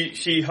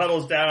she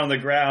huddles down on the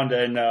ground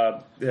and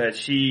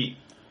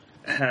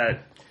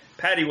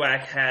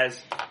Paddywhack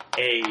has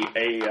a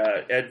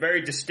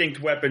very distinct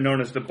weapon known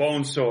as the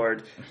Bone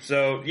Sword.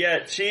 So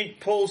yeah, she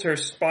pulls her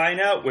spine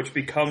out, which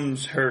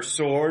becomes her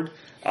sword.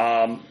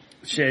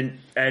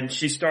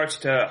 She starts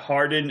to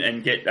harden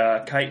and get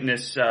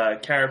chitinous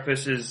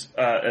carapaces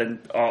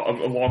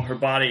along her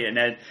body, and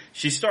then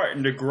she's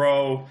starting to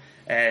grow.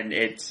 And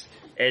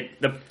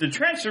the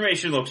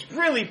transformation looks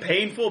really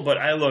painful, but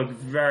I look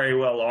very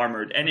well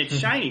armored, and it's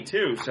shiny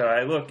too. So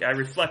I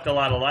reflect a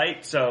lot of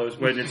light. So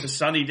when it's a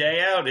sunny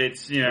day out,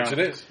 it's Yes, it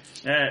is.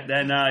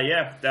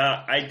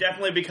 I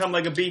definitely become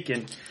like a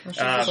beacon. Well,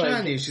 she's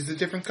shiny. She's a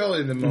different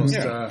color than most.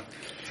 Yeah.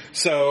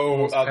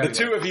 So the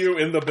two of you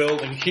in the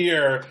building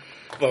hear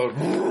the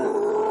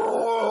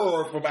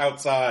roar from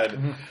outside,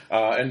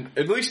 and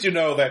at least you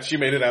know that she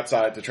made it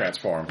outside to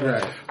transform.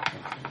 Right.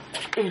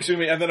 Excuse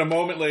me. And then a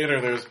moment later,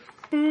 there's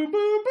boom,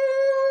 boom,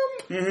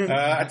 boom.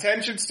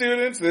 Attention,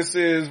 students. This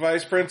is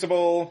Vice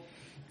Principal.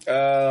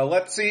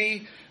 Let's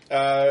see.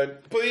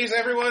 Please,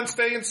 everyone,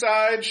 stay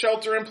inside.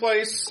 Shelter in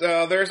place.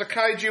 There's a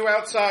kaiju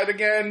outside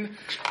again.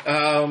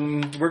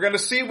 We're going to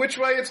see which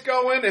way it's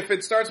going. If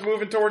it starts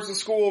moving towards the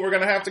school, we're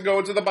going to have to go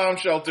into the bomb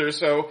shelter.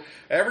 So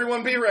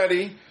everyone, be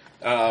ready.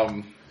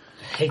 I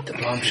hate the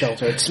bomb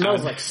shelter. It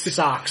smells like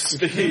socks.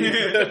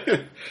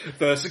 The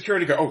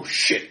security guard. Oh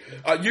shit!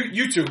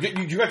 You two,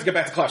 you have to get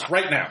back to class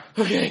right now.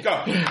 Okay,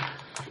 go.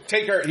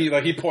 Take her.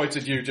 He points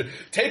at you.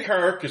 Take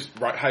her because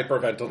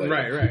hyperventilating.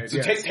 Right. So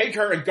yes. take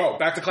her and go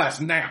back to class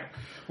now.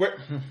 Where's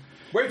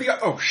the?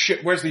 Oh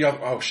shit! Where's the other?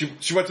 Oh, she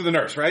went to the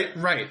nurse, right?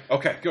 Right.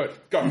 Okay, good.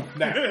 Go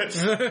now.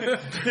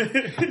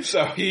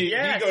 So he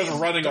goes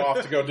running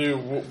off to go do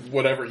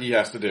whatever he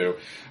has to do.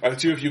 Are the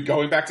two of you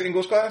going back to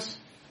English class?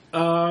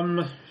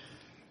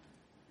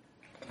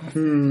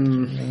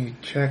 Maybe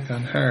check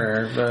on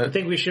her, but I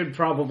think we should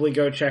probably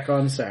go check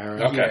on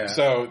Sarah. Okay, Yeah.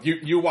 so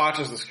you watch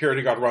as the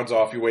security guard runs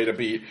off. You wait a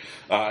beat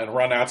and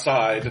run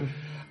outside.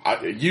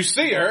 You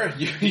see her.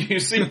 You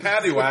see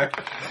Paddywhack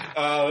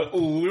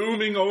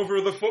looming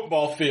over the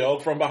football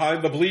field from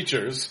behind the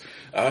bleachers.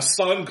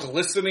 Sun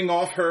glistening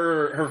off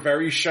her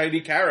very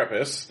shiny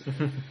carapace.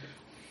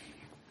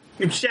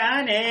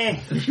 Shiny.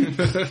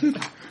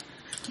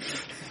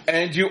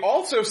 And you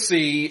also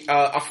see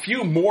a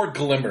few more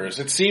glimmers.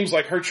 It seems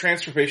like her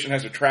transformation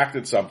has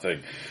attracted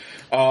something.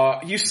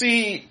 You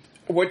see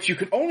what you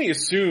can only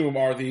assume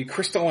are the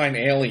crystalline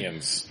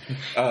aliens.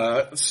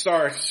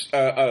 Start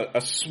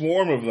a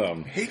swarm of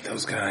them. I hate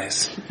those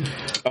guys.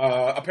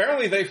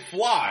 Apparently they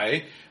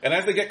fly, and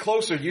as they get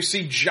closer, you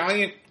see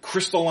giant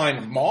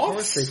crystalline moths. Of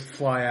course they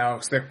fly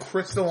out, 'cause they're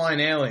crystalline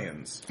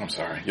aliens. I'm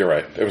sorry, you're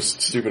right. It was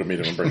stupid of me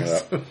to even bring it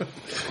up.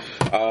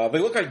 They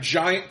look like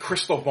giant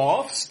crystal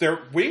moths. Their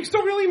wings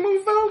don't really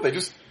move, though. They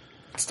just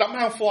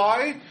somehow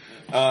fly.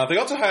 They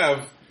also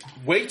have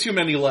way too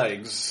many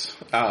legs.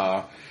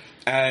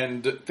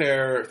 And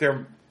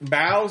their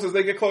mouths, as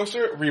they get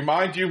closer,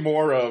 remind you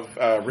more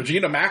of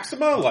Regina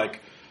Maxima,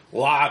 like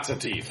lots of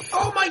teeth.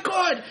 Oh my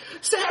god!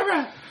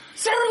 Sarah!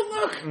 Sarah,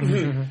 look!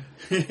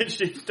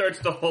 She starts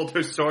to hold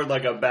her sword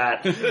like a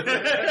bat.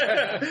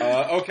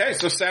 Okay,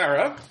 so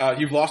Sarah,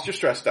 you've lost your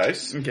stress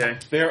dice. Okay.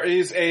 There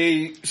is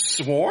a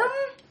swarm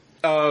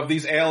of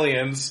these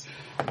aliens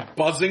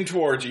buzzing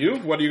towards you.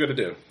 What are you going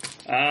to do?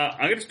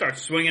 I'm going to start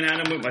swinging at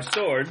him with my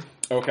sword.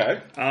 Okay.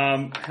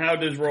 How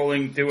does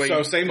rolling do?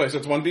 So same way, so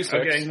it's 1d6.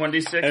 Okay,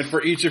 1d6. And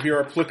for each of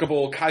your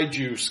applicable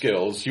kaiju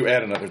skills, you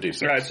add another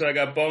d6. Right, so I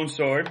got bone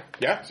sword.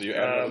 Yeah, so you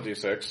add another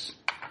d6.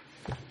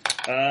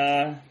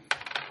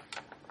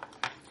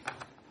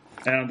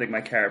 I don't think my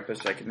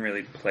carapace I can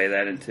really play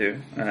that into,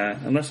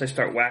 unless I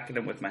start whacking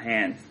him with my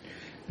hand.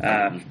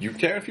 You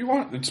can if you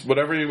want. It's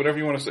whatever you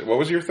want to say. What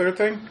was your third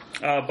thing?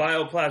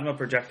 Bioplasma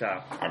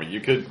projectile. I mean,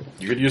 you could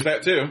use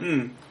that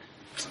too.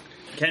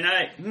 Can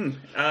I,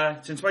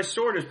 since my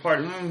sword is part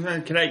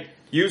of, can I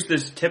use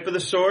this tip of the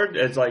sword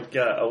as like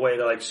a way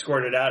to like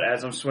squirt it out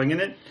as I'm swinging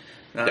it?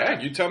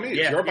 Yeah, you tell me.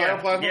 It's your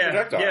bioplasma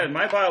projectile. Yeah,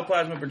 my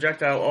bioplasma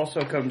projectile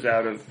also comes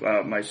out of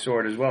my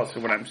sword as well.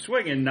 So when I'm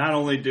swinging, not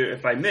only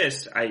if I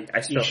miss, I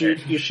still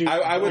hit. You shoot.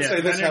 I would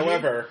say this,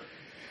 however.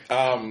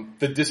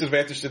 The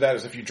disadvantage to that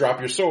is if you drop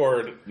your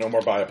sword, no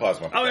more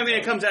bioplasma. Oh, I mean,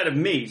 it comes out of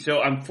me,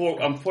 so I'm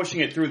pushing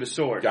it through the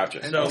sword.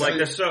 Gotcha. So, like,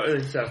 the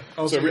sword...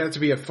 Also, So you have to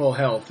be at full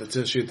health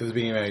to shoot the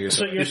beam at your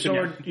So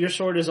your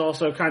sword is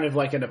also kind of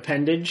like an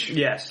appendage.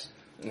 Yes.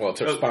 Well,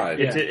 it's her spine.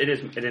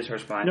 It is her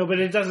spine. No, but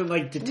it doesn't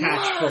like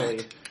detach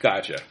fully.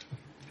 Gotcha.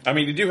 I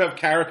mean, you do have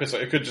carapace.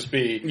 It could just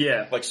be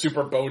like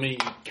super bony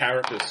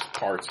carapace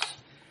parts.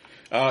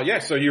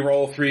 So you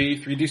roll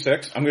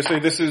 3d6. I'm going to say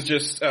this is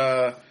just,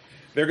 they're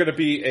going to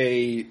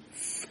be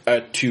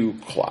a 2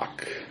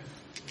 clock.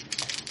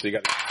 So you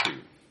got 2.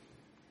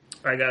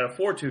 I got a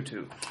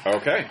 4-2-2.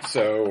 Okay,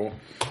 so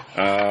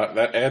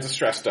that adds a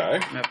stress die.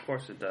 Of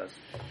course it does.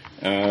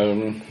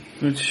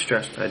 Which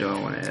stress die do I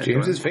want to add?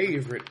 James's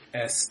favorite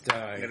S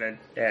die. I'm going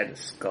to add a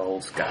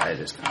skulls guy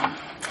this time.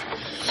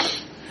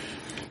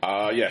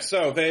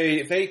 So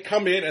they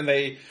come in and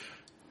they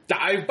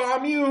dive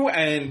bomb you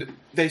and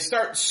they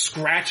start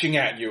scratching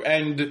at you,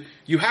 and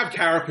you have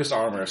carapace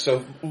armor,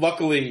 so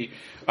luckily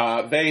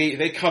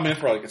they come in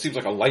for it seems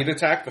like a light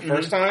attack the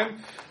first time,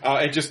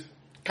 and just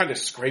kind of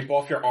scrape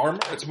off your armor.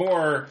 It's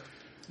more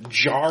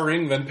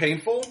jarring than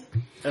painful.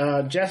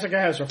 Jessica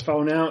has her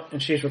phone out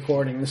and she's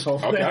recording this whole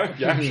thing. Okay,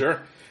 yeah,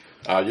 sure.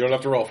 You don't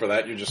have to roll for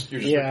that. You're just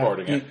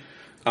recording it.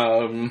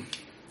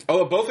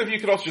 Both of you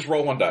could also just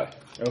roll 1 die.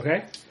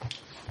 Okay.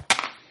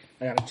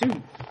 I got a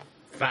 2.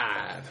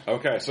 5.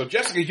 Okay, so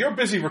Jessica, you're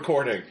busy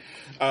recording.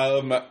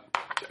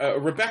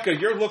 Rebecca,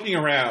 you're looking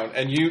around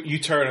and you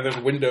turn and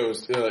there's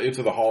windows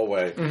into the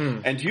hallway,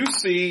 and you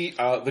see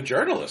the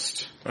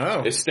journalist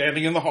is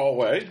standing in the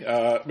hallway,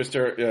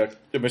 Mr.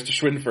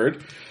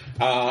 Schwinford,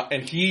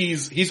 and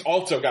he's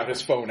also got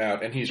his phone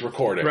out and he's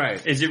recording.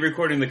 Right. Is he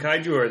recording the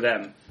kaiju or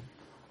them?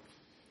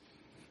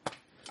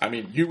 I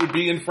mean, you would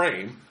be in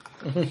frame,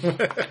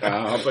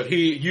 but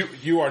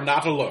you are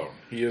not alone.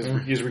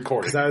 He's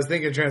recording. Because I was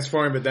thinking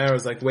transform, but then I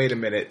was like, wait a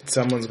minute,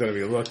 someone's going to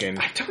be looking.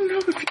 I don't know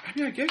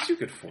I guess you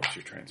could force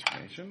your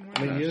transformation.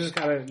 I mean, you just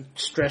gotta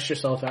stress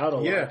yourself out a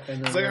lot. Yeah.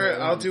 It's like, alright,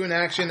 I'll do an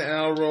action and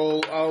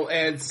I'll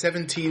add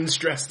 17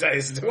 stress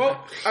dice to it.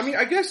 Well, I mean,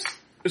 I guess,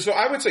 so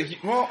I would say,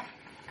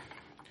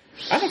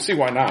 I don't see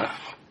why not.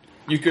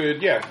 You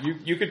could,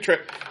 you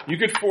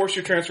could force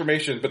your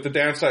transformation, but the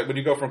downside, when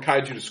you go from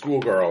kaiju to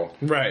schoolgirl,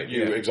 right,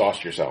 you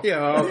exhaust yourself. Yeah,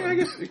 I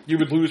guess you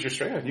would lose your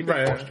strength. You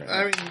could force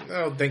I mean,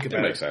 I'll think about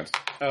it. That makes sense.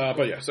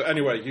 But yeah, so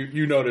anyway,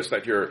 you notice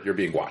that you're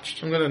being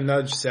watched. I'm gonna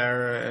nudge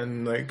Sarah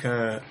and like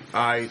kind of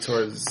eye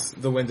towards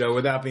the window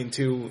without being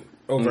too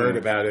overt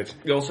about it.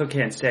 You also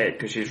can't say it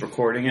because she's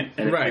recording it,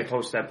 and if you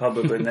post that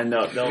publicly, then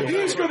they'll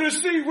He's gonna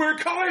see where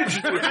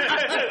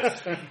kaiju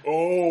is.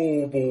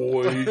 Oh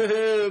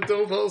boy.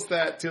 Don't post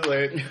that, too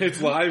late. It's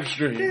live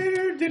stream.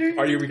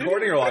 Are you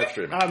recording or live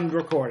streaming? I'm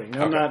recording.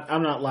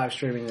 I'm not live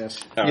streaming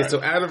this. All right. So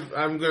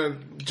I'm gonna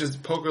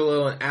just poke her a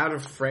little, and out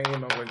of frame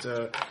I'm going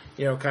to,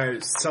 kind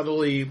of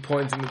subtly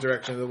point in the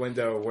direction of the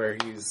window where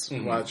he's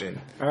watching.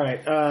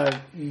 Alright,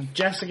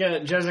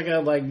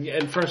 Jessica, like,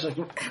 at first, like,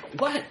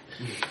 what?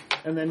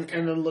 And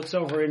then looks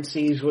over and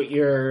sees what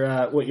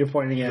you're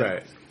pointing at.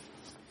 Right.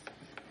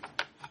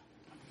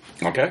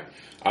 Okay.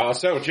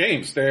 So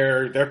James,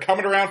 they're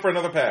coming around for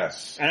another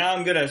pass. And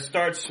I'm gonna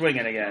start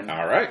swinging again.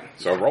 All right.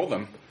 So roll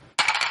them.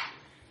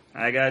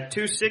 I got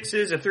 2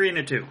 6s, a 3, and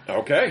a 2.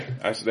 Okay.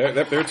 So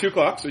they're 2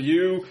 clocks. So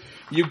you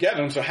get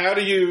them. So how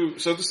do you?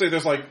 So let's say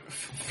there's like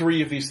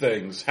 3 of these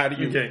things. How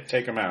do you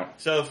take them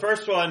out? So the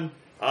first one,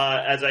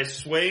 as I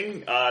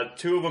swing,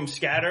 2 of them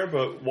scatter,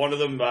 but one of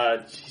them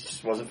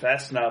just wasn't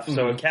fast enough,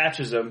 so it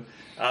catches him.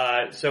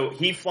 So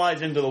he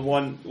flies into the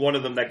one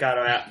of them that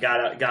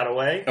got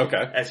away.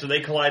 Okay. And so they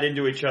collide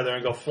into each other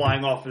and go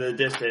flying off in the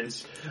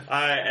distance.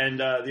 And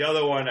the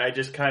other one, I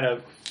just kind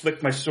of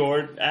flick my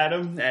sword at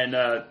him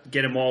and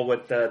get him all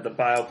with the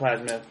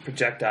bioplasma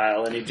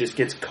projectile, and he just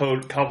gets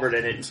covered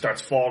in it and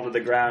starts falling to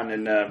the ground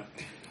and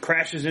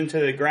crashes into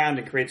the ground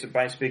and creates a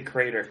nice big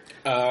crater.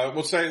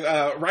 We'll say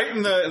right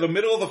in the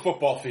middle of the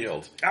football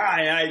field.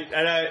 I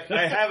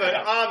have an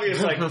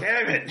obvious, like,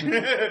 damn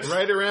it.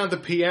 Right around the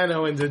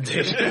piano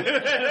indentation.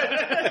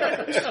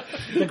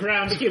 The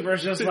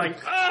groundskeeper's just like,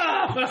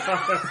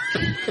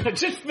 I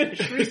just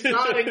finished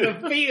restoring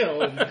the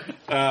field.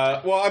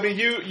 Well, I mean,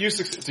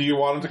 do you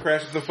want him to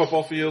crash into the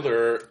football field,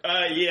 or?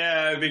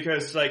 Yeah,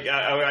 because, like,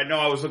 I know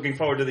I was looking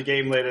forward to the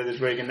game later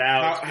this week, and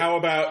now... How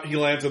about he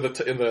lands in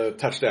the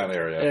touchdown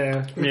area?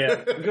 Yeah.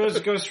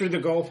 Goes through the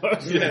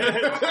goalpost.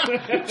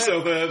 Yeah.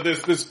 So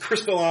this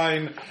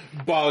crystalline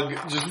bug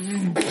just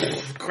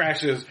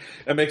crashes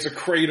and makes a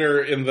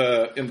crater in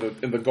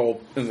the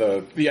goal in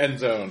the end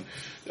zone.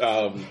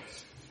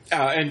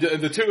 And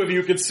the 2 of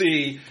you can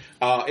see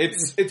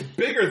it's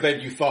bigger than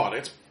you thought.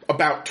 It's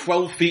about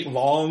 12 feet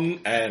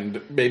long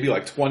and maybe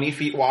like 20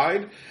 feet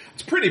wide.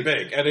 It's pretty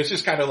big, and it's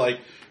just kind of like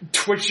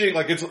twitching,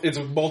 like its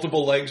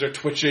multiple legs are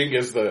twitching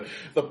as the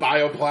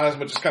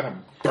bioplasma just kind of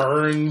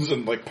burns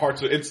and like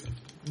parts of it's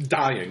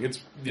dying. It's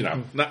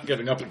not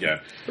getting up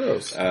again.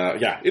 Gross.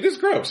 Yeah, it is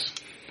gross.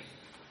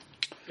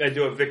 I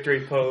do a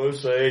victory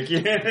pose, like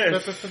yeah.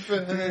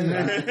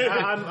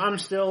 I'm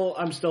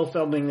still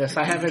filming this.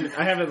 I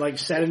haven't like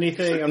said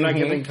anything. I'm not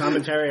giving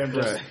commentary. I'm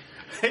just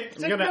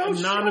I'm gonna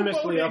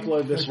anonymously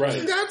upload this.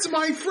 Right. That's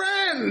my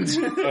friend!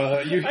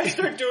 I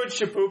start doing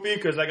shapoopy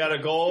because I got a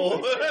goal.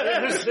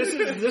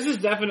 This is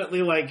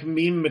definitely like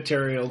meme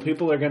material.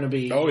 People are gonna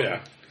be. Oh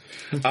yeah.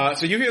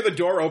 So you hear the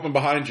door open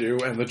behind you,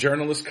 and the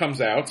journalist comes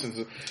out and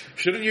says,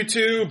 "Shouldn't you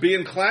two be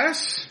in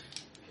class?"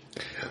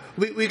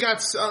 We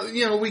got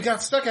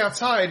stuck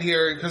outside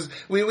here because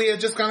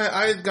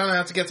I had gone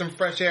out to get some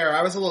fresh air.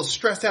 I was a little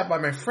stressed out by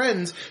my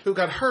friends who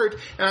got hurt,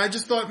 and I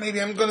just thought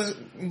maybe I'm gonna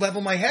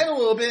level my head a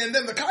little bit. And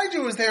then the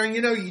kaiju was there, and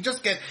you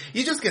just get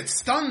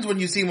stunned when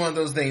you see one of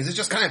those things. It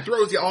just kind of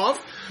throws you off.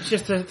 It's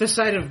just the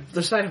sight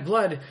of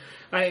blood.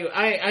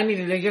 I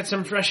needed to get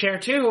some fresh air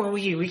too.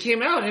 We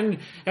came out and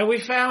we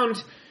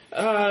found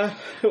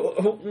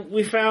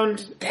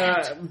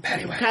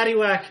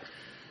Paddywhack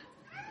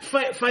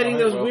fighting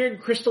those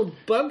weird crystal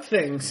bug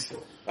things.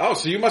 Oh,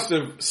 so you must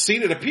have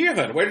seen it appear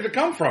then. Where did it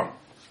come from?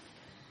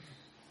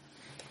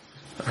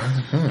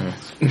 Where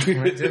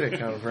did it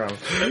come from?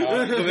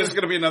 So this is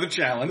going to be another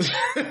challenge.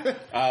 We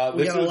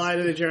gotta lie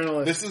to the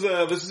journalist. This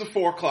is a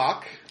 4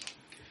 o'clock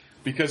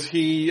because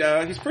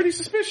he's pretty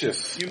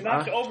suspicious. You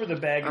knocked over the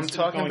bag. I'm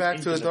talking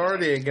back to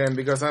authority again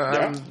because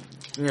I'm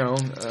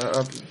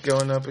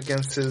going up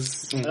against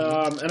his. And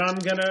I'm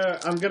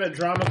gonna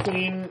drama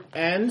queen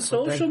and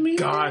social media.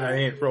 God, I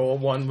ain't roll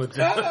one with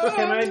that.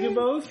 Can I do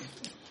both?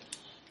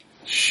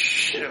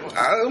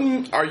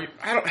 Are you?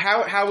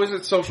 How is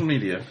it social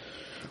media?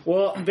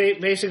 Well,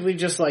 basically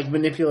just like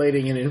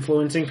manipulating and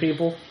influencing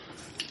people.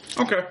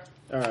 Okay.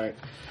 All right.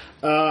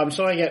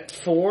 So I get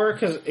 4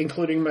 because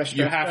including my stress.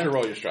 You have die. to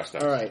roll your stress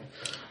dice. All right.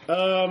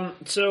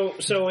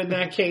 So in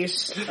that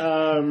case,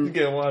 You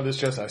get one of the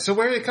stress dice. So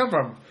where did it come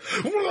from?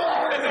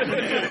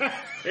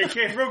 It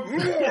came from.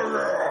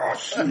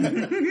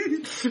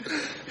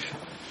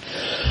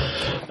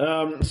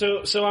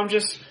 so I'm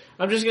just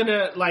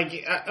gonna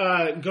like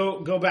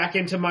go back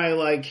into my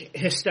like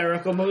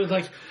hysterical mood.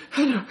 Like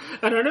I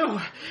don't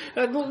know.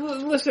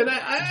 Listen,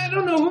 I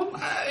don't know.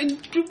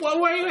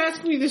 Why are you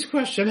asking me this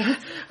question?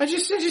 I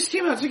just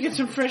came out to get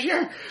some fresh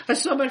air. I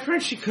saw my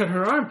friend. She cut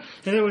her arm,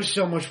 and there was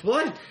so much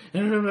blood.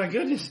 And oh my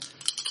goodness.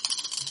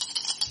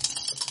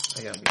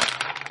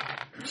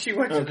 She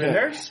went to the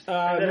nurse.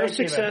 No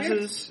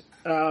successes.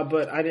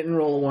 But I didn't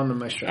roll a 1 on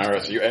my stress. All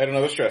right, so you add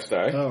another stress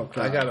die. Oh,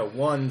 God. I got a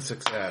 1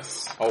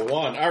 success. A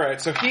 1. All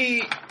right, so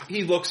he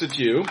looks at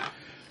you.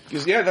 He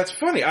goes, "Yeah, that's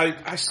funny.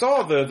 I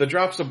saw the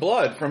drops of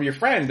blood from your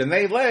friend, and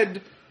they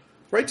led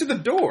right to the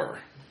door.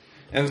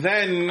 And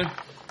then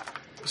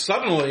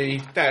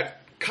suddenly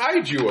that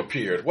kaiju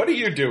appeared. What are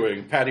you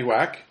doing,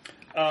 Paddywhack?"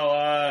 Oh,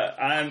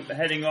 I'm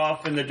heading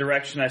off in the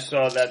direction I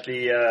saw that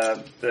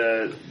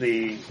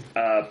the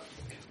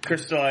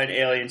crystalline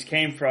aliens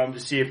came from to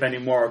see if any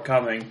more are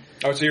coming.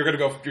 Oh, so you're gonna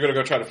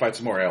go try to fight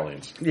some more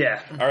aliens.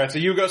 Yeah. All right, so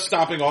you go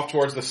stomping off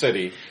towards the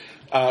city.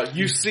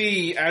 You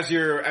see as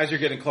you're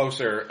getting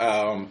closer,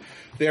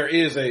 there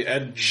is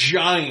a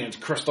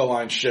giant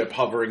crystalline ship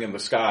hovering in the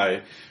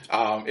sky.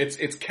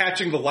 It's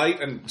catching the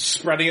light and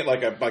spreading it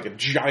like a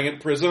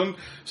giant prism.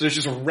 So there's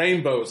just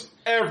rainbows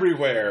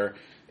everywhere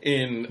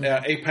in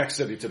Apex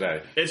City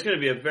today. It's going to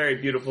be a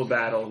very beautiful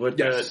battle with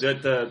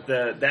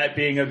the that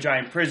being a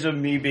giant prism,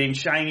 me being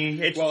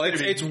shiny.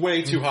 It's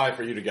way too high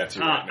for you to get to.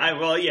 Right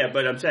now.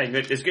 But I'm saying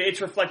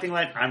it's reflecting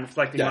light. I'm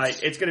reflecting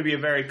light. It's going to be a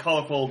very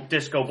colorful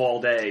disco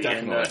ball day.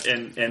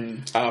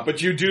 Definitely.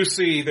 But you do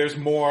see there's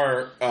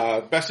more.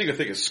 Best thing to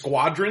think is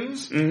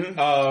squadrons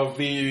of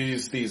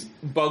these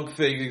bug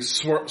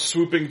things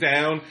swooping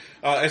down.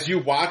 As you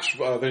watch,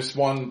 there's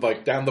one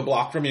like down the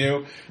block from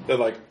you that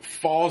like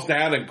falls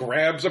down and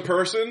grabs a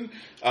person,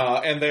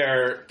 and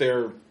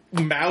their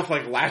mouth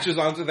like latches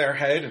onto their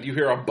head, and you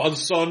hear a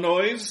buzzsaw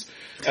noise,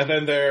 and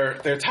then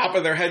their top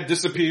of their head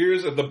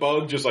disappears, and the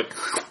bug just like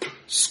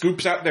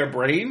scoops out their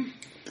brain,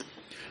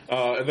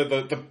 and then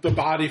the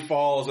body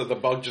falls, and the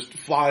bug just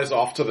flies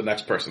off to the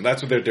next person.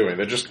 That's what they're doing.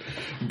 They're just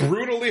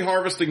brutally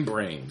harvesting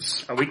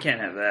brains. Oh, we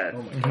can't have that.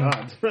 Oh my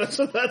God,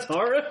 that's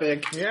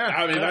horrific. Yeah,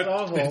 I mean that's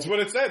awful. That's what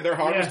it said. They're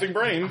harvesting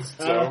brains.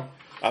 So.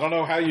 I don't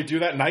know how you do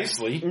that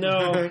nicely.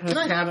 No, can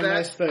I have not that? a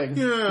nice thing.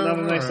 Yeah, Not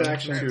a nice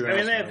action. I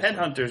mean, they have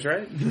headhunters,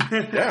 right?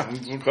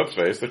 Yeah, Clip's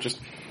face. They're just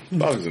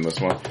bugs in this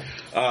one.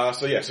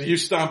 So you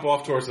stomp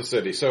off towards the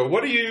city. So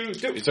what do you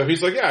do? So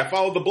he's like, yeah, I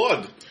followed the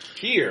blood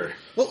here.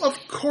 Well,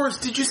 of course.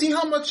 Did you see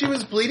how much she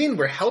was bleeding?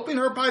 We're helping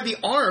her by the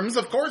arms.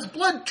 Of course,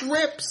 blood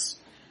drips.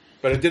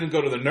 But it didn't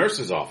go to the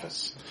nurse's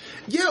office.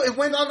 Yeah, it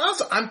went on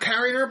us. I'm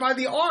carrying her by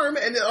the arm,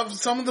 and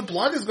some of the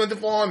blood is going to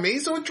fall on me,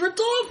 so it dripped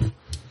off.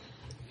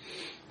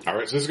 All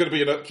right, so this is going to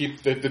be enough.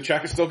 Keep the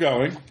check is still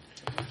going.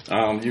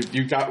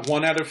 You got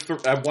 1 out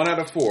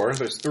of 4.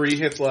 There's 3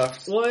 hits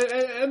left. Well,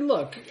 and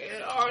look,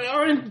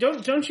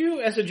 don't you,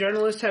 as a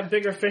journalist, have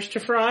bigger fish to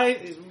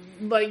fry?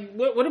 Like,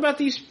 what about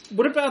these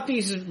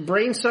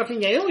brain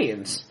sucking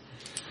aliens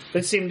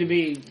that seem to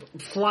be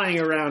flying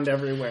around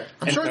everywhere?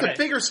 I'm sure it's a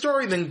bigger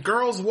story than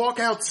girls walk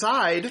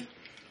outside.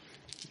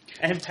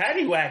 and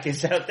Paddywhack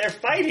is out there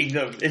fighting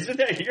them. Isn't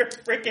that your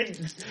freaking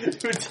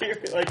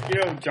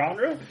material,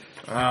 genre?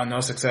 No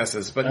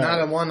successes, but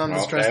not a one on the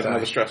stress add die.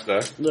 another stress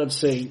die. Let's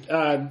see.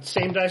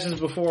 Same dice as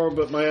before,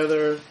 but my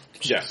other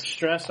Yes.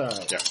 stress. All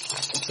right. Yeah.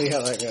 Let's see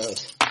how that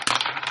goes.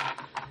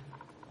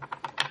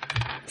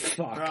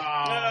 Fuck.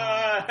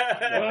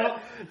 Well,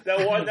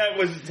 the one that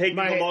was taking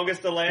the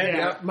longest to land.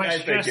 Yeah,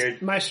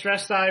 my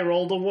stress die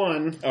rolled a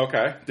 1.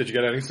 Okay. Did you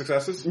get any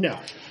successes? No.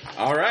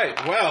 All right.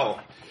 Well,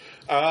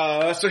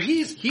 so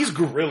he's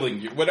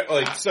grilling you.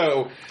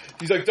 So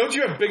he's like, "Don't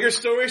you have bigger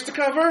stories to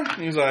cover?"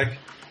 And he's like,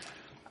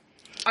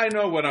 "I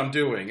know what I'm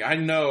doing. I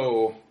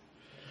know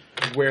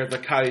where the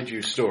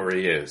kaiju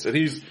story is." And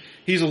he's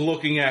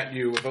looking at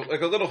you with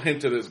a little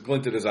glint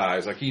at his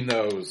eyes, like he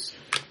knows.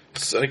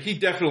 Like he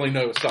definitely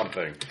knows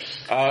something,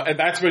 and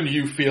that's when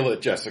you feel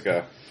it,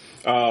 Jessica.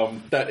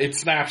 That it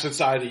snaps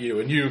inside of you,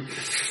 and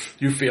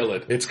you feel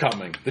it. It's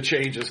coming. The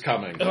change is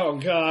coming. Oh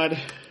God.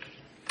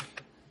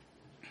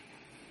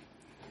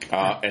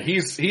 And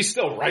he's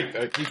still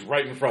right. He's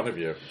right in front of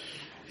you.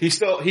 He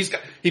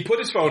put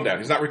his phone down.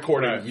 He's not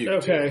recording you.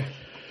 Okay.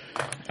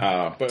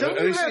 But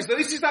at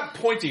least he's not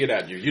pointing it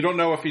at you. You don't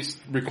know if he's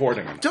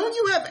recording him. Don't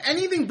you have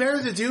anything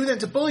better to do than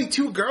to bully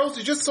two girls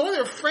who just saw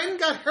their friend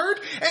got hurt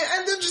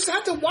and then just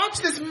have to watch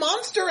this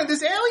monster and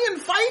this alien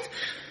fight?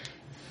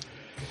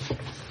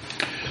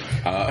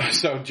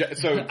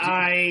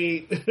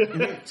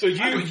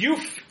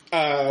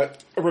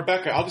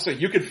 Rebecca, I'll just say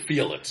you can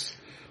feel it.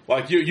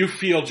 Like you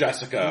feel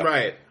Jessica.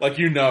 Right. Like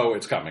you know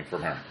it's coming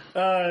from her.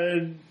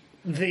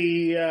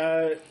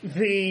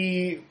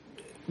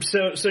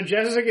 So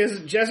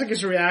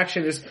Jessica's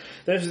reaction is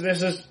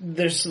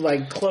there's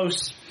like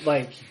close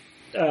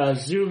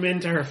zoom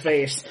into her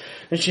face,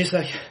 and she's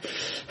like,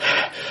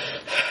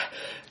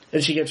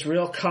 and she gets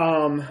real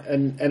calm,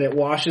 and it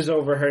washes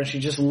over her, and she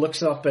just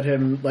looks up at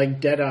him like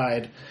dead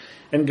eyed,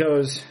 and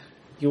goes,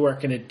 "You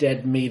work in a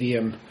dead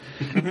medium."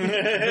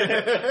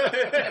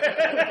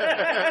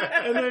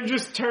 And then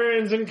just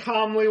turns and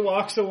calmly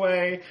walks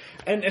away.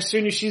 And as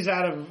soon as she's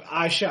out of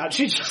eyeshot,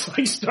 she just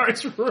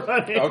starts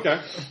running. Okay.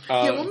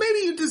 Yeah, well, maybe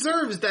you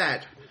deserved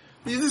that.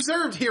 You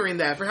deserved hearing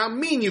that for how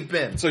mean you've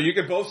been. So you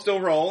could both still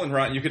roll, and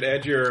Ryan, you could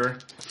add your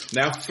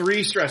now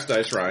 3 stress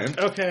dice, Ryan.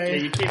 Okay.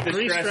 Yeah, you keep the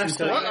 3 stress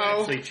until you Uh-oh.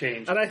 actually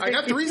change. And I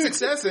got 3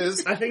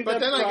 successes, I think but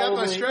that's then I got my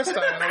probably- stress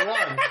die and I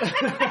won.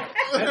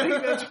 I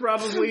think that's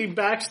probably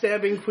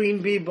backstabbing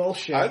Queen Bee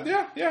bullshit.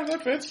 Yeah,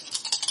 that fits.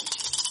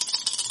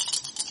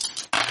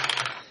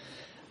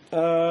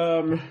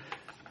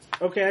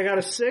 Okay, I got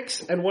a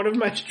 6, and one of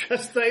my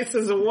stress dice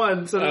is a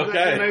 1. So does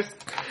that Okay.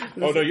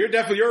 Oh no, you're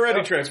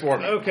already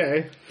transforming.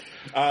 Okay.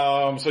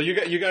 So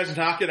you guys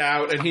knock it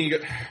out, and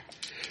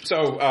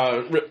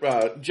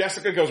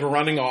Jessica goes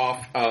running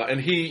off,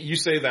 and you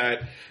say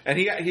that, and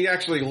he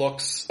actually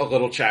looks a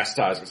little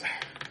chastised. Goes,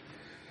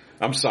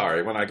 "I'm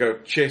sorry. When I go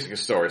chasing a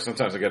story,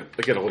 sometimes I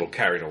get a little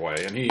carried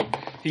away." And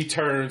he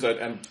turns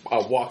and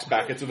walks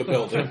back into the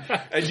building,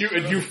 and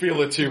you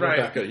feel it too, Right.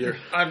 Rebecca.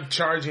 I'm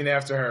charging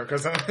after her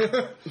because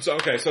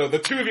So the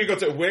two of you go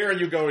to where are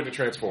you going to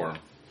transform?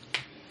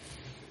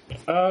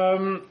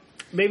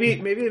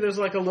 Maybe there's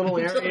like a little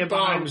area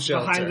bomb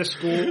behind the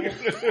school.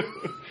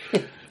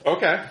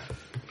 Okay.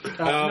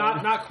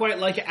 Not quite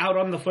like out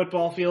on the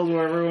football field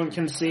where everyone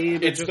can see.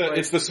 But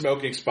It's the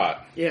smoking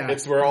spot. Yeah.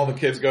 It's where all the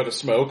kids go to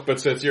smoke, but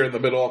since you're in the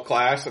middle of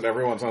class and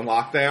everyone's on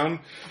lockdown,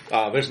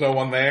 there's no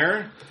one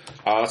there.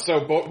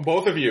 So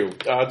both of you,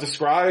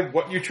 describe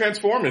what you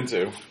transform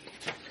into.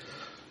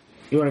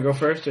 You want to go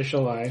first, or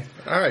shall I?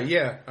 Alright,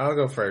 yeah, I'll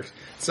go first.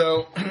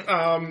 So,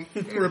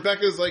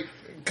 Rebecca's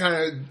kind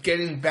of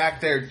getting back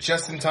there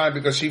just in time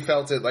because she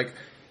felt it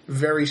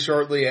very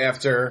shortly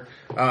after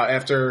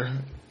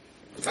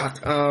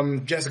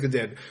Jessica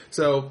did.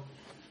 So,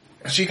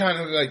 she kind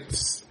of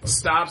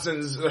stops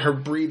and her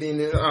breathing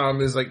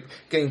is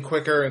getting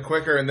quicker and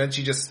quicker, and then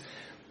she just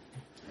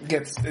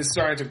is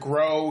starting to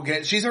grow.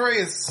 She's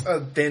already a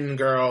thin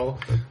girl,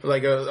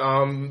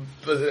 kind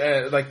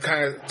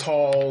of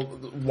tall,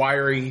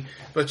 wiry,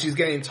 but she's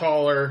getting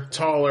taller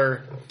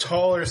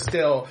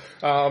still.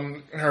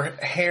 Her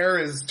hair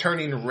is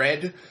turning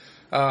red.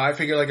 I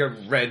figure like a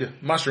red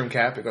mushroom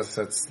cap because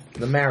that's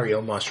the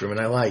Mario mushroom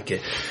and I like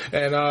it.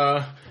 And,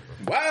 Wow!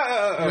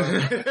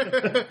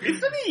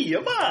 It's me,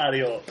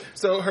 Mario.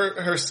 so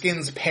her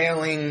skin's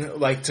paling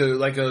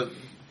to a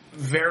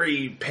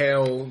very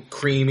pale,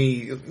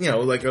 creamy,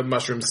 like a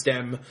mushroom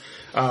stem.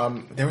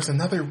 There was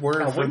another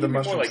word for the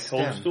mushroom more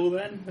stem. toadstool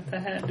then with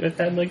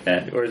that like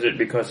that, or is it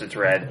because it's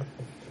red?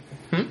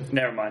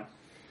 Never mind.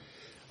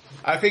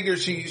 I figure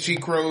she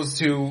grows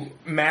to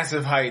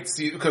massive heights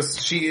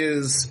because she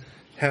is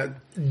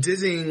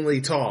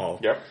dizzyingly tall.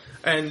 Yep.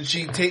 And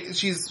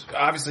she's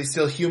obviously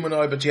still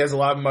humanoid, but she has a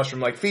lot of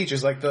mushroom-like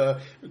features, like the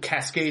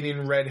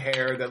cascading red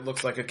hair that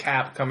looks like a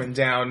cap coming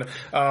down.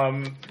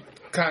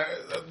 Kind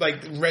of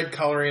like red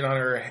coloring on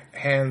her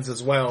hands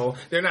as well.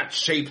 They're not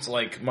shaped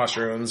like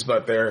mushrooms,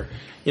 but they're,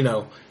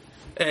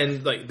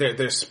 and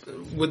they're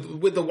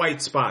with the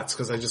white spots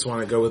because I just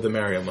want to go with the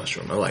Mario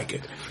mushroom. I like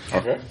it.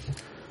 Okay.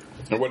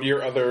 And what are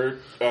your other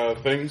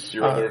things?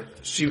 Your other...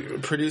 She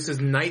produces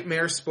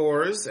nightmare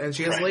spores, and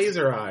she has Right.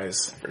 laser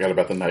eyes. Forgot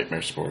about the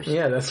nightmare spores.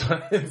 Yeah, that's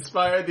what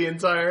inspired the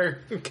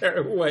entire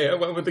way I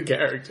went with the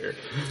character.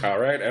 All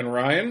right, and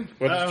Ryan,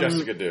 what does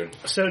Jessica do?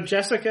 So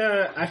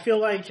Jessica, I feel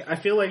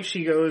like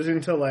she goes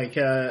into like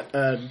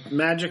a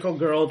magical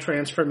girl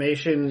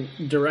transformation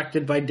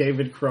directed by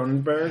David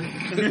Cronenberg.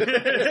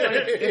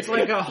 It's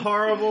like a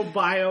horrible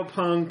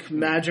biopunk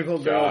magical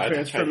girl God, I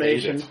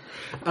transformation.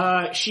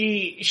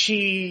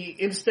 She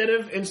instead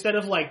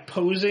of like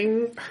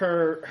posing,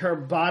 her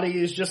body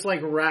is just like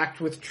racked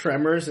with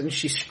tremors, and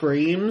she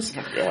screams.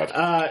 Oh,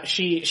 God.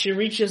 She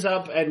reaches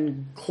up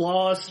and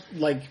claws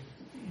like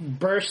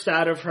burst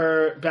out of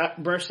her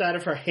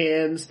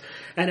hands,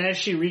 and as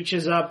she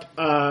reaches up,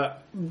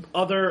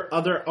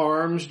 other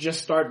arms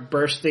just start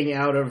bursting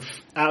out of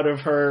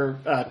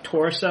her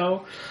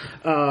torso,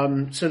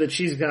 so that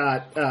she's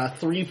got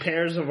 3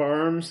 pairs of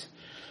arms.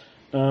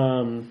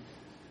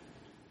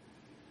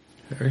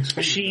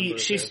 She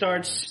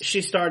starts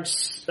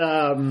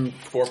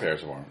 4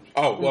 pairs of arms.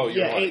 Oh, well,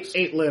 you're yeah,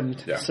 eight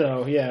limbed. Yeah.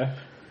 So yeah.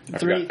 I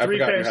forgot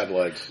you had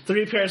legs.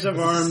 3 pairs of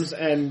arms,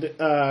 and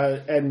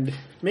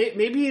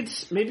maybe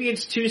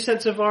it's 2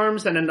 sets of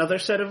arms and another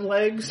set of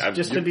legs,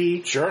 just to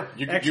be sure.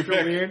 You extra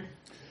pick. weird.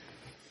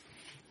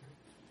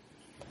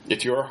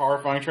 It's your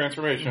horrifying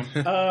transformation.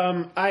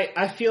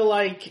 I feel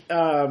like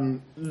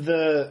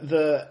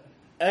the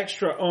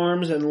extra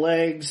arms and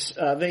legs,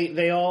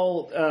 they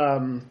all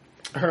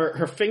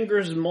her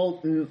fingers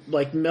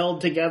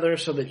meld together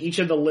so that each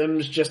of the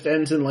limbs just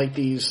ends in like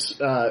these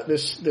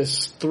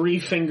this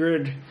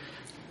 3-fingered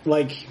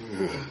like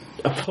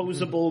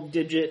opposable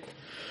digit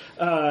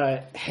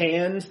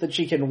hands that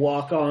she can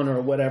walk on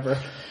or whatever.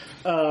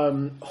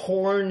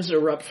 Horns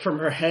erupt from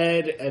her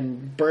head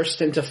and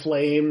burst into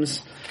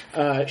flames.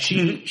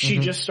 She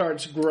just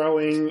starts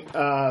growing,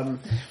 and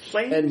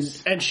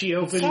she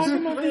opens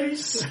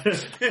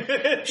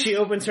she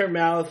opens her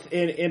mouth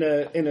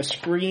in a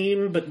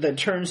scream, but that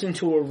turns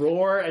into a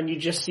roar, and you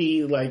just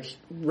see like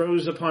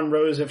rows upon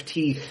rows of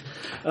teeth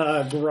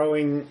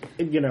growing.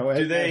 You know,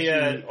 Do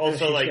they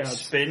also like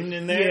shouts. spin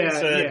in there Yeah,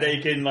 so that yeah. they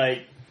can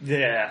like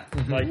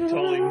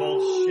totally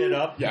mulch shit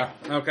up? Yeah.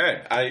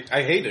 Okay. I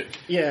hate it.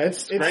 Yeah,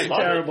 it's great.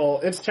 terrible.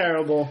 It's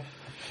terrible.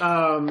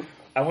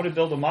 I want to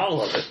build a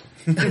model of it.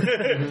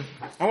 I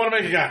want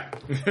to make a guy.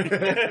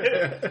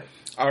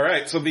 All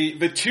right. So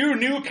the 2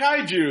 new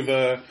kaiju,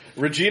 the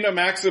Regina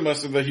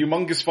Maximus and the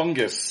Humongous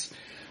Fungus,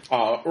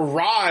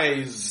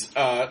 rise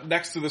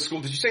next to the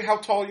school. Did you say how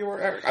tall you were,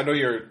 Eric? I know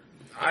you're.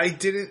 I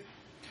didn't.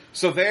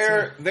 So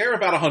they're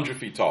about 100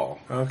 feet tall.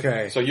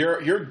 Okay. So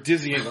you're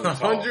dizzyingly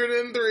tall.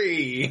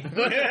 103.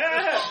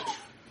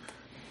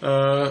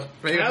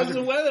 Maybe How's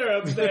the weather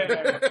up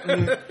there?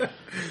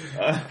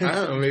 I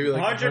don't know, maybe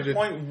like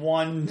 100.1.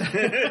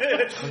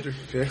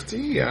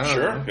 150? I don't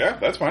Sure. know. Yeah,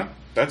 that's fine.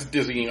 That's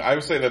dizzying. I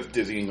would say that's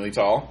dizzyingly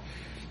tall.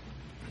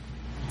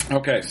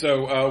 Okay,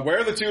 so where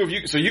are the 2 of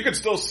you? So you could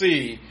still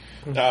see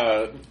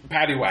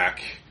Paddywhack.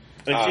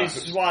 Like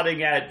she's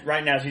swatting at,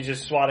 right now she's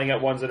just swatting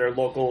at ones that are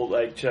local,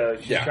 like,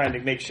 she's trying to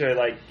make sure,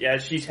 like,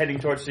 she's heading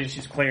towards the city,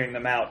 she's clearing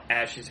them out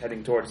as she's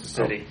heading towards the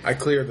city. I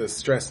cleared the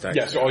stress dice.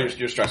 Yeah, so all your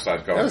stress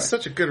dice go That away. was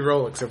such a good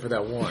roll, except for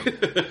that one.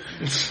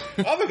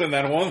 Other than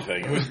that one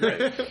thing, it was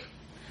great.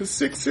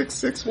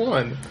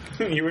 6661.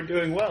 You were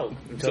doing well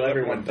until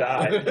everyone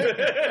died. In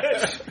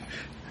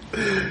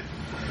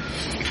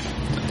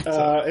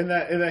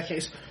that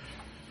case,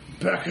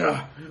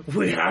 Becca,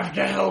 we have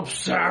to help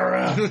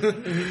Sarah.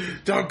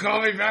 Don't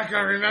call me Becca,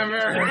 remember?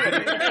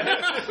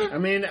 I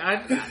mean,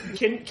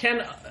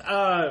 can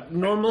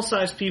normal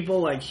sized people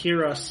like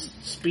hear us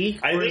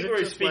speak? I or is think it we're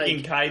just, speaking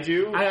like,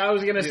 kaiju. I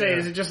was gonna say, Yeah.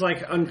 is it just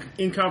like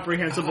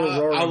incomprehensible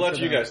roaring? I'll let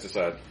to you them? guys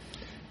decide.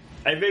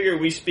 I figure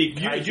we speak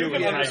kaiju you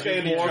can in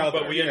understand kaiju each form, other,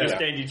 but we yeah.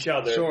 understand each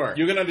other. Sure.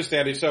 You can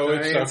understand it, so I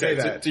it's didn't say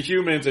okay. that. To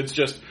humans, it's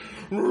just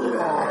back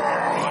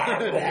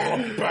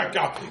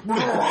up.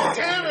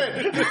 Damn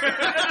it!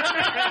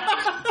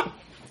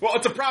 Well,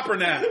 it's a proper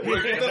nap.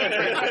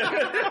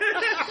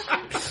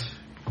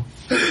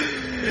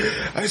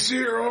 I see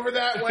her over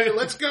that way,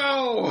 let's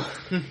go!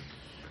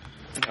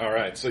 All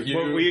right, so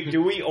you. But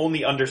do we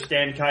only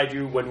understand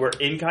kaiju when we're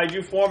in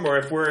kaiju form, or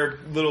if we're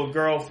little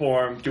girl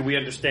form, do we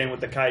understand what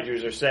the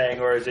kaijus are saying,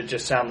 or does it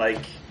just sound like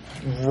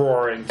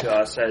roaring to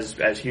us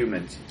as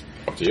humans?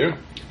 Up to you.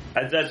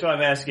 That's what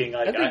I'm asking.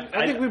 Like,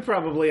 I think we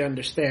probably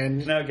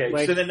understand. Okay,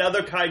 Like, so then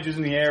other kaijus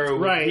in the area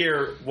would Right.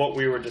 hear what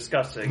we were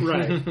discussing.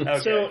 right.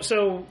 Okay.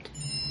 So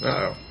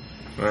Uh-oh.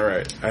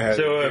 Alright, I had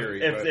So a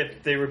theory, but...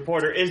 if the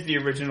reporter is the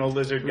original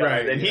lizard guy,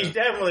 Right, then yeah. he's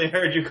definitely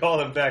heard you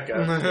call him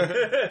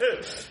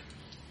Becca.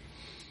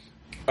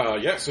 So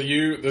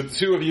the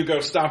 2 of you go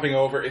stomping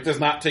over. It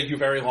does not take you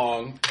very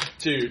long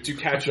to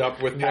catch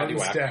up with One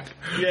Paddywhack. step.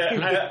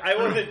 Yeah, I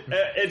wasn't.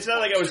 It's not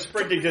like I was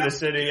sprinting to the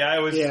city. I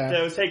was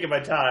taking my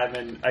time,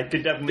 and I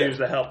could definitely use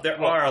the help.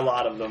 There are a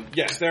lot of them.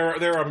 Yes,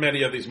 there are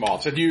many of these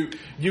moths, and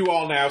you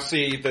all now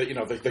see the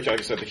like I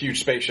said, the huge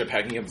spaceship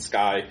hanging in the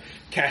sky,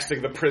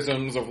 casting the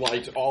prisms of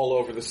light all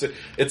over the city.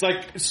 It's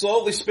like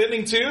slowly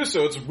spinning too,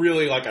 so it's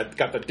really like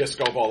got the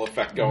disco ball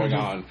effect going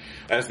on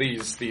as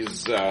these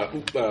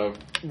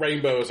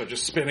rainbows are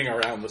just spinning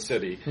around the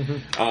city.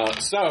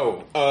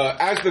 So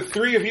as the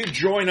three of you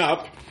join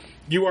up,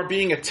 you are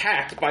being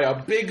attacked by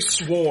a big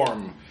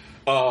swarm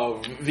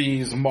of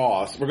these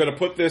moths. We're going to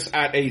put this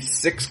at a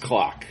 6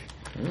 clock.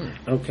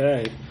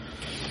 Okay.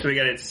 So we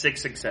got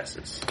 6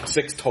 successes.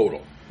 6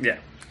 total. Yeah.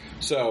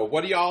 So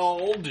what are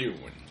y'all doing?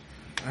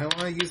 I want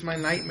to use my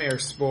nightmare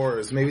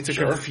spores, maybe to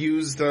Sure.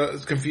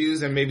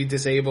 confuse and maybe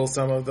disable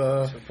some of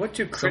the. What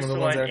do Some of the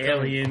ones crystalline that are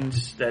coming.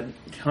 aliens that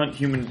hunt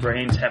human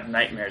brains have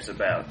nightmares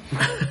about?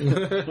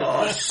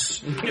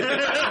 Us.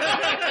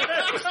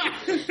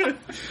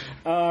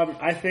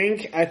 I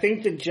think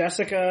that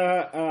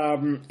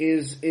Jessica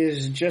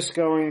is just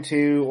going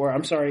to, or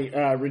I'm sorry,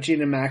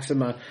 Regina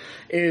Maxima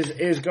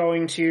is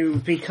going to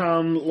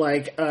become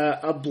like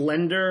a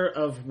blender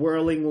of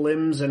whirling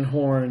limbs and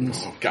horns.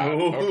 Oh, God.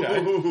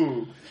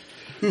 Okay.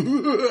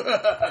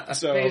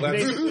 So that's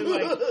Basically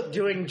like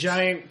doing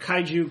giant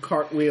kaiju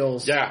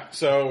cartwheels. yeah.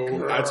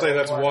 So I'd say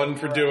that's 1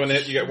 for doing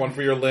it. You get 1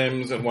 for your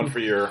limbs and 1 for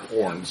your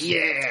horns.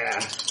 Yeah.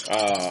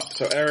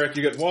 So Eric,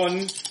 you get 1,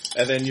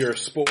 and then your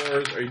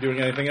spores. Are you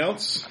doing anything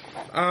else?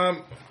 I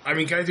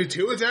mean, can I do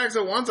 2 attacks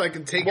at once? I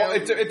can take Well, out.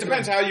 it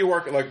depends how you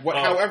work. Like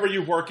however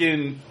you work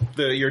in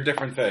your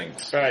different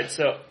things. All right,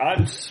 so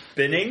I'm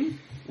spinning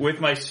with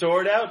my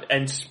sword out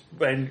and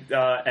spraying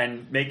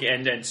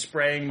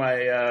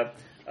my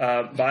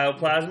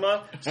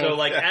bioplasma. So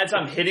like as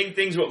I'm hitting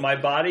things with my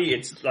body,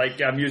 it's like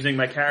I'm using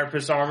my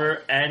carapace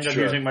armor and I'm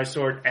Sure. using my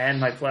sword and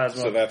my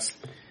plasma. So That's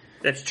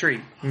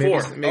tree. Maybe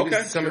 4. maybe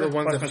Okay, some sure. of the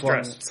ones that Plasma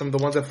fly, stress. some of the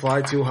ones that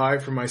fly too high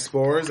for my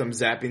spores, I'm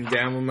zapping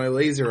down with my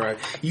laser eye.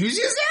 Use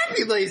your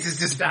zappy lasers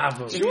to stop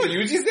them. sure,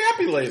 use your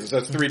zappy lasers.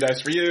 That's 3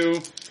 dice for you.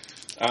 You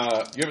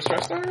have a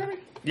stress die already?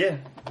 Yeah.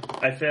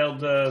 I failed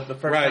the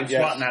first time Right.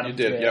 Yes, swatting at him. you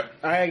did. Yep.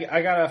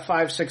 I got a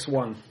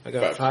 5-6-1. I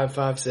got 5,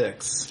 5,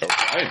 6.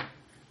 Okay.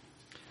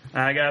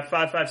 I got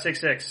 5, 5,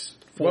 6, 6.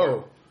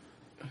 Whoa.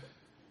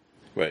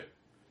 Wait.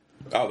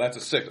 Oh, that's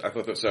a 6. I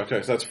thought that's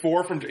okay. So that's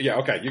 4 from. Yeah.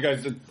 Okay. You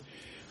guys did.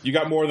 You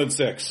got more than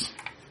 6.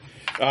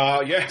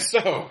 Yeah,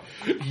 so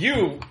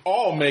you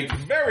all make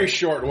very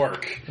short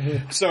work.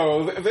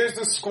 So there's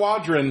this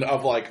squadron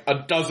of like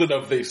a dozen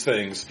of these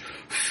things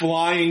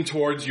flying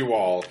towards you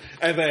all,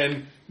 and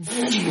then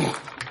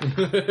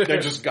they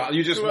just got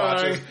you. Just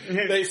watch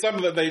it.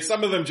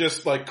 Some of them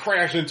just like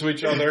crash into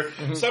each other.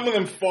 Some of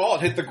them fall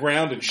and hit the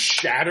ground and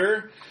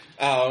shatter.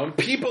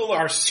 People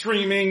are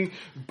screaming.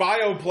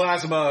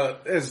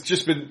 Bioplasma has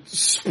just been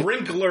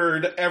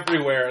sprinklered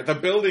everywhere. The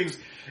buildings.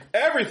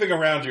 Everything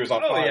around you is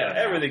on Oh fire. yeah,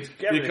 now everything.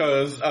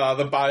 because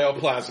the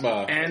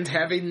bioplasma. And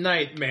having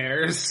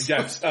nightmares.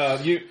 Yes,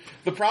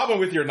 the problem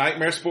with your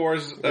nightmare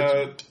spores,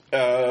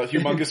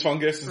 humongous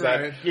fungus, is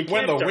Right. that You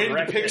when can't the wind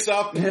direct picks it.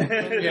 up,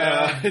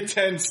 it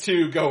tends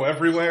to go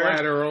everywhere.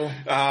 Lateral.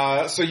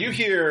 So you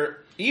hear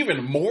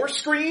even more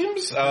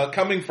screams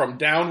coming from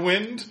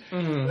downwind.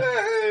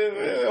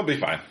 It'll be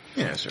fine.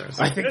 Yeah, sure.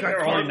 I think I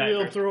They're only cartwheeled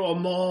nightmares. through a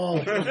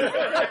mall.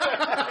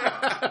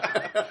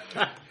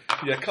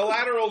 Yeah,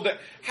 collateral.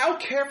 How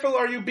careful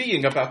are you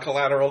being about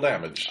collateral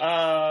damage?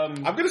 I'm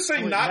going to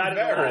say not not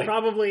at very. all.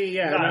 Probably,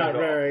 yeah, Not not at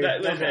all. very.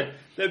 Listen,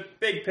 the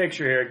big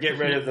picture here: get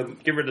rid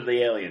of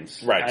the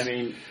aliens. Right. I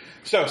mean,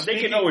 So they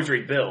can always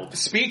rebuild.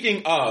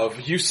 Speaking of,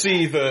 you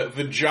see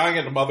the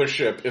giant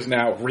mothership is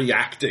now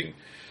reacting.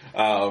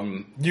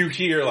 You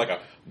hear like a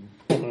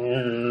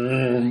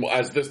boom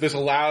as this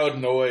loud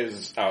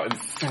noise and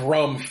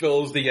thrum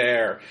fills the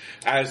air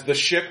as the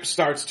ship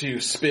starts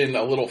to spin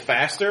a little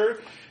faster,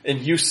 and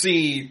you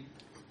see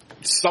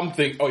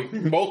something,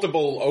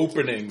 multiple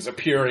openings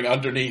appearing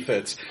underneath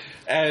it,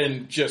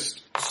 and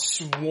just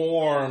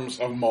swarms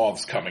of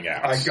moths coming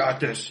out. I got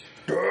this.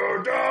 So,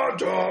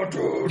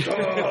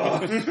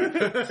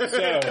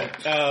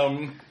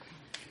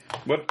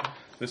 what?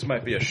 This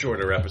might be a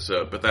shorter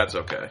episode, but that's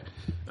okay.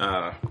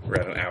 We're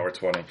at an hour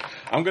 20.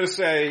 I'm going to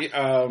say,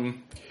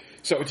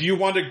 so do you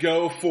want to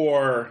go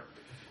for,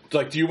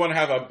 like, do you want to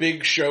have a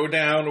big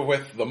showdown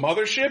with the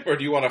mothership, or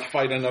do you want to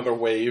fight another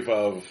wave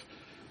of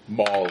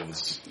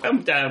moths?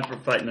 I'm down for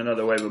fighting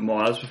another wave of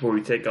moths before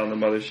we take on the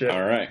mothership.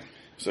 All right.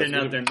 So Thin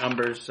out their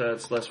numbers, so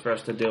it's less for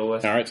us to deal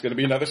with. all right, it's going to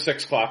be another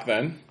 6 o'clock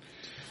then.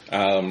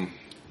 I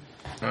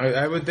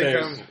would think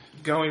There's- I'm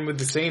going with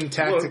the same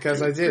tactic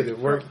as I did. It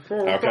worked.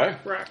 Okay.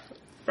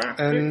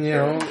 And, you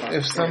know,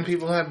 if some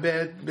people have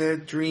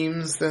bad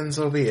dreams, then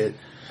so be it.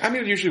 I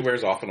mean, it usually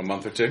wears off in a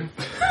month or two.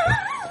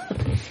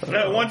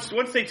 No, once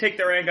they take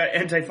their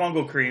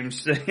antifungal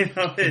creams,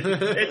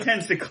 it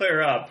tends to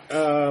clear up.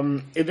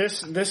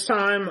 This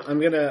time I'm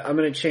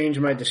gonna change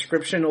my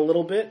description a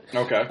little bit.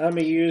 Okay. I'm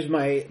gonna use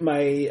my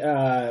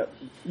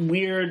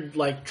weird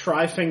like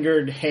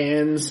tri-fingered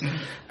hands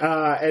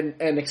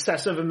and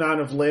excessive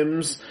amount of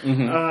limbs,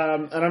 and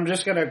I'm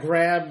just gonna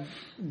grab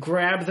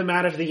them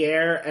out of the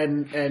air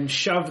and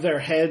shove their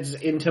heads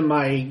into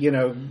my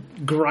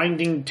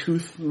grinding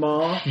tooth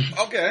maw.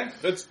 Okay.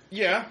 That's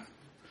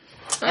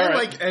I don't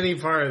like any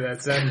part of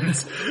that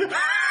sentence.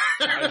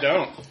 I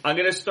don't. I'm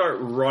gonna start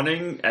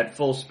running at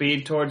full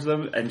speed towards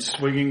them and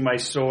swinging my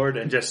sword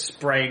and just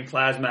spraying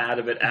plasma out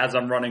of it as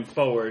I'm running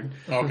forward.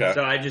 Okay.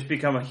 So I just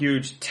become a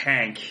huge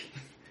tank.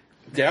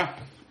 Yeah.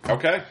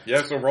 Okay.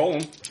 Yeah. So roll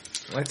them.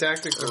 My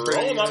tactics are Roll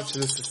pretty 'em up. much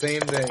just the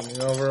same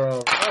thing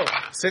overall. Oh,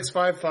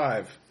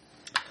 655.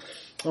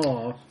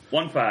 Oh,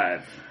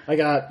 1-5. I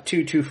got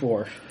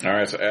 2-2-4. All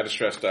right. So add a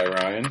stress die,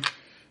 Ryan.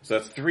 So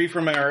that's 3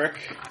 from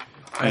Eric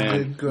and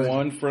did good.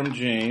 1 from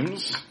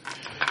James.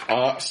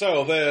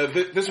 So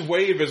this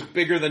wave is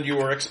bigger than you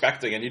were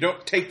expecting, and you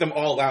don't take them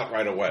all out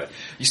right away.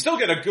 You still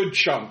get a good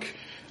chunk.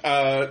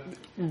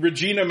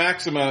 Regina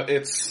Maxima,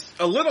 it's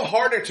a little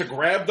harder to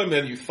grab them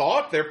than you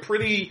thought. They're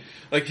pretty,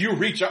 like, you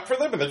reach up for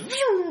them and then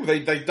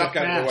they duck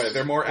out of the way.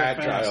 They're more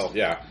agile. fast.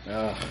 Yeah.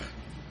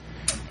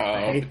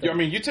 hate them. I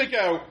mean, you take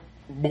out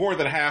more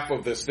than half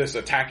of this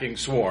attacking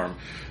swarm,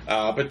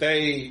 but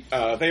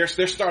they're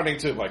starting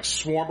to like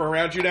swarm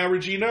around you now,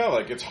 Regina.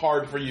 Like, it's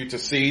hard for you to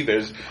see.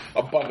 There's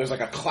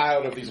like a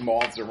cloud of these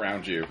moths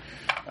around you.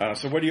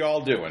 So what are you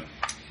all doing?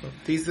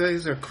 These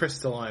are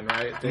crystalline,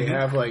 right? They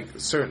have like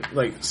certain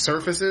like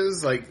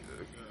surfaces, like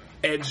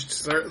edged,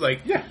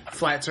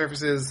 flat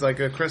surfaces, like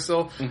a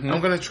crystal.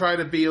 I'm going to try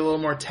to be a little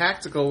more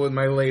tactical with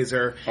my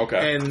laser,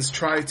 and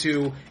try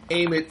to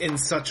aim it in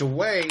such a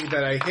way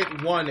that I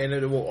hit one and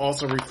it will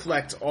also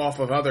reflect off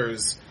of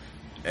others,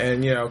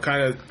 and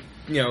kind of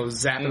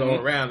zap it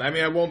all around. I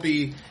mean, I won't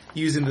be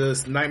using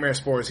this nightmare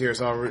spores here,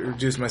 so I'll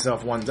reduce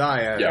myself 1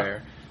 die out of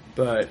there.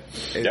 But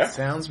it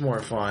sounds more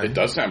fun. It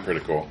does sound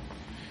pretty cool.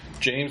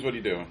 James, what are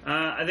you doing?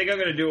 I think I'm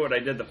going to do what I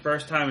did the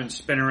first time and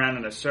spin around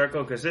in a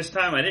circle, because this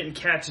time I didn't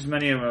catch as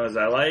many of them as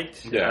I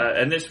liked. Yeah.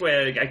 And this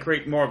way I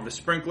create more of the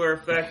sprinkler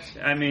effect.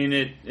 I mean,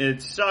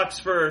 it sucks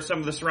for some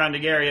of the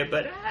surrounding area,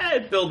 but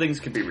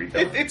buildings can be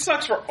rebuilt. It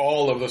sucks for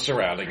all of the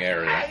surrounding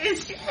area. Try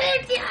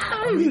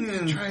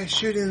to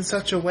shoot it in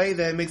such a way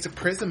that it makes a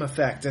prism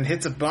effect and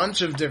hits a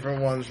bunch of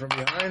different ones from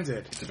behind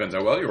it. Depends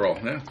how well you roll.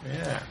 Yeah.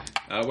 Yeah.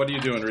 What are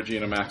you doing,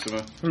 Regina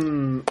Maxima?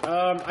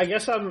 I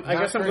guess I'm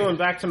going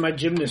back to my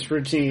gymnast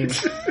routine.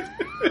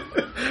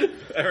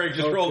 Eric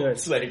just rolled good.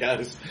 snake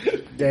eyes.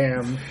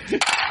 Damn.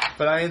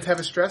 But I didn't have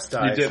a stress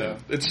die. You didn't.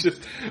 So. It's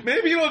just,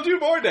 maybe you'll do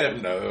more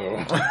damage.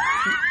 No.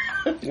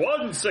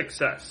 1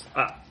 success.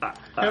 How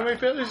many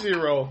failures do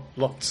you roll?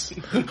 Lots.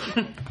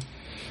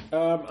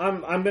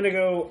 I'm gonna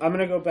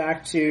go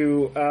back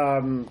to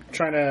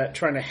trying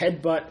to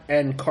headbutt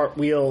and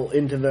cartwheel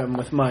into them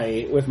with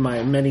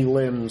my many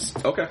limbs.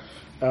 Okay.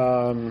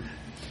 So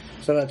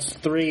that's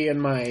 3 in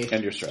my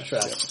And your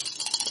stress.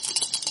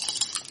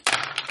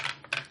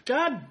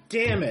 God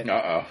damn it!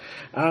 Uh-oh.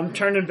 I'm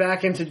turning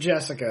back into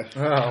Jessica.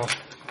 Oh.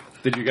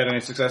 Did you get any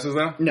successes,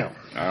 though? No.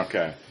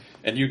 Okay.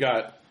 And you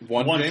got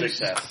 1 James?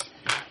 success.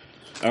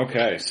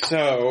 Okay,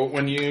 so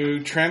when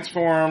you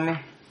transform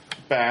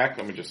back,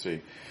 let me just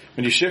see.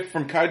 When you shift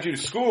from kaiju to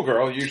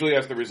schoolgirl, usually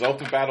as the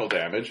result of battle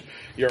damage,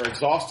 you're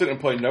exhausted and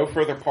play no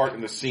further part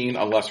in the scene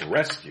unless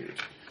rescued.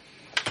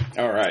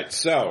 Alright,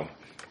 so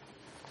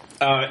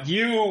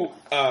you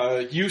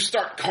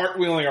start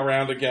cartwheeling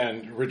around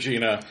again,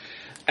 Regina,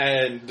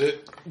 and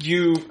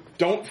you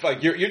don't,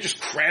 like, you're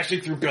just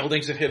crashing through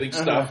buildings and hitting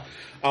stuff,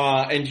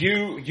 and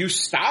you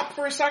stop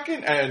for a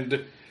second,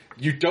 and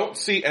you don't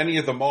see any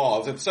of the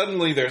moths, and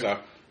suddenly there's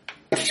a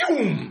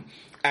boom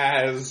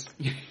as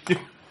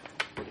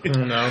Oh,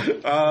 no.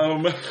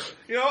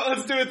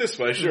 Let's do it this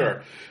way,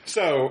 sure.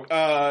 So,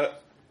 a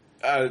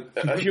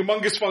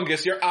humongous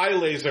fungus, your eye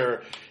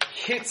laser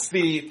hits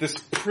the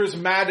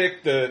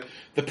prismatic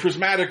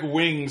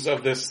wings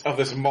of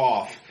this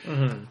moth.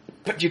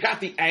 But you got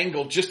the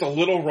angle just a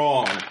little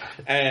wrong,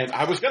 and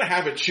I was going to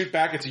have it shoot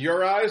back into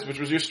your eyes, which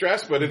was your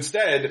stress, but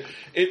instead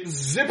it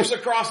zips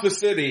across the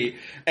city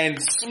and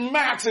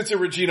smacks into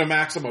Regina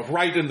Maxima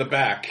right in the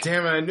back.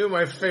 Damn it, I knew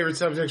my favorite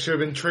subject should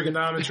have been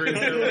trigonometry.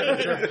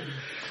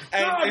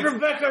 And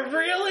Rebecca,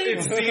 really?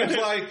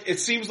 It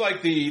seems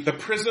like the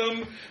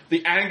prism,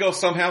 the angle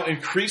somehow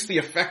increased the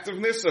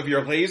effectiveness of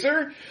your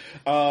laser,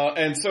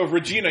 and so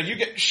Regina, you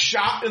get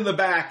shot in the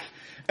back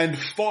and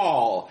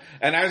fall,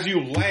 and as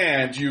you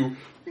land, you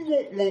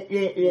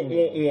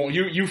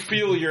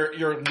feel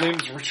your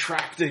limbs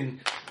retracting.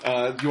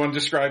 Do you want to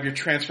describe your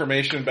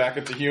transformation back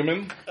into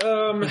human?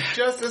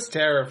 Just as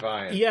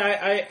terrifying.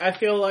 Yeah, I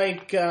feel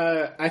like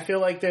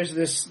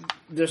there's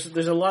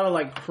a lot of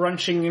like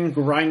crunching and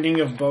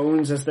grinding of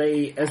bones as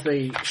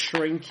they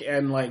shrink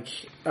and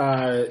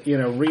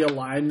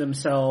realign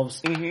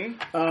themselves.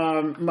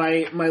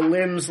 My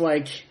limbs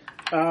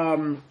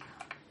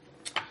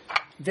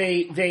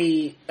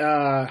They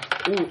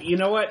you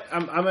know what?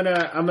 I'm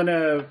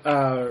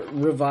gonna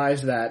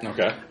revise that.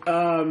 Okay.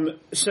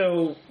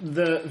 So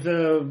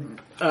the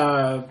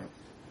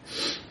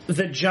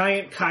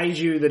giant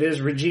kaiju that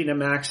is Regina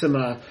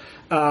Maxima,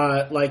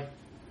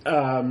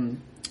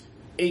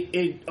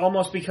 it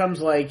almost becomes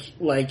like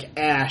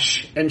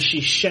ash, and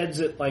she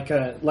sheds it like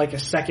a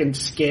second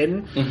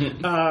skin.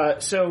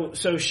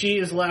 So she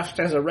is left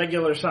as a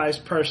regular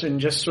sized person,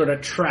 just sort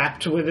of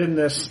trapped within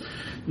this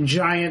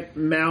giant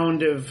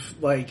mound of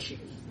like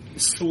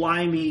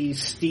slimy,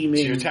 steaming.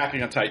 So you're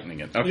attacking and tightening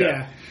it.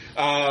 Okay.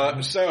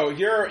 Yeah. So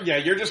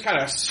you're just kind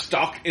of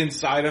stuck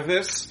inside of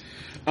this,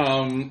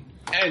 and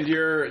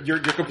you're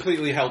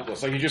completely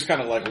helpless. Like you're just kind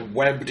of like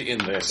webbed in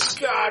this.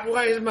 God,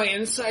 why is my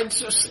inside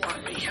so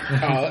slimy?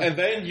 And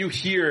then you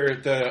hear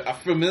a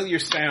familiar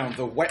sound,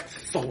 the wet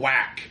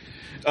thwack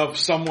of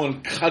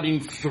someone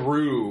cutting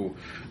through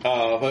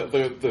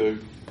the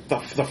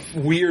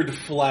weird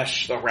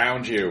flesh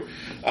around you.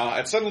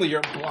 And suddenly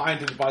you're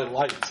blinded by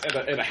lights,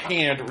 and a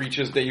hand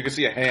reaches down. You can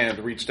see a hand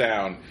reach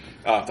down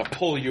to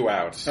pull you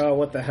out. Oh,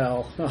 what the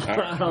hell?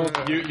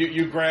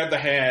 You grab the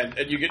hand,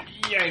 and you get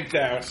yanked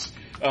out.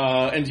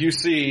 And you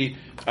see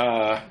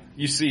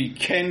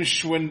Ken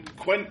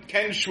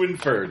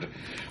Schwinford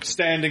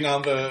standing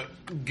on the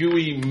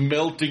gooey,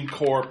 melting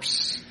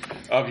corpse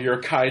of your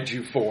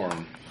kaiju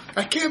form.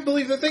 I can't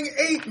believe the thing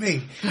ate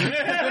me.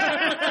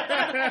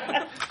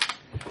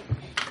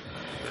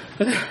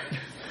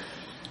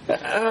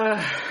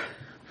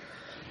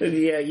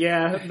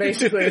 Yeah,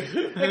 basically.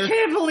 I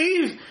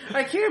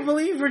can't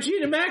believe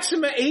Regina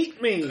Maxima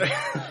ate me.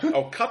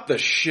 Oh, cut the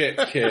shit,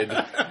 kid.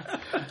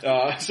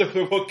 So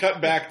we'll cut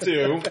back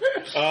to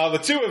the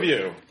two of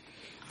you.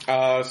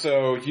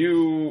 So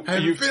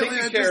you've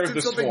taken care of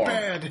the swarm.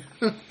 Bad.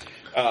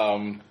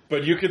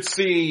 But you could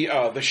see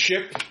the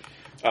ship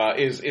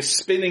is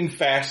spinning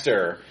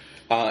faster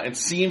and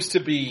seems to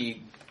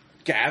be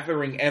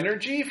gathering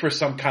energy for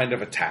some kind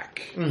of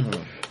attack.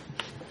 Mm-hmm.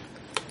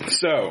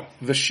 So,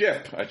 the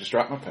ship... I just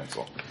dropped my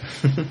pencil.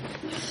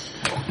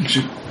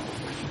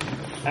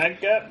 I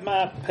got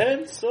my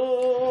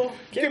pencil.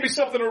 Give me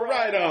something to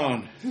write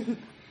on.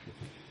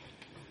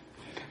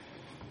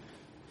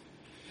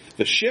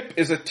 The ship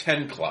is a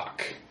 10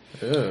 clock.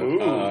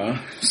 Ooh.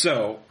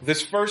 So,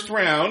 this first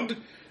round,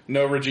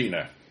 no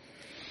Regina.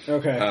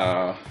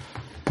 Okay.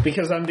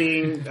 Because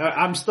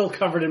I'm still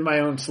covered in my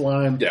own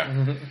slime.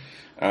 Yeah.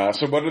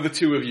 So what are the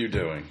two of you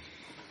doing?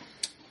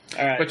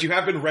 All right. But you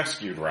have been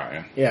rescued,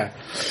 Ryan. Yeah.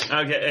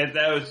 Okay, and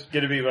that was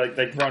going to be like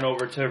run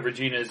over to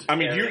Regina's. I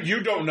mean, area. you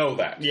don't know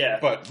that. Yeah.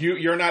 But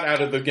you're not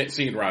out of the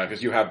scene, Ryan,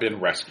 because you have been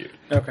rescued.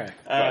 Okay.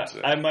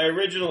 My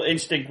original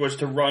instinct was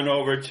to run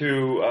over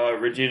to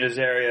Regina's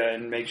area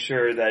and make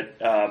sure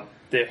that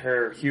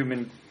her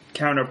human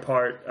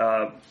counterpart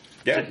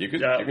You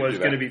could was do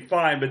going to that. be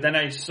fine. But then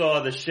I saw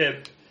the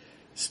ship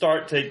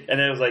start to, and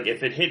it was like,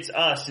 if it hits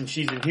us and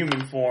she's in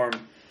human form,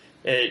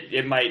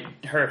 it might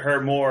hurt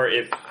her more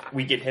if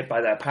we get hit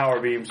by that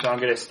power beam. So I'm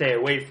going to stay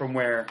away from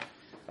where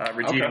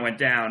Regina went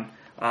down,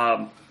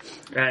 and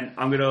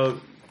I'm going to.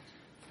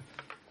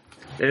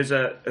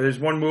 There's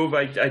one move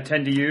I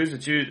tend to use.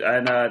 It's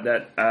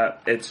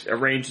a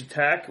ranged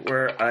attack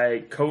where I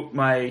coat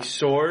my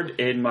sword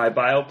in my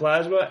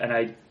bioplasma and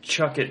I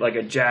chuck it like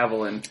a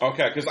javelin.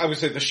 Okay, because I would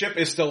say the ship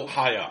is still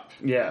high up.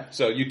 Yeah.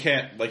 So you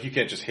can't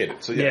just hit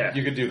it. So Yeah.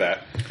 you could do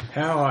that.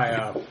 How high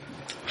up?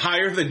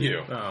 Higher than you.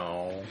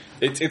 Oh.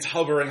 It's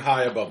hovering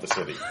high above the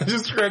city.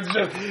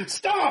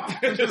 Stop!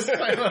 Just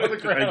fell out of the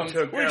ground.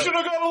 We should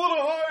have gone a little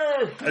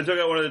higher! I took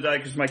out one of the die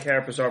because my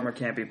carapace armor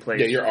can't be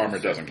placed. Yeah, your armor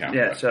doesn't count.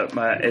 Yeah, so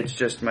it's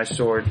just my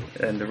sword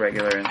and the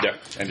regular. Yeah,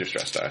 and your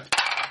stress die.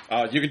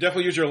 You can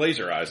definitely use your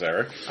laser eyes,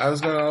 Eric. I was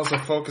going to also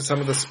focus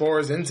some of the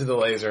spores into the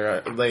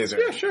laser.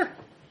 Yeah, sure.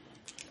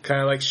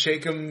 Kind of like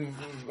shake them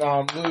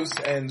loose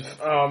and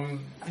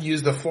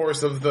use the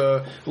force of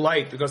the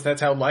light, because that's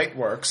how light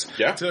works.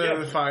 Yeah.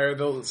 To fire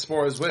the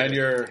spores with And it.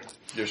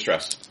 you're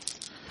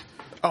stressed.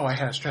 Oh, I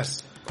had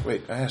stress.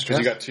 Wait, I had stress?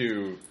 Because you got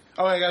two...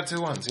 Oh, I got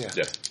 2 ones, yeah.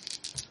 Yeah.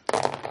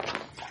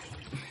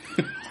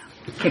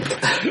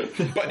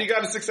 But you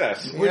got a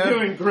success. We're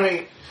doing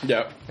great.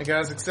 Yep. I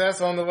got a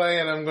success on the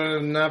way, and I'm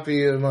going to not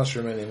be a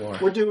mushroom anymore.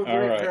 We're doing All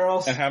great, right.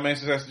 girls. And how many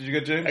successes did you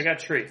get, James? I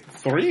got 3.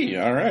 3.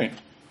 All right.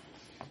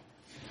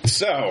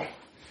 So,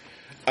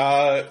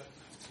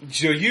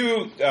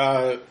 you,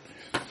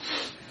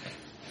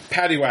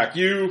 Paddywhack,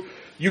 you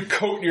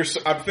coat your.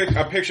 I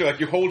picture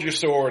like you hold your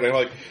sword and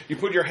like you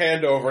put your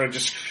hand over and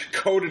just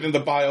coat it in the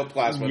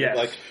bioplasma. Yes. It,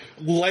 like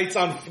lights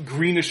on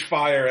greenish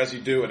fire as you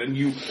do it, and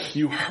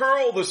you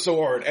hurl the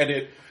sword and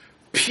it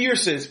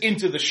pierces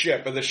into the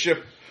ship, and the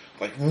ship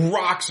like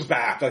rocks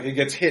back, like it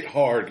gets hit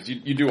hard because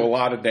you do a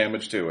lot of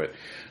damage to it.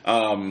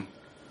 And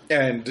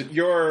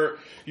your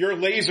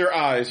laser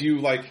eyes,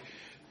 you like.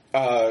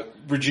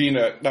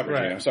 Regina,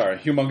 Right. I'm sorry,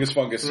 Humongous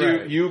Fungus.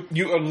 Right. You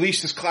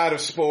unleash this cloud of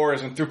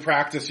spores, and through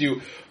practice you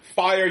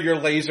fire your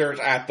lasers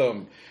at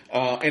them,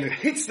 and it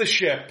hits the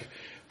ship,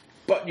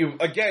 But you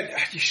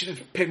should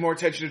have paid more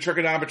attention to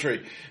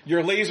trigonometry.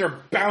 Your laser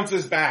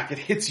bounces back. It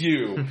hits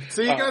you.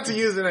 So you got to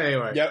use it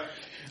anyway. Yep.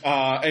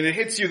 And it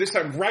hits you this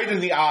time right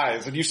in the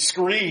eyes, and you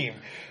scream.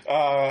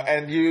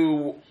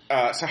 So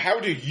how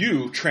do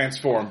you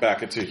transform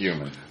back into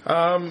human?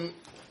 I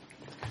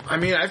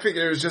mean, I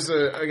figured it was just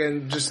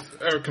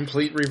a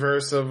complete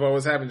reverse of what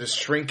was happening. Just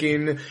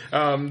shrinking,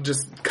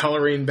 just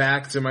coloring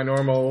back to my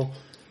normal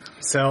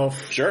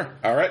self. Sure.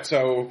 All right.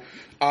 So,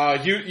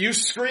 you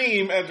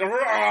scream as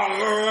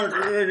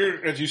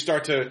you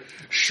start to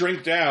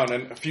shrink down,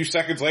 and a few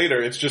seconds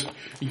later, it's just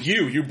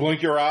you. You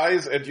blink your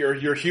eyes, and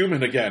you're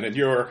human again, and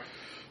you are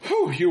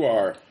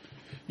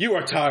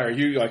tired.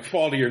 You like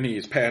fall to your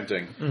knees,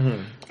 panting.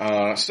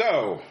 Mm-hmm.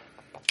 So,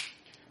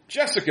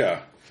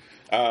 Jessica,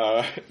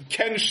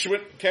 Ken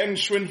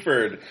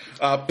Schwinford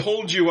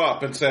pulled you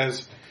up and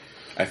says,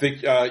 I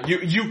think so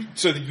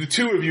the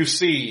two of you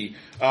see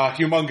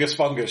Humongous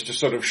Fungus just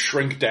sort of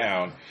shrink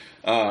down.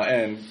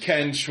 And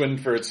Ken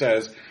Schwinford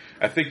says,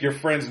 I think your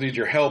friends need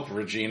your help,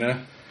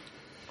 Regina.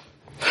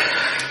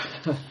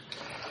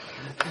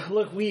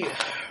 Look,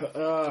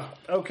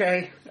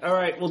 okay. All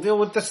right, we'll deal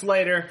with this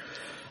later.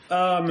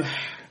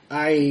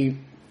 I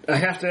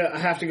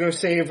have to go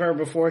save her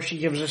before she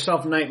gives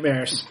herself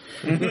nightmares.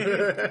 Oh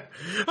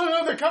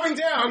no, they're coming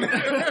down!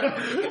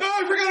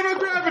 I forgot about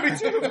gravity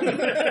too!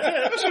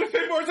 I should have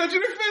paid more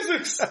attention to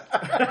physics!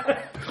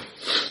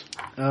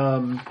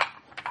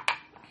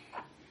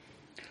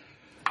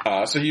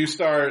 So you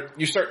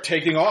start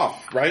taking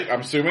off, right?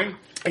 I'm assuming?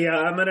 Yeah,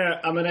 I'm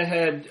gonna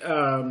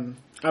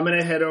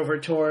head over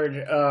toward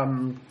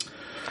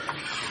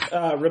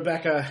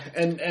Rebecca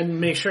and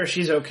make sure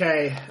she's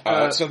okay.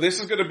 So this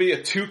is going to be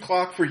a 2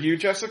 o'clock for you,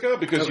 Jessica,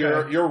 because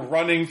you're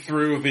running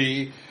through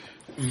the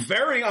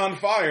very on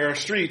fire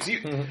streets.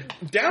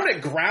 Down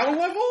at ground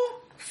level?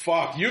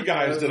 Fuck, you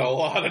guys did a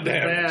lot of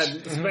damage.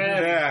 It's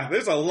bad. Yeah,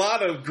 there's a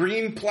lot of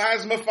green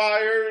plasma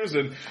fires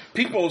and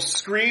people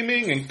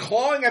screaming and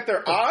clawing at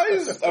their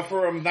eyes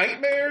from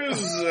nightmares.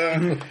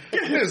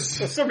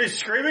 Somebody's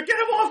screaming, get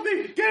him off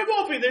me! Get him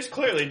off me! There's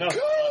clearly no.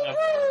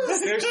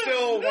 There's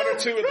still one or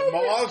two of the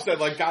moths that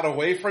got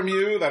away from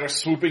you that are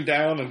swooping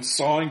down and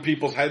sawing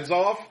people's heads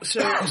off.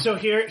 So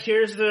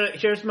here's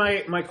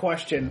my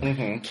question.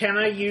 Mm-hmm. Can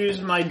I use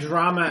my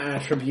drama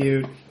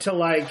attribute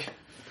to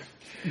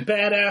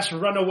badass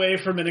run away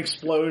from an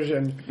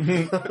explosion?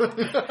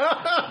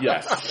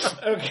 Yes.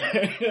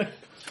 Okay.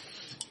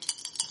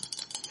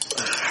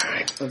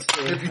 Alright, let's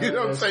see. If you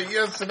don't say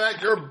yes to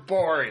that, you're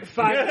boring.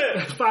 5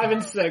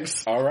 and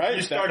 6. All right.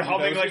 You start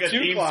humming like a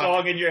theme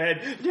song in your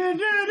head.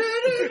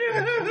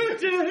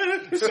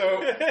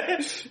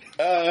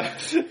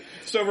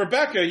 So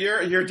Rebecca,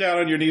 you're down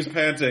on your knees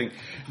panting.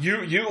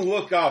 You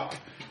look up.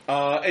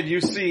 And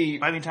you see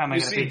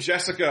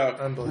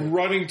Jessica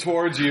running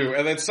towards you,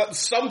 and then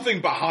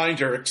something behind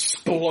her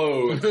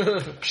explodes.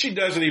 She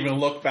doesn't even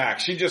look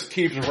back. She just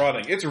keeps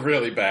running. It's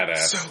really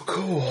badass. So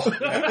cool.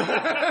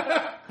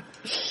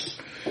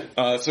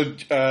 So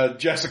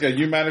Jessica,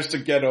 you managed to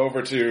get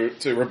over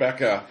to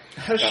Rebecca.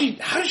 How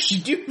does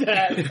she do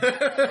that?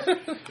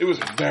 It was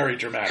very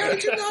dramatic. How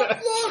did you not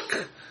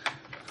look?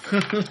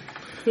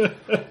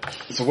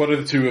 So what do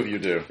the two of you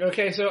do?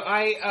 Okay, so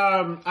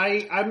I'm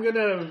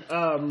gonna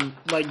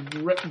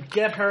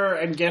get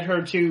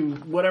her to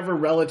whatever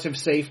relative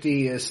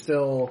safety is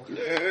still.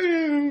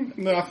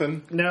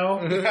 Nothing. No,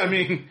 I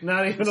mean,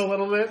 not even a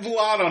little bit.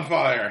 Lot on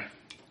fire.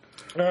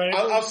 All right.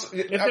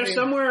 If there's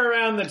somewhere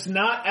around that's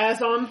not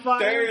as on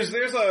fire,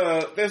 there's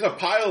a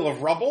pile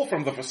of rubble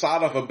from the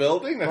facade of a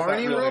building that's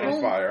Barney not really rubble?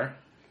 on fire.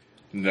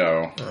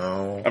 No.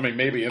 Oh. I mean,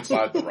 maybe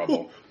inside the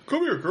rubble.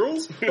 Come here,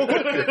 girls.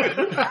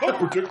 I'll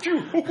protect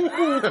you.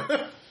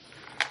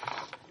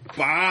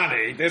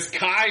 Bonnie, this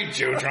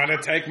kaiju trying to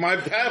take my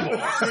pebbles.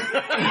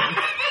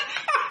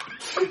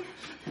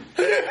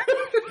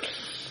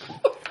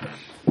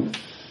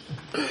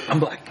 I'm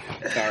black.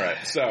 All right,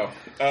 so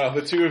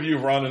the two of you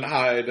run and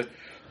hide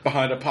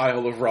behind a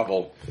pile of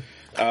rubble.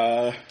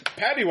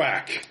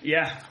 Paddywhack,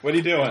 Yeah. what are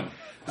you doing?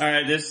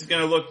 Alright, this is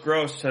gonna look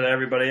gross to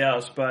everybody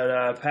else,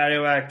 but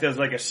Paddywhack does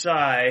like a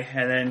sigh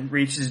and then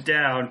reaches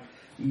down,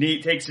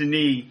 takes a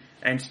knee,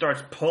 and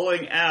starts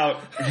pulling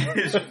out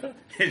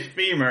his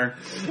femur,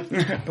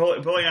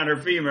 pulling out her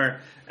femur,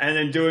 and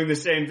then doing the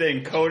same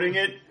thing, coating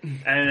it,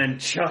 and then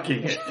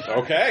chucking it.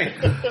 Okay.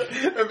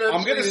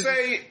 I'm going to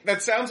say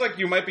that sounds like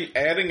you might be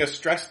adding a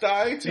stress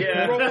die to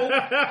your roll.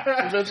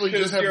 Eventually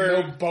just have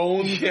no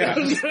bones. Yeah. I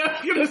was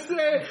gonna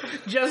say,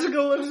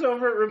 Jessica looks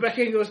over at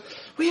Rebecca and goes,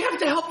 "We have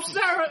to help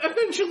Sarah.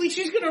 Eventually,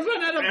 she's gonna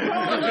run out of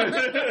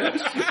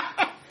bones."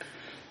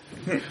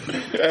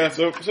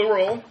 So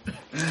roll.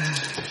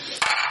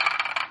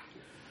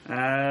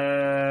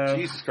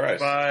 Jesus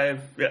Christ.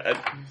 5,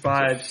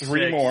 So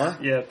 3 6. more.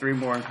 Yeah, 3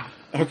 more.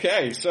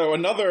 Okay, so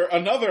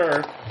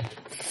another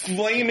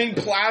flaming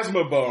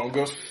plasma bone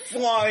goes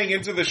flying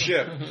into the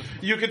ship.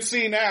 You can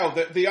see now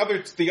that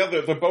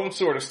the bone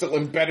sword is still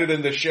embedded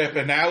in the ship,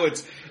 and now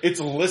it's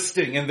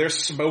listing, and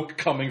there's smoke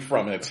coming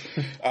from it.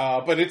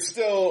 But it's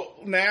still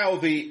now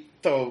the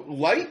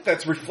light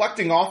that's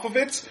reflecting off of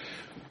it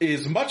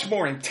is much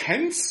more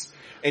intense.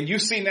 And you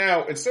see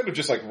now, instead of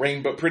just like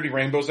pretty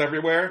rainbows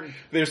everywhere,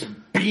 there's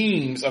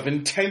beams of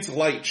intense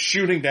light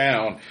shooting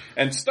down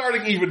and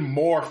starting even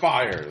more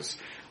fires.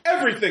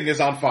 Everything is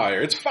on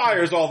fire. It's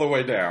fires all the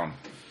way down.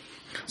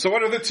 So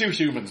what are the two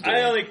humans doing?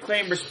 I only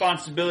claim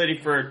responsibility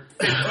for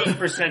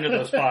 15% of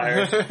those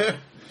fires.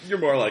 You're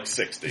more like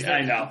 60.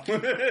 I know.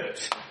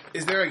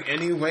 Is there like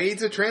any way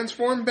to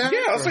transform back?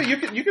 Yeah, I'll say you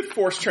could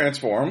force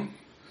transform.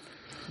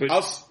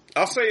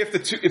 I'll say if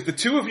the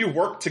two of you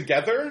work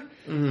together,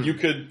 you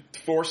could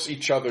force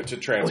each other to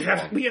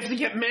transform. We have to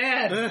get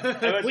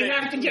mad. We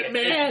have to get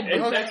mad.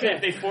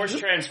 If they force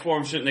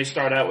transform, shouldn't they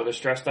start out with a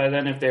stress die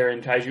then if they're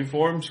in kaiju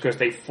forms? Because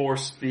they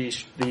force the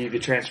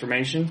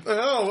transformation?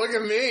 Oh, look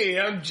at me.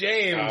 I'm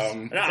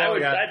James.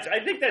 I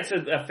think that's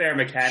a fair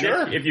mechanic.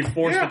 Sure. If you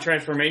force the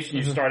transformation,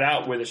 you start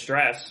out with a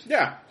stress.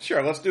 Yeah,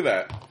 sure, let's do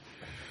that.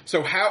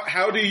 So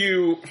how do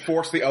you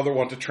force the other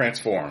one to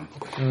transform?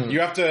 You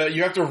have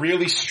to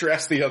really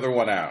stress the other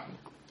one out.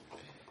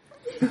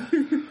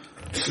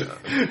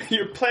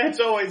 Your plants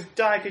always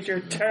die because you're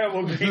a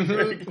terrible green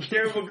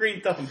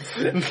thumb.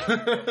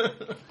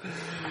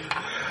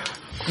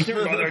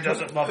 Your mother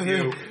doesn't love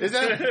you. Is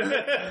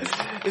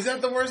that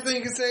the worst thing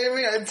you can say to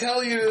me? I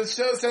tell you to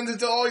send it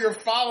to all your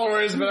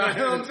followers, but I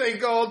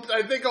think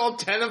all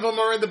 10 of them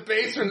are in the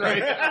basement right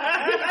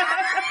now.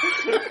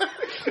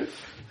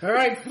 All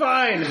right,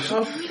 fine.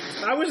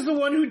 I was the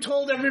one who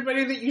told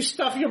everybody that you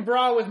stuff your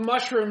bra with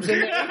mushrooms in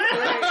the 8th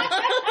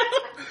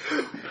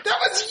grade. That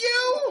was you!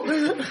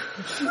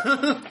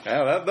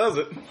 Yeah, that does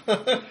it.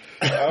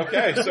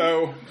 Okay,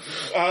 so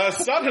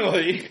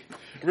suddenly,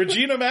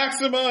 Regina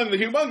Maxima and the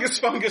Humongous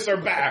Fungus are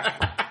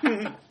back.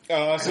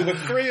 So the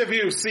three of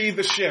you see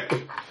the ship.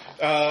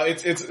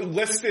 It's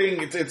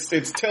listing,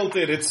 it's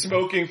tilted, it's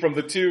smoking from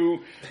the two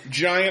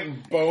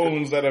giant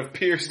bones that have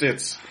pierced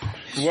it.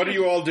 What are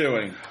you all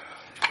doing?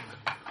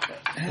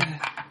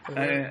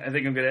 I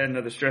think I'm going to add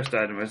another stress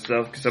die to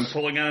myself because I'm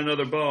pulling out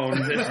another bone.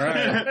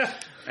 Right.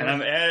 And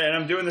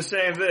I'm doing the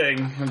same thing.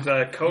 I'm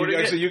coating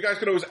it. So you guys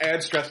could always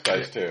add stress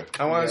dice too.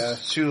 I want to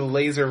shoot a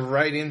laser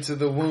right into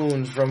the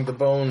wound from the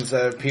bones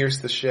that have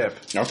pierced the ship.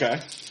 Okay.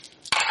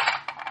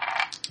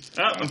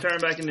 Oh, I'm turning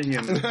back into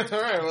human.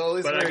 Alright, well at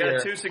least But I we're got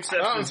here. 2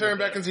 successes. Oh, I'm turning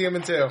back into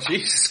human too.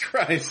 Jesus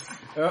Christ.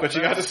 But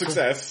you got a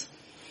success.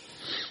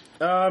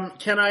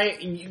 Can I?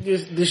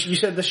 You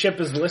said the ship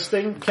is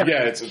listing. Can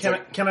I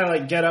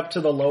like get up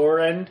to the lower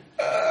end?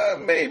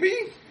 Maybe.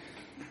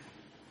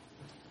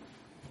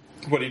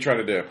 What are you trying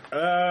to do?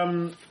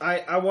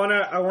 I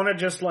wanna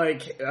just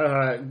like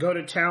go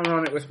to town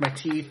on it with my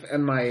teeth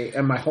and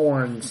my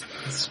horns.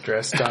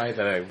 Stress die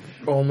that I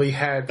only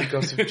had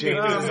because of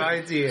James'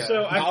 idea.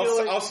 So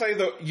I'll say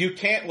that you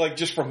can't like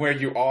just from where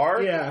you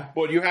are. Yeah.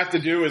 What you have to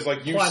do is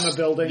like you climb a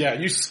building. Yeah,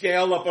 you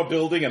scale up a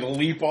building and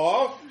leap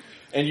off,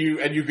 and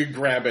you could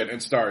grab it and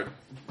start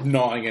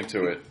gnawing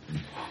into it.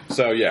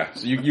 So yeah,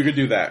 so you could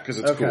do that because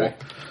it's cool.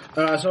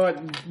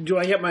 Do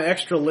I get my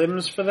extra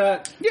limbs for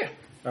that? Yeah.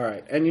 All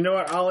right, and you know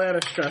what? I'll add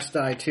a stress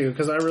die too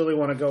because I really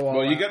want to go all.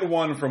 Well, you out. get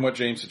one from what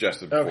James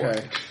suggested before.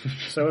 Okay,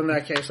 so in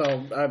that case,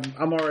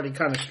 I'm already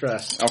kind of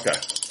stressed. Okay.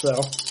 So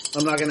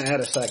I'm not going to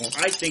add a second.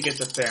 I think it's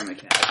a fair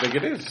mechanic. I think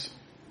it is.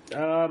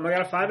 I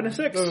got a 5 and a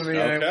 6.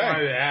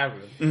 Okay.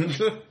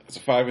 It's a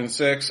 5 and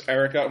 6.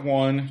 Eric got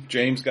 1.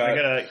 James got 2.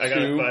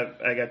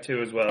 I got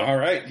 2 as well. All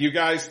right, you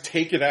guys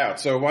take it out.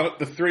 So why don't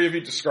the three of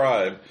you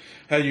describe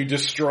how you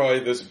destroy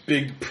this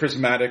big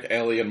prismatic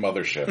alien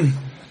mothership?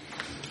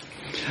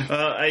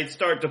 I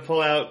start to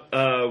pull out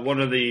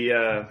one of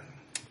the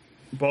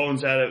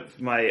bones out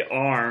of my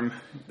arm,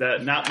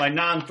 not my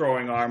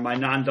non-throwing arm, my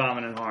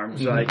non-dominant arm,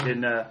 so I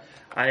can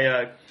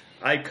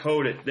I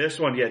coat it. This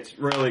one gets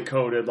really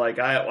coated. Like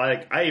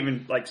I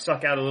even like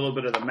suck out a little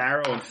bit of the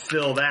marrow and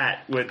fill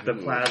that with the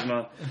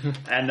plasma,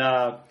 and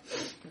I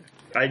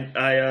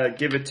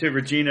give it to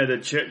Regina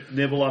to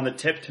nibble on the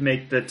tip to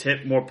make the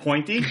tip more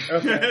pointy.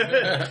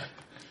 Okay.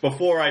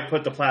 Before I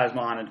put the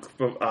plasma on it,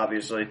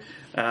 obviously.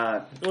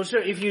 Well,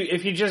 sure. If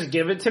you just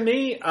give it to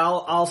me,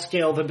 I'll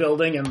scale the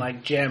building and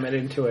like jam it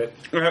into it.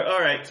 All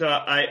right. So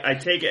I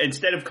take it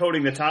instead of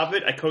coating the top of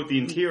it, I coat the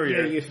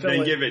interior. Yeah, you fill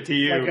then it give it to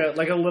you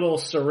like a little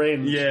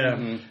syringe. Yeah.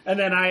 Mm-hmm. And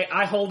then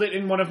I hold it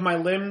in one of my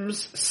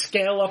limbs,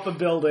 scale up a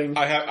building.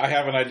 I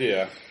have an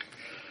idea.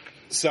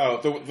 So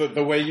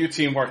the way you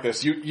teamwork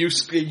this, you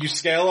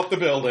scale up the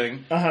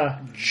building,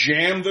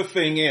 jam the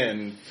thing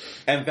in,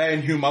 and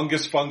then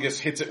Humongous Fungus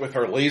hits it with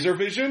her laser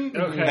vision,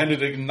 and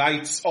it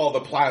ignites all the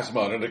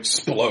plasma and it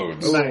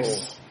explodes.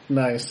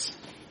 Nice.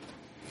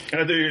 And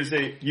I thought you were going to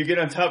say, you get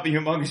on top of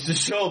Humongous'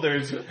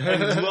 shoulders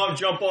and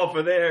jump off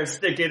of there,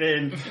 stick it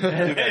in,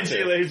 and then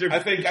she laser. I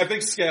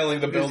think scaling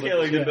the building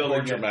is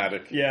more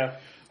dramatic. Yeah.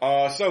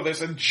 So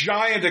there's a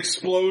giant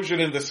explosion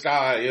in the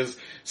sky as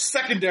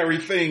secondary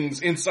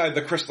things inside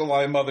the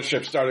crystalline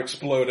mothership start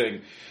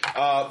exploding.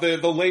 The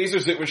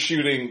lasers it was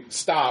shooting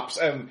stops,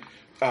 and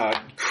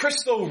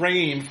crystal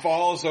rain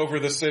falls over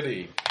the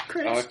city,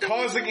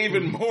 causing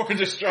even more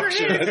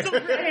destruction. As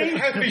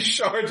heavy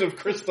shards of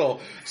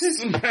crystal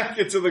smack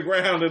into the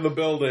ground in the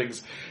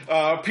buildings.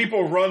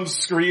 People run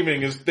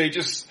screaming as they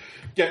just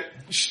get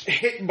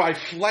hit by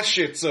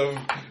fleshets of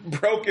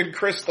broken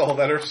crystal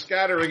that are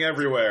scattering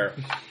everywhere.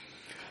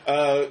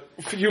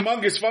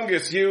 Humongous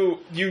Fungus,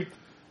 you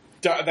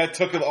that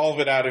took all of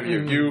it out of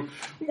you. You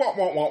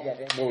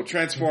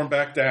transform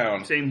back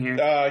down. Same here.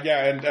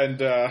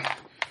 And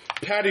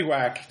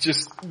Paddywhack,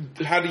 just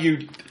how do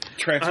you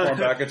transform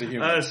back into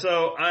human?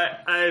 So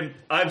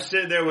I'm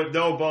sitting there with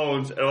no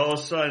bones, and all of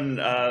a sudden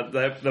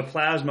the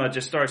plasma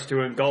just starts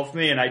to engulf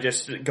me, and I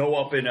just go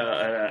up in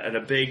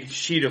a big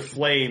sheet of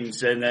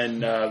flames, and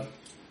then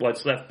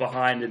what's left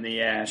behind in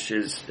the ash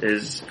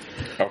is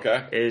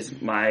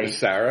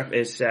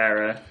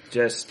Sarah,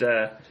 just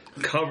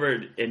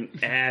covered in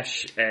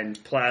ash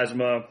and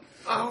plasma.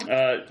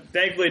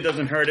 Thankfully, it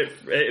doesn't hurt it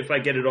if I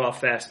get it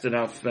off fast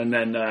enough, and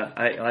then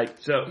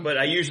but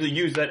I usually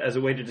use that as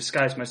a way to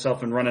disguise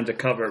myself and run into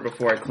cover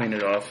before I clean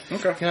it off.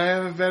 Okay. Can I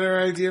have a better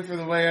idea for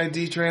the way I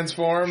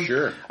de-transform?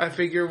 Sure. I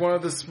figure one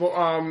of the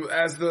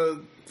as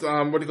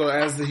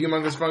the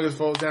humongous fungus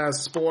falls down, a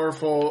spore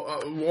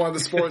one of the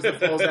spores that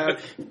falls down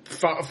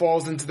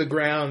falls into the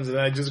ground, and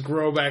I just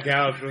grow back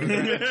out. I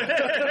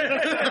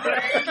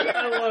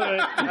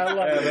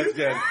love it. That's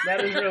good.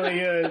 That is really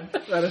good.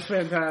 That is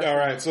fantastic. All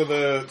right,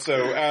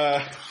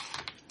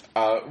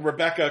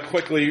 Rebecca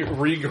quickly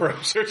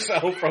regrows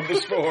herself from the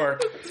spore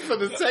For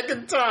the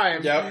second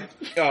time. Yep,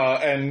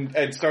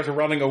 and starts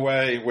running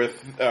away with,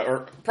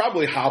 or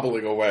probably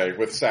hobbling away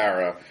with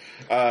Sarah.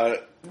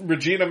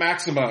 Regina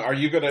Maxima, are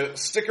you going to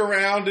stick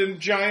around in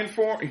giant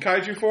form, in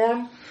kaiju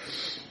form?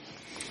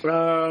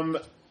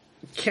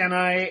 Can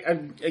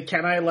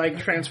I like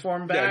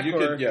transform back? Yeah, you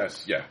could.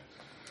 Yes, yeah.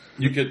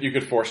 You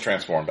could force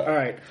transform back. All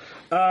right.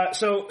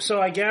 So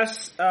I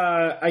guess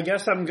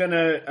I'm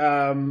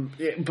gonna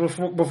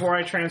before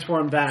I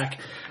transform back,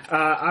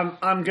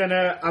 I'm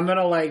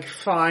gonna like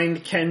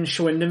find Ken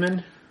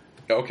Schwindeman.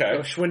 Okay. Or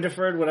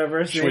Schwindeford,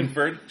 whatever his name.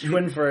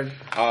 Schwindford.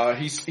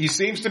 He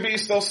seems to be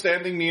still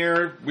standing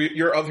near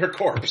your other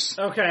corpse.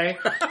 Okay.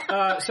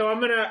 So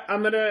I'm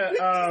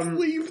gonna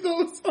Leave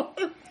those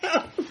arms.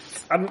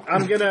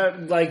 I'm gonna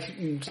like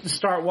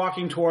start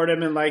walking toward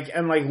him and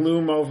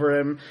loom over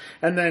him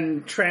and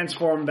then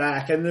transform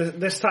back. And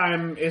this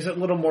time is a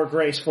little more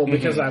graceful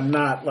because I'm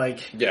not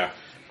like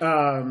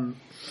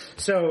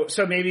So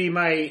maybe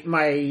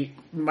my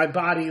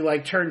body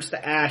like turns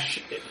to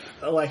ash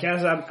like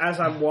as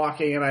I'm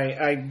walking, and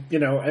I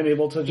am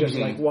able to just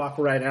like walk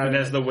right out. And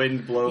of as the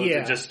wind blows,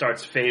 it just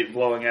starts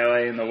blowing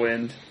away in the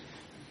wind.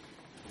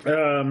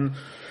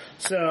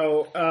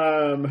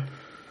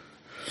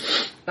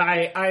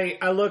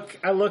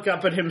 I look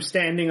up at him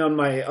standing on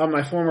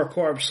my former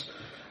corpse,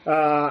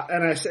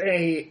 and I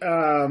say,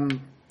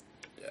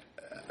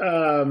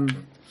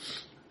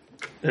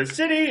 the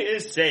city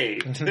is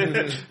saved.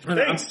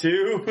 Thanks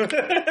to...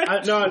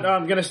 no,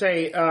 I'm gonna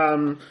say,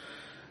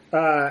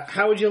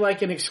 how would you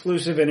like an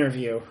exclusive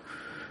interview?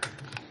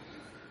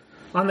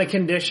 On the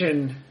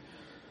condition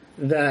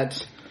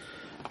that,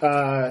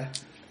 the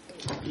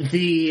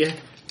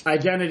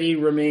identity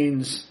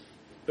remains,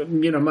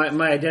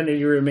 my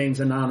identity remains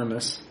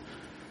anonymous.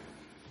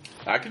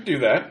 I could do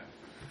that.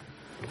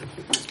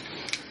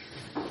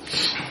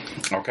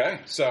 Okay,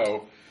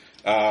 so,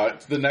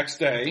 the next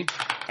day,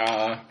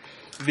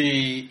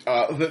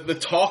 the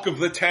talk of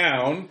the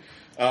town,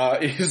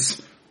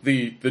 is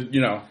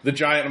the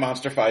giant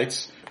monster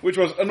fights, which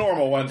was a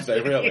normal Wednesday,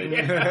 really.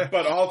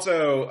 But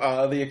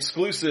also, the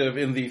exclusive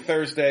in the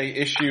Thursday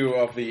issue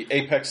of the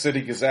Apex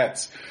City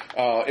Gazette.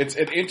 It's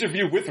an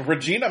interview with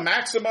Regina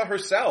Maxima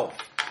herself.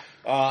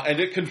 And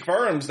it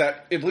confirms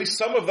that at least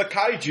some of the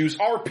kaijus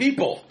are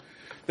people.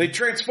 They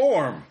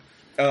transform.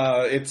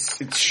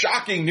 It's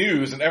shocking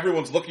news, and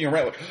everyone's looking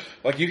around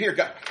like you hear,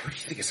 "God, who do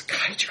you think is a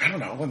kaiju?" I don't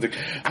know.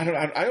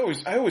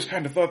 I always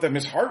kind of thought that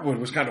Miss Hartwood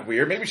was kind of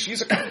weird. Maybe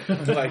she's a kaiju.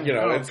 Oh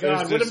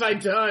God, what have I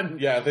done?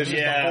 Yeah, there's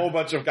just a whole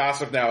bunch of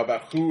gossip now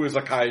about who is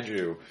a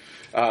kaiju.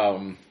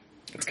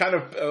 It's kind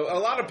of a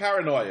lot of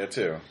paranoia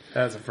too.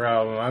 That's a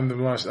problem. I'm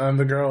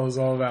the girl who's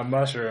all about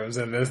mushrooms,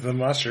 and there's the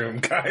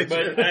mushroom kaiju.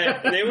 But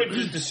they would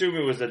just assume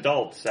it was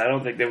adults. I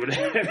don't think they would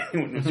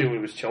assume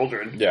it was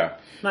children. Yeah.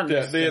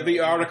 The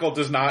article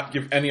does not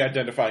give any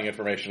identifying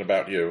information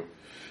about you.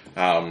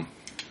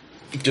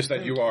 Just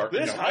that you are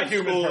this high a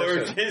human schooler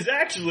person. is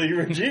actually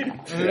Regina.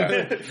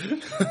 Yeah.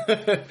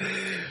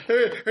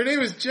 Her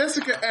name is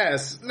Jessica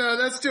S. No,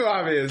 that's too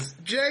obvious.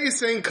 J.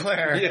 St.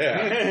 Clair.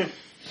 Yeah.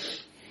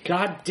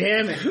 God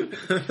damn it.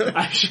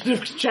 I should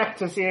have checked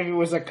to see if it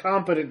was a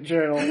competent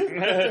journal.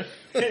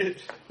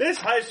 This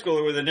high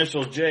schooler with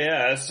initials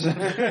JS.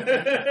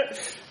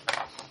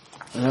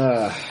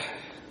 All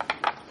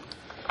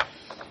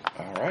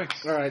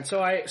right.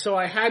 So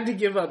I had to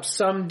give up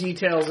some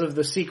details of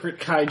the secret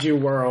kaiju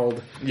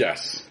world.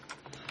 Yes.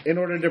 In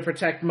order to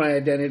protect my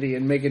identity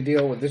and make a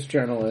deal with this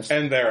journalist.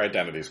 And their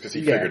identities, because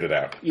he figured it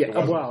out. Yeah,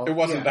 it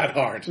wasn't that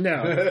hard.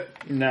 No.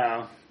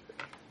 No.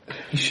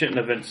 You shouldn't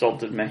have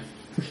insulted me.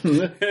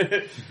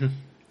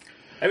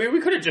 I mean,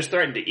 we could have just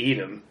threatened to eat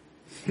him.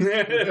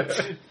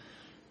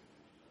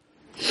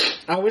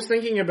 I was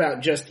thinking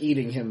about just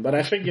eating him, but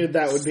I figured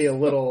that would be a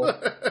little.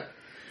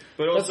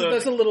 But also,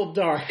 that's a little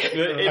dark.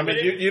 I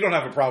mean, you don't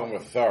have a problem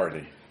with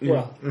authority.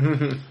 Well,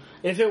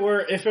 if it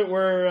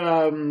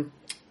were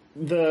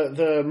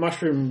the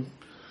mushroom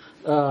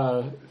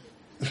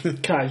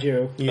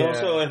kaiju. Yeah.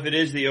 Also, if it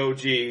is the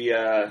OG,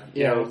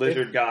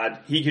 lizard god,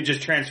 he could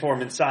just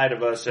transform inside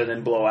of us and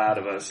then blow out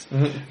of us.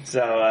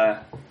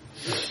 So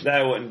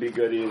that wouldn't be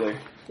good either.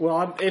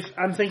 Well,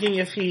 I'm thinking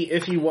if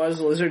he was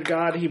lizard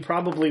god, he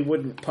probably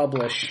wouldn't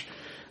publish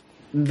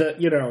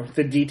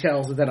the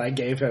details that I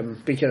gave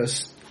him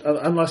because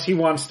unless he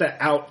wants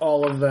to out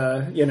all of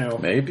the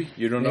Maybe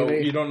you don't know.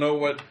 You don't know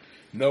what.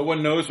 No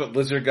one knows what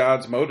Lizard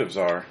God's motives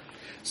are.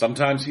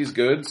 Sometimes he's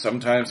good.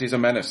 Sometimes he's a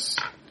menace.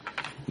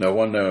 No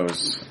one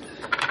knows.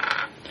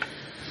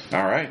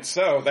 All right,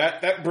 so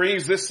that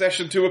brings this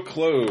session to a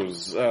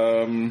close.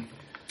 What do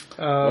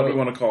we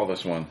want to call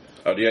this one?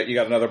 Oh, you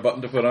got another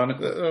button to put on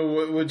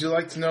it? Would you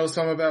like to know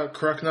some about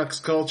Kruknuk's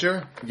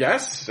culture?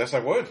 Yes, I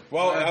would.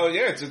 Well,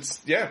 it's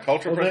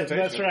cultural presentation.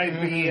 That's right.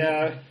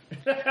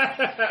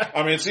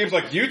 I mean, it seems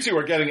like you two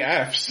are getting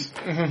Fs.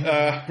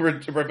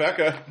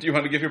 Rebecca, do you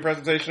want to give your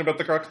presentation about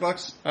the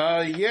Kruknuks?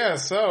 Yeah,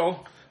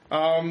 so,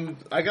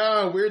 I got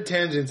on a weird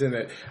tangent in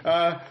it.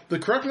 The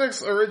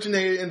Kruknuks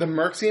originated in the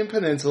Merxian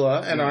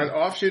Peninsula and are an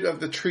offshoot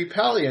of the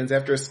Tripalians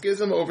after a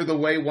schism over the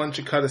way one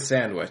should cut a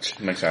sandwich.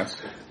 Makes sense.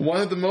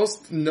 One of the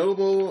most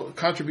notable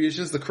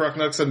contributions the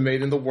Kruknuks have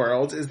made in the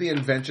world is the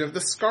invention of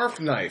the scarf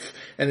knife,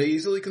 an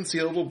easily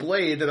concealable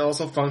blade that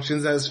also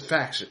functions as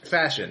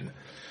fashion.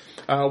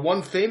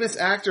 One famous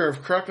actor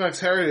of Kruknuk's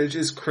heritage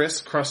is Chris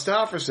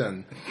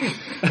Christopherson.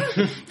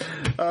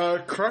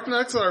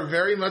 Kruknuks are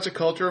very much a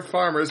culture of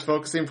farmers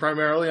focusing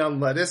primarily on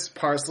lettuce,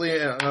 parsley,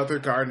 and other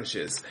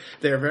garnishes.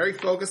 They are very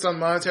focused on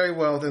monetary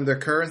wealth, and their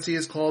currency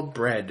is called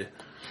bread.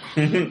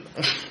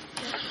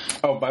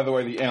 Oh, by the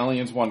way, the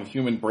aliens wanted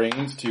human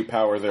brains to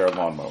power their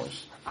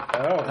lawnmowers.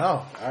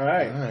 Oh, all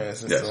right.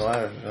 Yes, it's a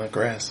lot of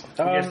grass.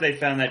 I guess they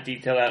found that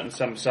detail out in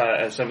some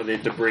of the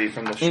debris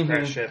from the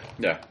crash ship.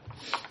 Yeah.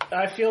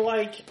 I feel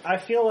like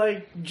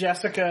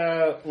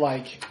Jessica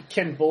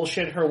can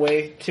bullshit her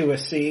way to a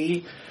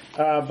C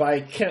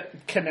by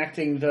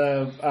connecting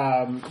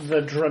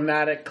the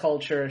dramatic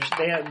culture.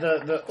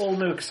 The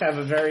Ulnuks have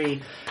a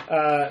very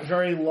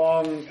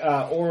long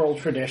oral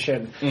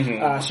tradition.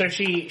 So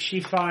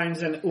she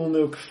finds an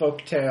Ulnuk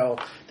folktale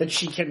that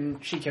she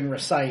can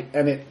recite,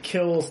 and it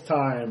kills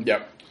time.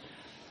 Yep.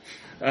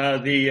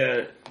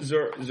 The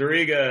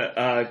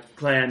Zuriga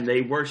clan, they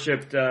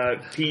worshipped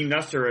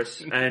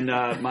P-Nusserus, and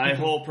my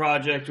whole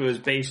project was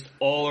based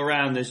all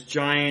around this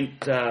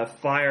giant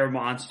fire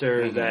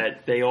monster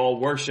that they all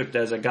worshipped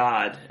as a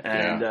god,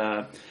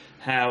 and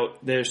how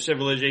their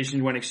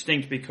civilization went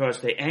extinct because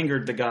they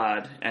angered the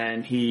god,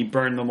 and he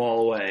burned them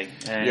all away.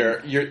 And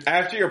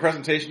after your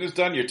presentation is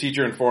done, your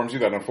teacher informs you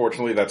that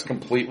unfortunately that's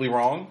completely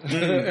wrong.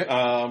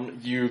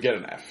 You get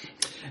an F.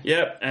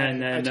 Yep,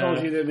 and then I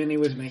told you that Minnie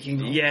was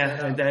making.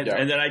 And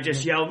then I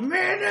just yelled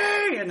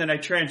Minnie, and then I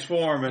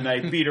transform and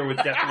I beat her with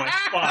death in my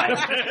spine.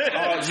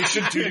 You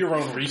should do your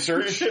own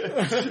research.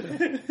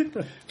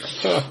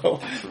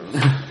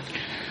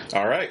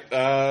 All right.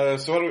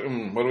 So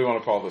what do we want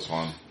to call this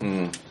one?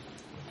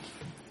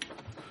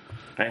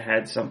 I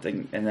had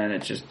something, and then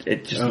it just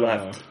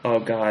left. Oh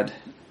God.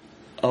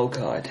 Oh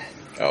God.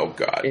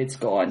 It's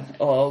gone.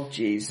 Oh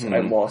jeez.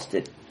 I lost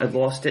it. I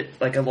lost it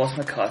like I lost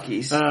my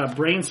cockies.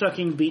 Brain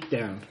sucking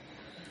beatdown.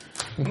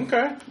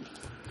 Okay.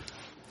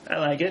 I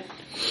like it.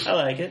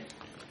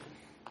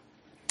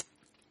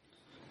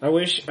 I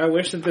wish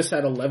that this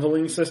had a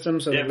leveling system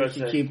so that we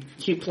could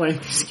keep playing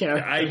these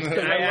characters.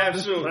 I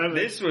absolutely.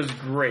 This was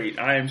great.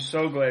 I am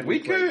so glad we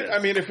could. I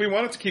mean, if we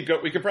wanted to keep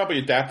going, we could probably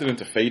adapt it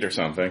into Fate or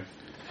something.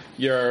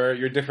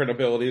 Your different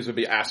abilities would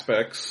be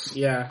aspects.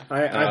 Yeah,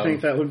 I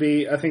think that would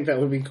be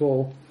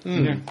cool.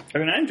 Yeah. I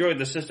mean, I enjoyed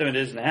the system it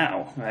is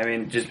now. I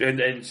mean, just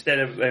instead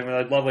of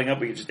leveling up,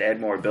 we could just add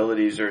more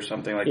abilities or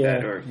something like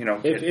that, or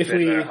if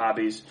we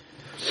hobbies.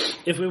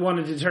 If we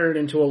wanted to turn it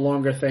into a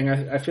longer thing,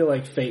 I feel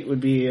like Fate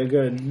would be a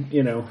good,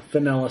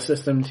 vanilla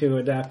system to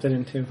adapt it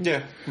into.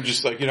 Yeah,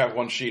 just like you'd have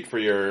one sheet for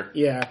your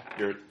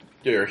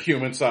your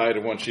human side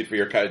and one sheet for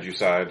your kaiju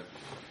side.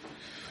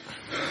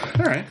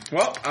 All right.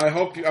 Well, I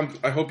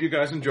hope you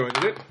guys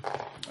enjoyed it.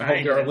 I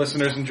hope our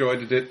listeners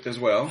enjoyed it as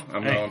well. I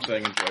know I'm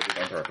saying enjoyed it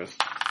on purpose.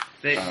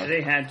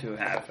 They had to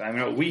have. I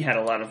mean, we had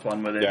a lot of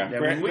fun with it. Yeah.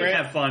 When we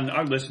have fun,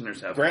 our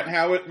listeners have fun. Grant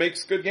Howitt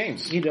makes good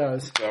games. He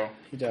does. So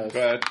he does.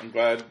 I'm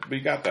glad we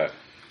got that.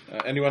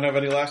 Anyone have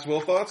any last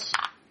will thoughts?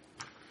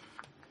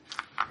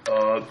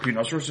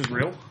 P-Nusserus is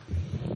real?